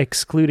century,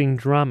 excluding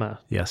drama.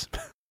 Yes.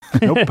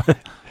 Nope.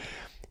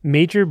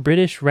 Major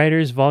British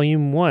Writers,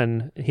 Volume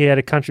 1. He had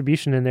a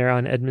contribution in there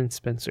on Edmund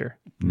Spencer.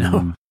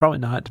 No, probably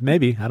not.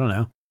 Maybe. I don't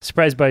know.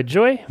 Surprised by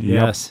Joy. Yep.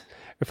 Yes.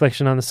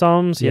 Reflection on the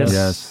Psalms. Yes.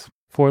 Yes.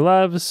 Four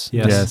Loves.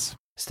 Yes.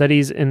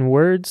 Studies in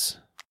Words.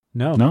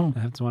 No.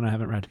 That's one I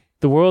haven't read.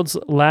 The World's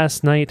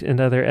Last Night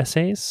and Other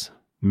Essays.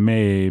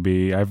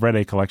 Maybe. I've read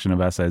a collection of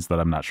essays that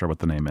I'm not sure what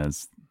the name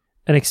is.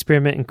 An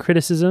Experiment in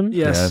Criticism.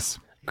 Yes.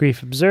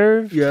 Grief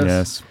Observed.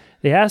 Yes.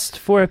 They asked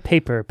for a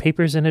paper.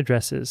 Papers and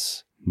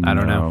Addresses. I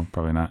don't know.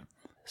 Probably not.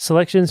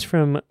 Selections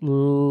from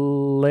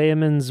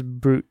Layman's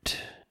Brute.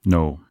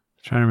 No.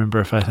 Trying to remember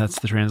if that's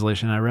the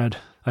translation I read.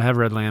 I have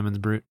read Layman's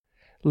Brute.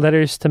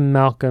 Letters to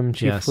Malcolm,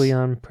 chiefly Yes.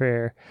 on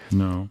prayer.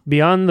 No.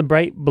 Beyond the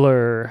Bright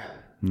Blur.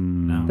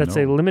 No. That's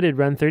a limited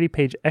run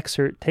 30-page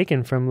excerpt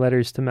taken from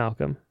Letters to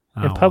Malcolm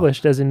Oh, and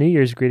published as a New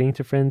Year's greeting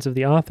to friends of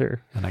the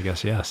author. And I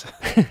guess yes.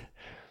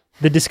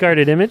 The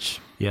Discarded Image.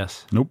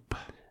 Yes. Nope.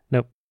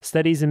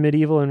 Studies in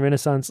Medieval and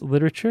Renaissance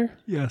Literature.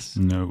 Yes.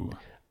 No.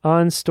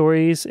 On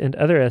Stories and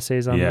Other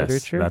Essays on Yes,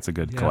 Literature. that's a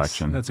good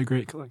collection. That's a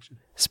great collection.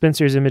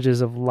 Spencer's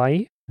Images of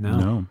Light.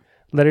 No.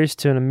 Letters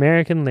to an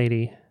American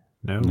Lady.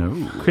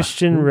 No.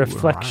 Christian Ooh,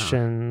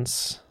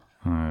 Reflections.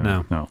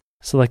 No. No.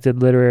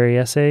 Selected Literary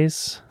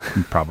Essays.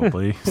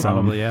 Probably.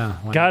 Probably, yeah.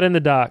 Why God not? in the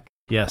Dock.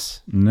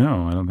 Yes.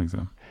 No, I don't think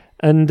so.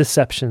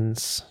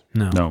 Undeceptions.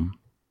 No. No.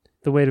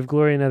 The Weight of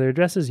Glory and Other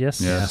Addresses.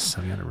 Yes. Yes.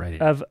 I'm going to write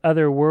it. Of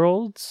Other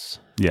Worlds.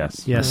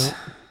 Yes. Yes.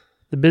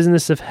 The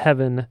Business of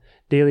Heaven.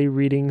 Daily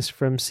Readings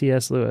from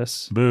C.S.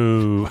 Lewis.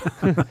 Boo.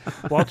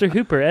 Walter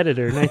Hooper,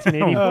 editor,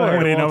 1984.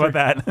 What do you know about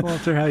that?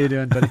 Walter, how you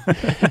doing, buddy?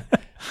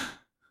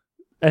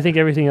 I think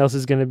everything else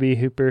is going to be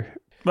Hooper.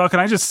 Well, can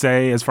I just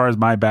say, as far as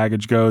my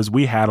baggage goes,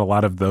 we had a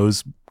lot of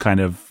those kind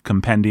of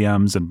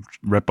compendiums and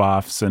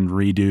ripoffs and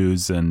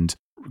redos and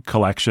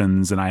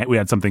collections. And we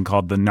had something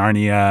called the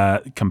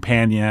Narnia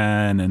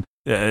Companion and,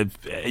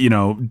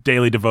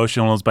 daily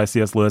devotionals by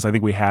C.S. Lewis. I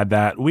think we had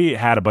that. We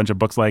had a bunch of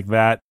books like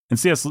that.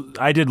 And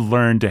I did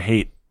learn to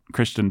hate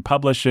Christian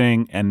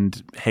publishing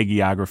and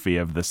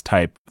hagiography of this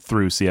type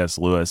through C.S.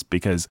 Lewis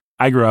because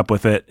I grew up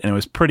with it and it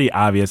was pretty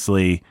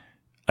obviously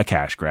a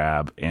cash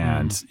grab.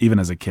 And even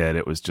as a kid,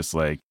 it was just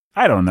like,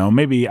 I don't know,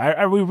 maybe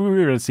we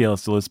read a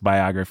C.S. Lewis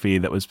biography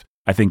that was,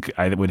 I think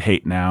I would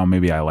hate now.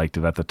 Maybe I liked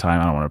it at the time.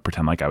 I don't want to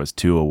pretend like I was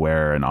too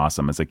aware and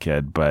awesome as a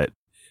kid, but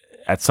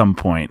at some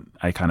point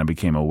I kind of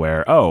became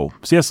aware,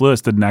 C.S.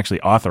 Lewis didn't actually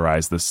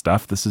authorize this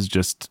stuff. This is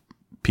just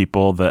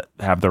people that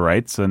have the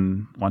rights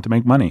and want to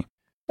make money.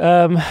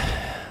 I'm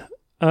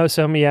going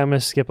to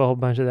skip a whole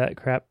bunch of that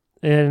crap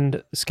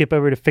and skip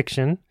over to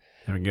fiction.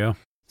 There we go.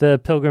 The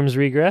Pilgrim's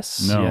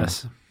Regress. No.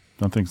 Yes.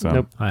 Don't think so.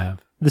 Nope. I have.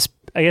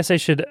 I guess I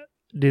should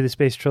do the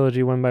Space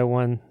Trilogy one by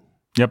one.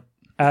 Yep.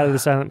 Out of the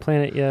Silent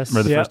Planet, yes.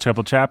 Read the first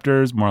couple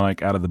chapters, more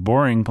like Out of the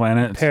Boring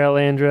Planet.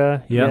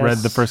 Paralandra, yes. Read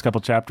the first couple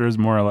chapters,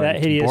 more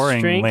like Boring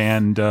Strength.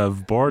 Land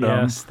of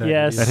Boredom.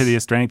 Yes. That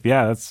Hideous Strength,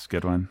 yeah, that's a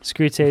good one.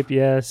 Screwtape,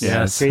 yes.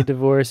 Yes. Great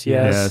Divorce,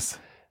 yes.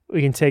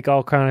 We can take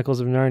all Chronicles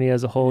of Narnia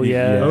as a whole,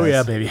 yes. Oh,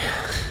 yeah, baby.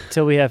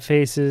 Till We Have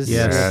Faces.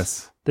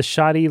 Yes. The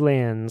Shoddy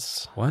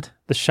Lands. What?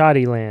 The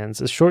Shoddy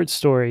Lands, a short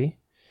story.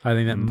 I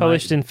think that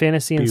published in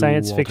Fantasy and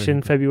Science Walter Fiction,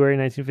 Hooper. February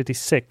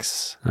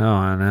 1956. Oh,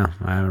 I know.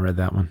 I haven't read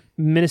that one.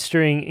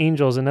 Ministering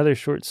Angels, another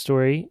short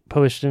story,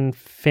 published in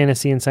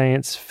Fantasy and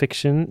Science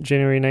Fiction,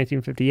 January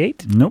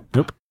 1958.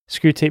 Nope.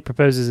 Screwtape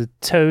Proposes a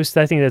Toast.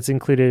 I think that's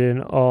included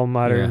in all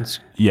modern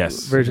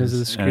versions of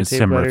the Screwtape and it's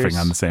him letters. riffing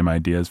on the same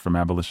ideas from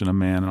Abolition of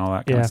Man and all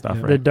that kind of stuff,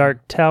 right? The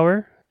Dark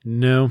Tower.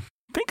 No.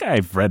 I think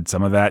I've read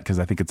some of that because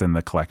I think it's in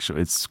the collection.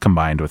 It's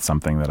combined with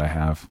something that I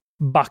have.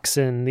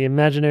 Boxen, The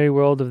Imaginary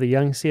World of the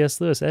Young C.S.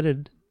 Lewis,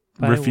 edited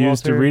by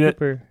Refused to Walter read it?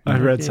 Hooper. I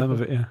read some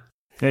of it, yeah.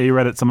 Yeah, you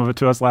read some of it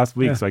to us last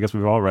week, so I guess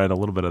we've all read a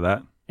little bit of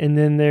that. And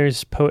then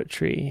there's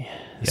Poetry.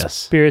 Yes.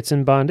 Spirits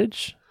in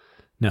Bondage.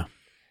 No.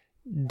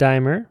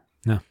 Dimer.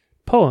 No.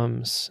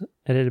 Poems,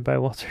 edited by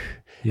Walter.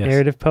 Yes.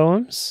 Narrative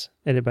Poems,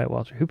 edited by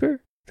Walter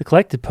Hooper. The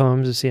Collected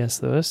Poems of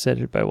C.S. Lewis,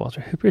 edited by Walter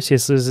Hooper.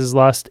 C.S. Lewis's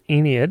Lost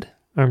Aeneid,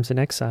 Arms in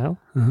Exile.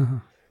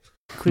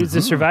 Includes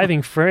the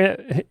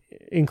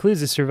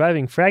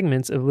surviving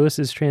fragments of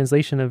Lewis's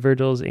translation of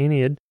Virgil's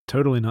Aeneid,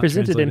 Totally not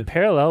presented translated. in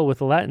parallel with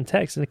the Latin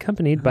text and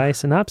accompanied by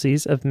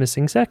synopses of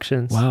missing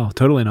sections. Wow,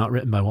 totally not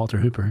written by Walter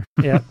Hooper.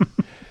 Yeah.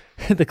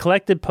 The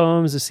Collected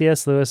Poems of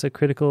C.S. Lewis, a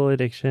critical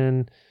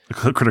edition.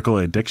 Critical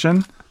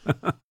addiction?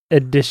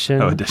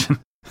 Edition. Oh, edition.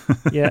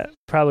 Yeah,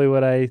 probably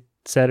what I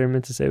said or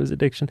meant to say was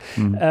addiction.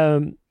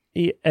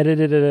 He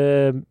edited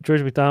a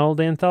George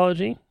MacDonald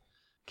anthology.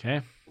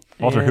 Okay.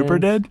 Walter Hooper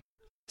did?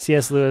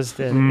 C.S. Lewis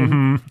did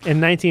in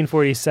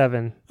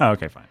 1947. Oh,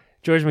 okay, fine.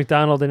 George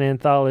MacDonald, an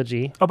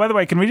anthology. Oh, by the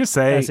way, can we just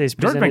say Essays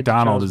George presented to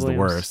MacDonald Charles is Williams. the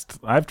worst.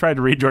 I've tried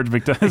to read George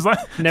MacDonald. As long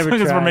Never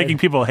as we're tried. making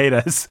people hate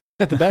us.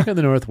 At the Back of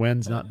the North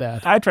Wind's not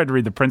bad. I tried to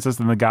read The Princess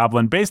and the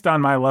Goblin. Based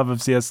on my love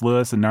of C.S.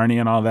 Lewis and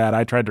Narnia and all that,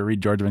 I tried to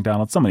read George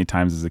MacDonald so many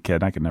times as a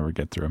kid. I could never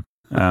get through him.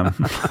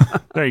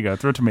 There you go.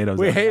 Throw tomatoes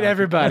We at hate it.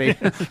 everybody.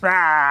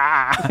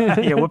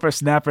 Yeah,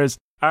 whippersnappers.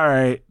 All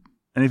right.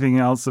 Anything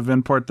else of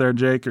import there,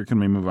 Jake, or can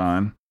we move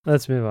on?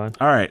 Let's move on.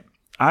 All right.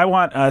 I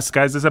want us,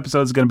 guys, this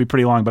episode is going to be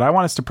pretty long, but I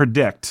want us to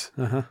predict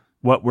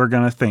what we're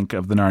going to think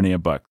of the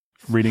Narnia book.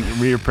 Read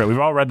or print. We've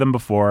all read them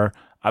before.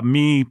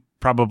 Me,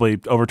 probably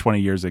over 20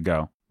 years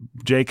ago.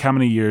 Jake, how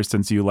many years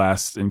since you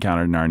last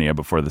encountered Narnia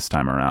before this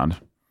time around?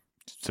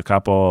 Just a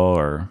couple,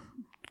 or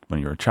when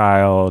you were a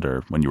child,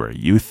 or when you were a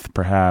youth,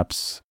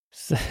 perhaps?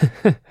 So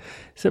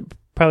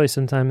probably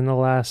sometime in the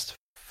last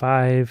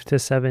 5 to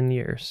 7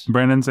 years.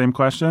 Brandon, same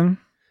question.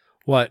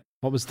 What?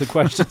 What was the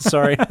question?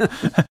 Sorry.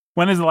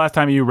 When is the last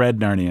time you read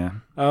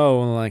Narnia? Oh,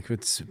 like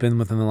it's been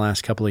within the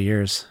last couple of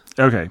years.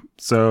 Okay,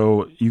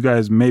 so you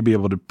guys may be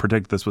able to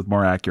predict this with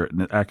more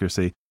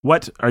accuracy.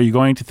 What are you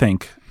going to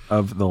think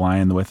of The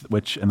Lion, the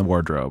Witch, and the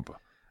Wardrobe?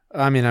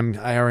 I mean,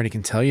 I already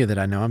can tell you that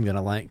I know I'm going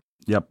to like.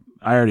 Yep,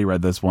 I already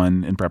read this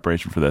one in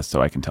preparation for this,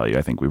 so I can tell you.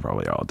 I think we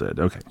probably all did.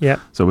 Okay, yep.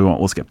 So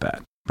we'll skip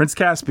that. Prince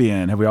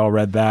Caspian, have we all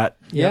read that?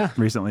 Yeah.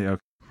 Recently?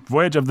 Okay.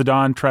 Voyage of the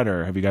Dawn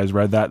Treader, have you guys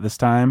read that this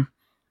time?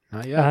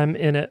 Not yet. I'm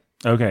in it.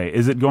 Okay,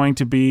 is it going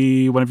to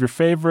be one of your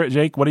favorite?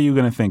 Jake, what are you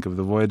going to think of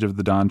the Voyage of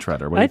the Dawn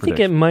Treader? What do you I think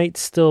it might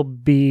still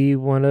be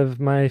one of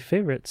my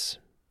favorites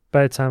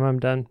by the time I'm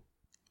done.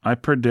 I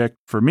predict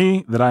for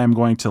me that I am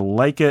going to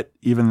like it,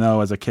 even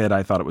though as a kid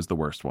I thought it was the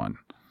worst one.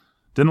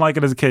 Didn't like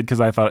it as a kid because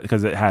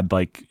it had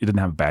it didn't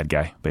have a bad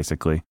guy,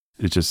 basically.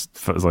 It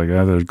just was like,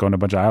 they're going to a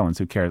bunch of islands.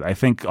 Who cares? I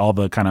think all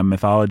the kind of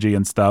mythology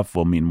and stuff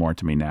will mean more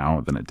to me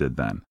now than it did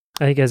then.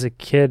 I think as a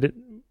kid,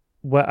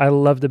 what I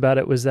loved about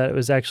it was that it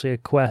was actually a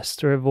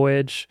quest or a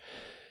voyage,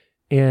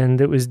 and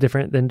it was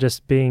different than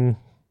just being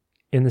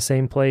in the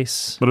same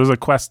place. But it was a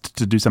quest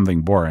to do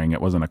something boring.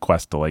 It wasn't a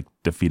quest to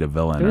defeat a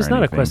villain. It was or not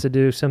anything. a quest to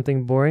do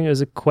something boring. It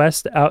was a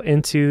quest out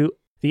into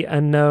the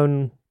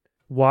unknown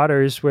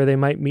waters where they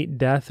might meet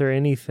death or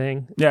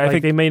anything. Yeah, I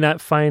think they may not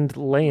find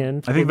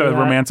land. I think the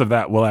romance of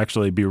that will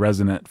actually be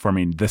resonant for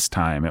me this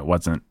time. It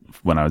wasn't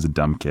when I was a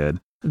dumb kid.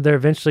 They're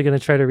eventually going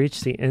to try to reach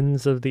the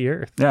ends of the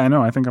earth. Yeah, I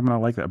know. I think I'm going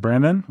to like that.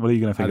 Brandon, what are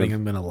you going to think I think of?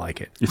 I'm going to like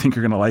it. You think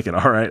you're going to like it?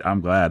 All right,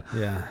 I'm glad.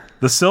 Yeah.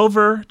 The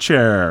Silver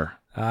Chair.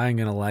 I'm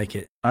going to like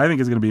it. I think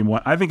it's going to be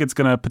one. I think it's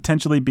going to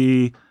potentially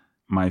be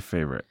my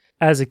favorite.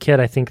 As a kid,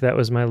 I think that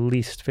was my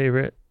least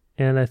favorite,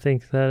 and I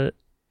think that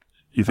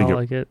You think I'll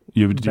like it.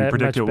 You predict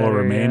much it will better,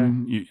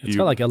 remain? yeah. It's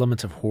got like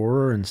elements of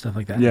horror and stuff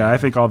like that. Yeah, I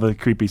think all the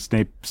creepy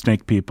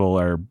snake people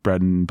are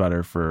bread and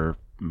butter for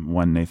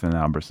one Nathan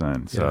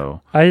Alberson.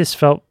 So I just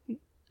felt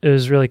it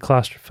was really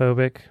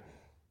claustrophobic.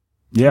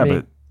 yeah, me.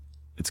 but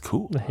it's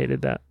cool. I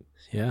hated that.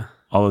 Yeah.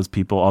 All those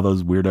people, all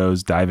those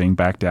weirdos diving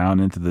back down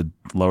into the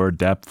lower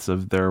depths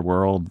of their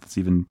world. It's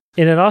even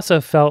And it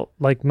also felt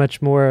like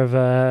much more of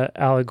a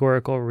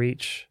allegorical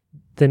reach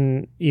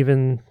than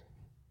even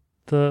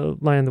the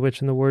Lion, the Witch,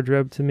 and the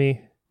Wardrobe to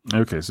me.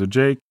 Okay, so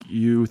Jake,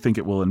 you think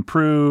it will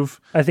improve.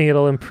 I think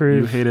it'll You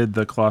improve. hated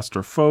the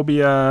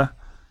claustrophobia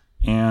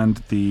and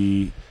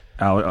the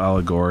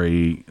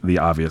allegory, the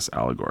obvious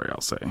allegory,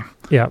 I'll say.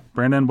 Yeah.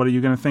 Brandon, what are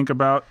you going to think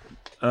about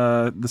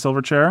the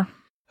silver chair?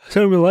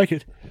 So I'm going to like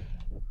it.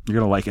 You're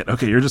going to like it.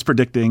 Okay, you're just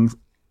predicting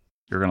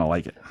you're going to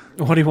like it.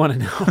 What do you want to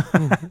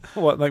know?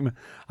 What? Like,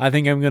 I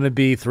think I'm going to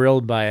be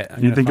thrilled by it.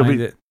 I'm You think you'll find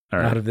be it all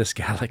right. out of this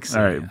galaxy.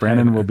 All right,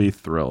 Brandon will be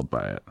thrilled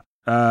by it.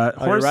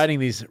 You're writing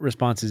these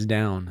responses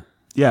down.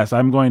 Yes,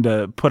 I'm going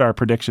to put our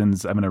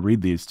predictions. I'm going to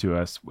read these to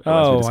us. as we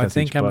Oh, I discuss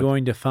think each I'm book.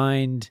 going to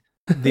find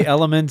the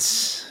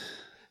elements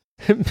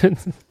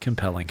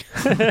compelling.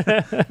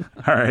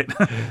 All right.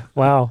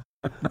 Wow.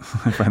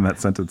 I find that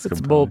sentence It's a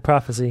compelling. bold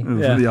prophecy.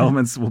 Yeah. The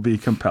elements will be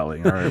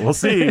compelling. All right, we'll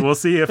see. We'll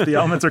see if the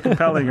elements are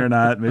compelling or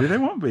not. Maybe they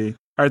won't be.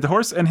 All right, The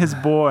Horse and His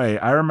Boy.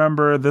 I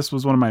remember this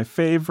was one of my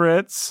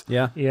favorites.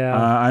 Yeah. Yeah.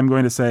 I'm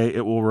going to say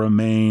it will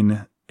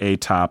remain a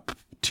top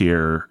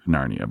tier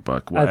Narnia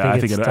book. I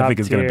think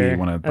it's going to be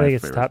one of my I think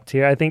it's favorites. top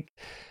tier. I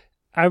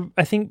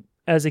think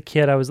as a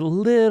kid I was a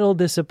little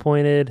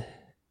disappointed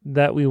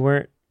that we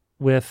weren't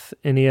with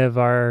any of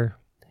our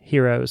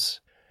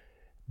heroes.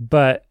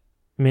 But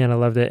man, I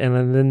loved it.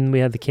 And then we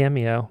had the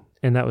cameo,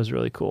 and that was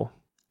really cool.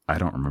 I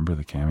don't remember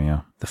the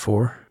cameo. The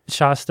Four.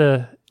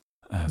 Shasta,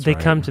 That's they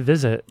right. come to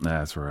visit.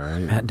 That's right.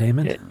 Matt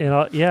Damon. And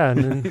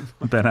then,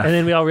 Ben and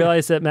then we all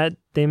realized that Matt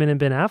Damon and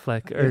Ben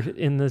Affleck are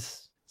in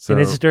this, So,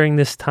 and it's during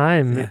this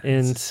time. Yeah,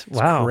 and it's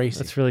wow, crazy.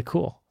 that's really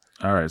cool.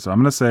 all right, so I'm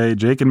going to say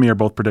Jake and me are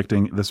both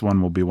predicting this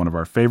one will be one of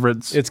our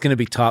favorites. It's going to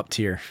be top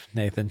tier,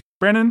 Nathan.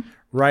 Brandon,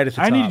 Right at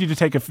the I top. need you to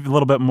take a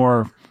little bit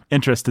more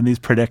interest in these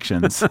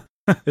predictions.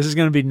 This is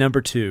going to be number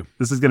 2.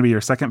 This is going to be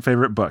your second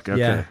favorite book. Okay.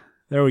 Yeah.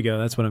 There we go.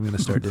 That's what I'm going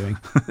to start doing.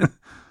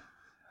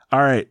 All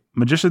right,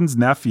 Magician's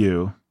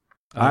Nephew.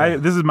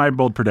 This is my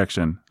bold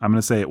prediction. I'm going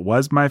to say it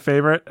was my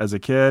favorite as a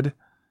kid,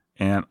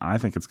 and I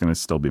think it's going to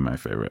still be my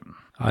favorite.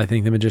 I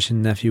think The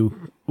Magician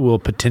Nephew will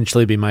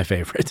potentially be my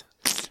favorite.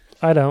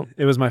 I don't.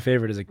 It was my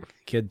favorite as a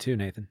kid too,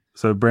 Nathan.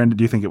 So, Brandon,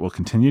 do you think it will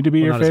continue to be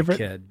your Not favorite? as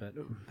a kid,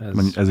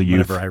 but As a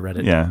youth. whenever I read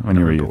it. Yeah, when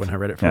you were a youth. When I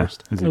read it Yeah,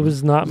 first. as a It youth.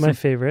 was not my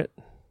favorite,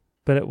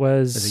 but it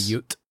was As a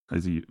youth.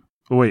 As a youth.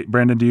 Oh, wait,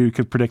 Brandon, do you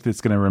could predict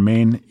it's going to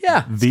remain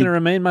Yeah, it's going to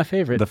remain my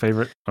favorite. the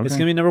favorite? Okay. It's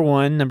going to be number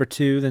 1, number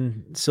 2,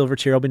 then Silver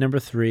Chair will be number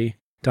 3.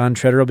 Don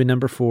Treader will be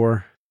number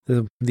 4.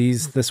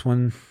 This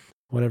one,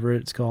 whatever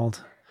it's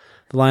called.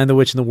 The Lion, the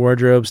Witch, and the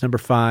Wardrobe's number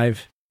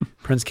 5.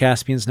 Prince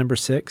Caspian's number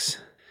 6.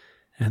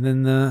 And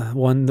then the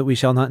one that we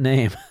shall not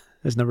name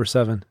is number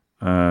 7.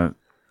 The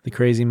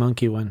crazy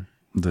monkey one.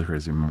 The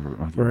crazy monkey.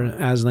 Where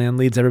Aslan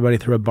leads everybody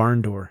through a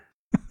barn door.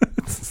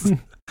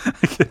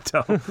 I can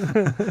tell.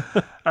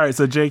 All right,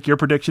 so Jake, your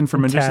prediction for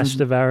Tash Magician's...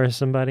 devours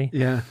somebody.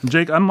 Yeah.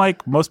 Jake,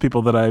 unlike most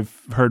people that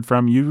I've heard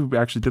from, you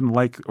actually didn't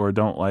like or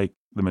don't like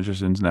The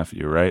Magician's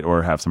Nephew, right?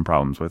 Or have some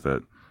problems with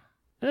it.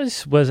 I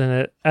just wasn't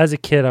it. As a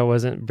kid, I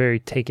wasn't very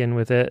taken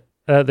with it.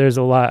 There's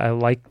a lot I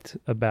liked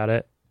about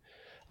it.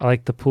 I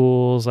liked the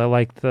pools. I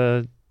liked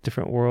the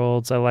different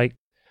worlds. I liked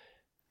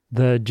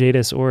the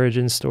Jadis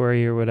origin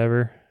story or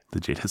whatever. The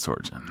Jadis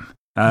origin.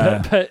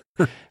 But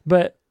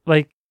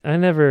like, I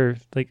never,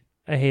 like,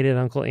 I hated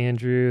Uncle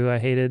Andrew. I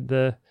hated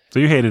the... So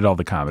you hated all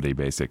the comedy,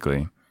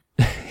 basically.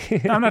 No,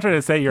 I'm not trying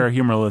to say you're a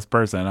humorless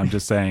person. I'm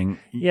just saying...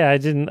 Yeah, I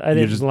didn't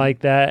just-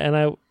 like that. And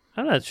I'm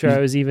not sure I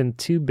was even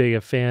too big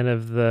a fan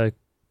of the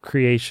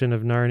creation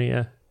of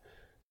Narnia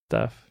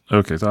stuff.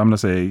 Okay, so I'm going to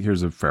say,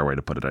 here's a fair way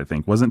to put it, I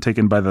think. Wasn't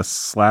taken by the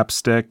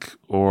slapstick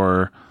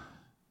or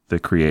the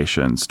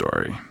creation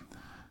story.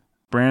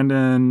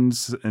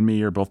 Brandon's and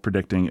me are both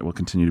predicting it will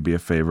continue to be a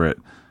favorite.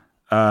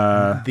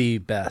 The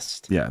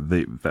best. Yeah,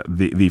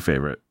 the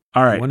favorite.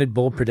 All I right. wanted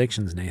bold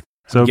predictions, Nathan.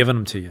 So- I'm giving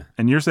them to you.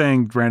 And you're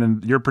saying,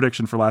 Brandon, your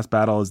prediction for Last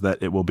Battle is that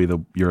it will be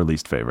your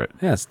least favorite.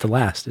 Yeah, it's the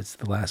last. It's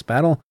the last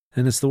battle,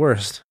 and it's the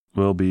worst.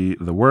 Will be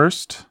the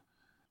worst.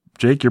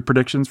 Jake, your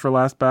predictions for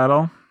Last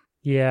Battle?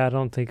 Yeah, I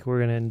don't think we're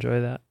going to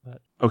enjoy that.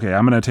 But Okay,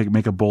 I'm going to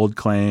make a bold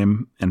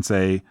claim and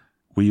say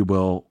we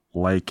will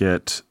like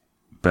it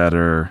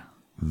better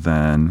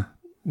than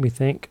we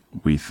think.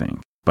 we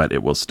think, but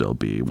it will still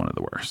be one of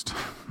the worst.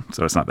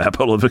 So it's not that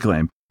bold of a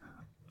claim.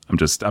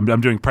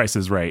 I'm doing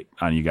prices right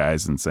on you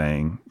guys and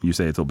saying, you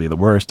say it'll be the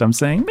worst. I'm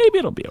saying maybe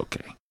it'll be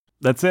okay.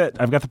 That's it.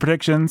 I've got the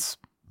predictions,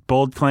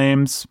 bold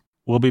claims.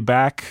 We'll be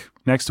back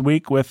next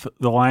week with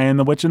The Lion,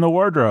 the Witch, and the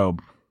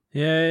Wardrobe.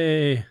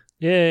 Yay.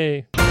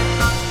 Yay.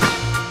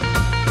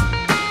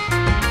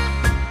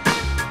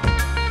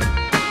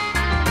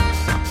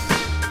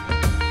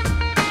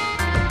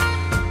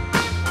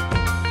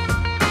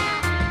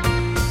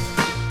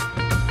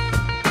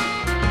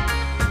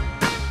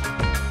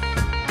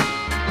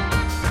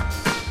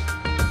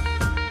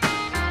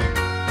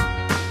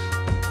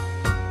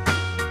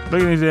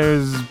 Beginning Today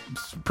is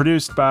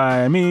produced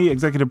by me,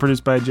 executive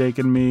produced by Jake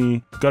and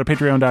me. Go to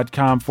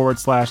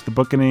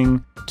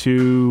patreon.com/thebookening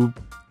to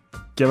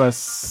give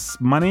us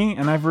money.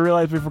 And I've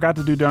realized we forgot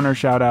to do donor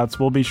shout outs.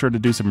 We'll be sure to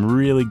do some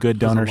really good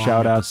donor long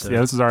shout outs. episode. Yeah,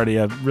 this is already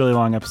a really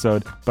long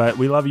episode, but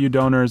we love you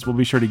donors. We'll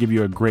be sure to give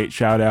you a great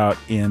shout out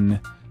in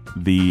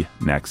the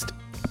next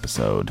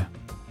episode.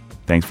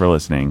 Thanks for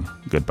listening.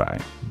 Goodbye.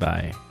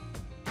 Bye.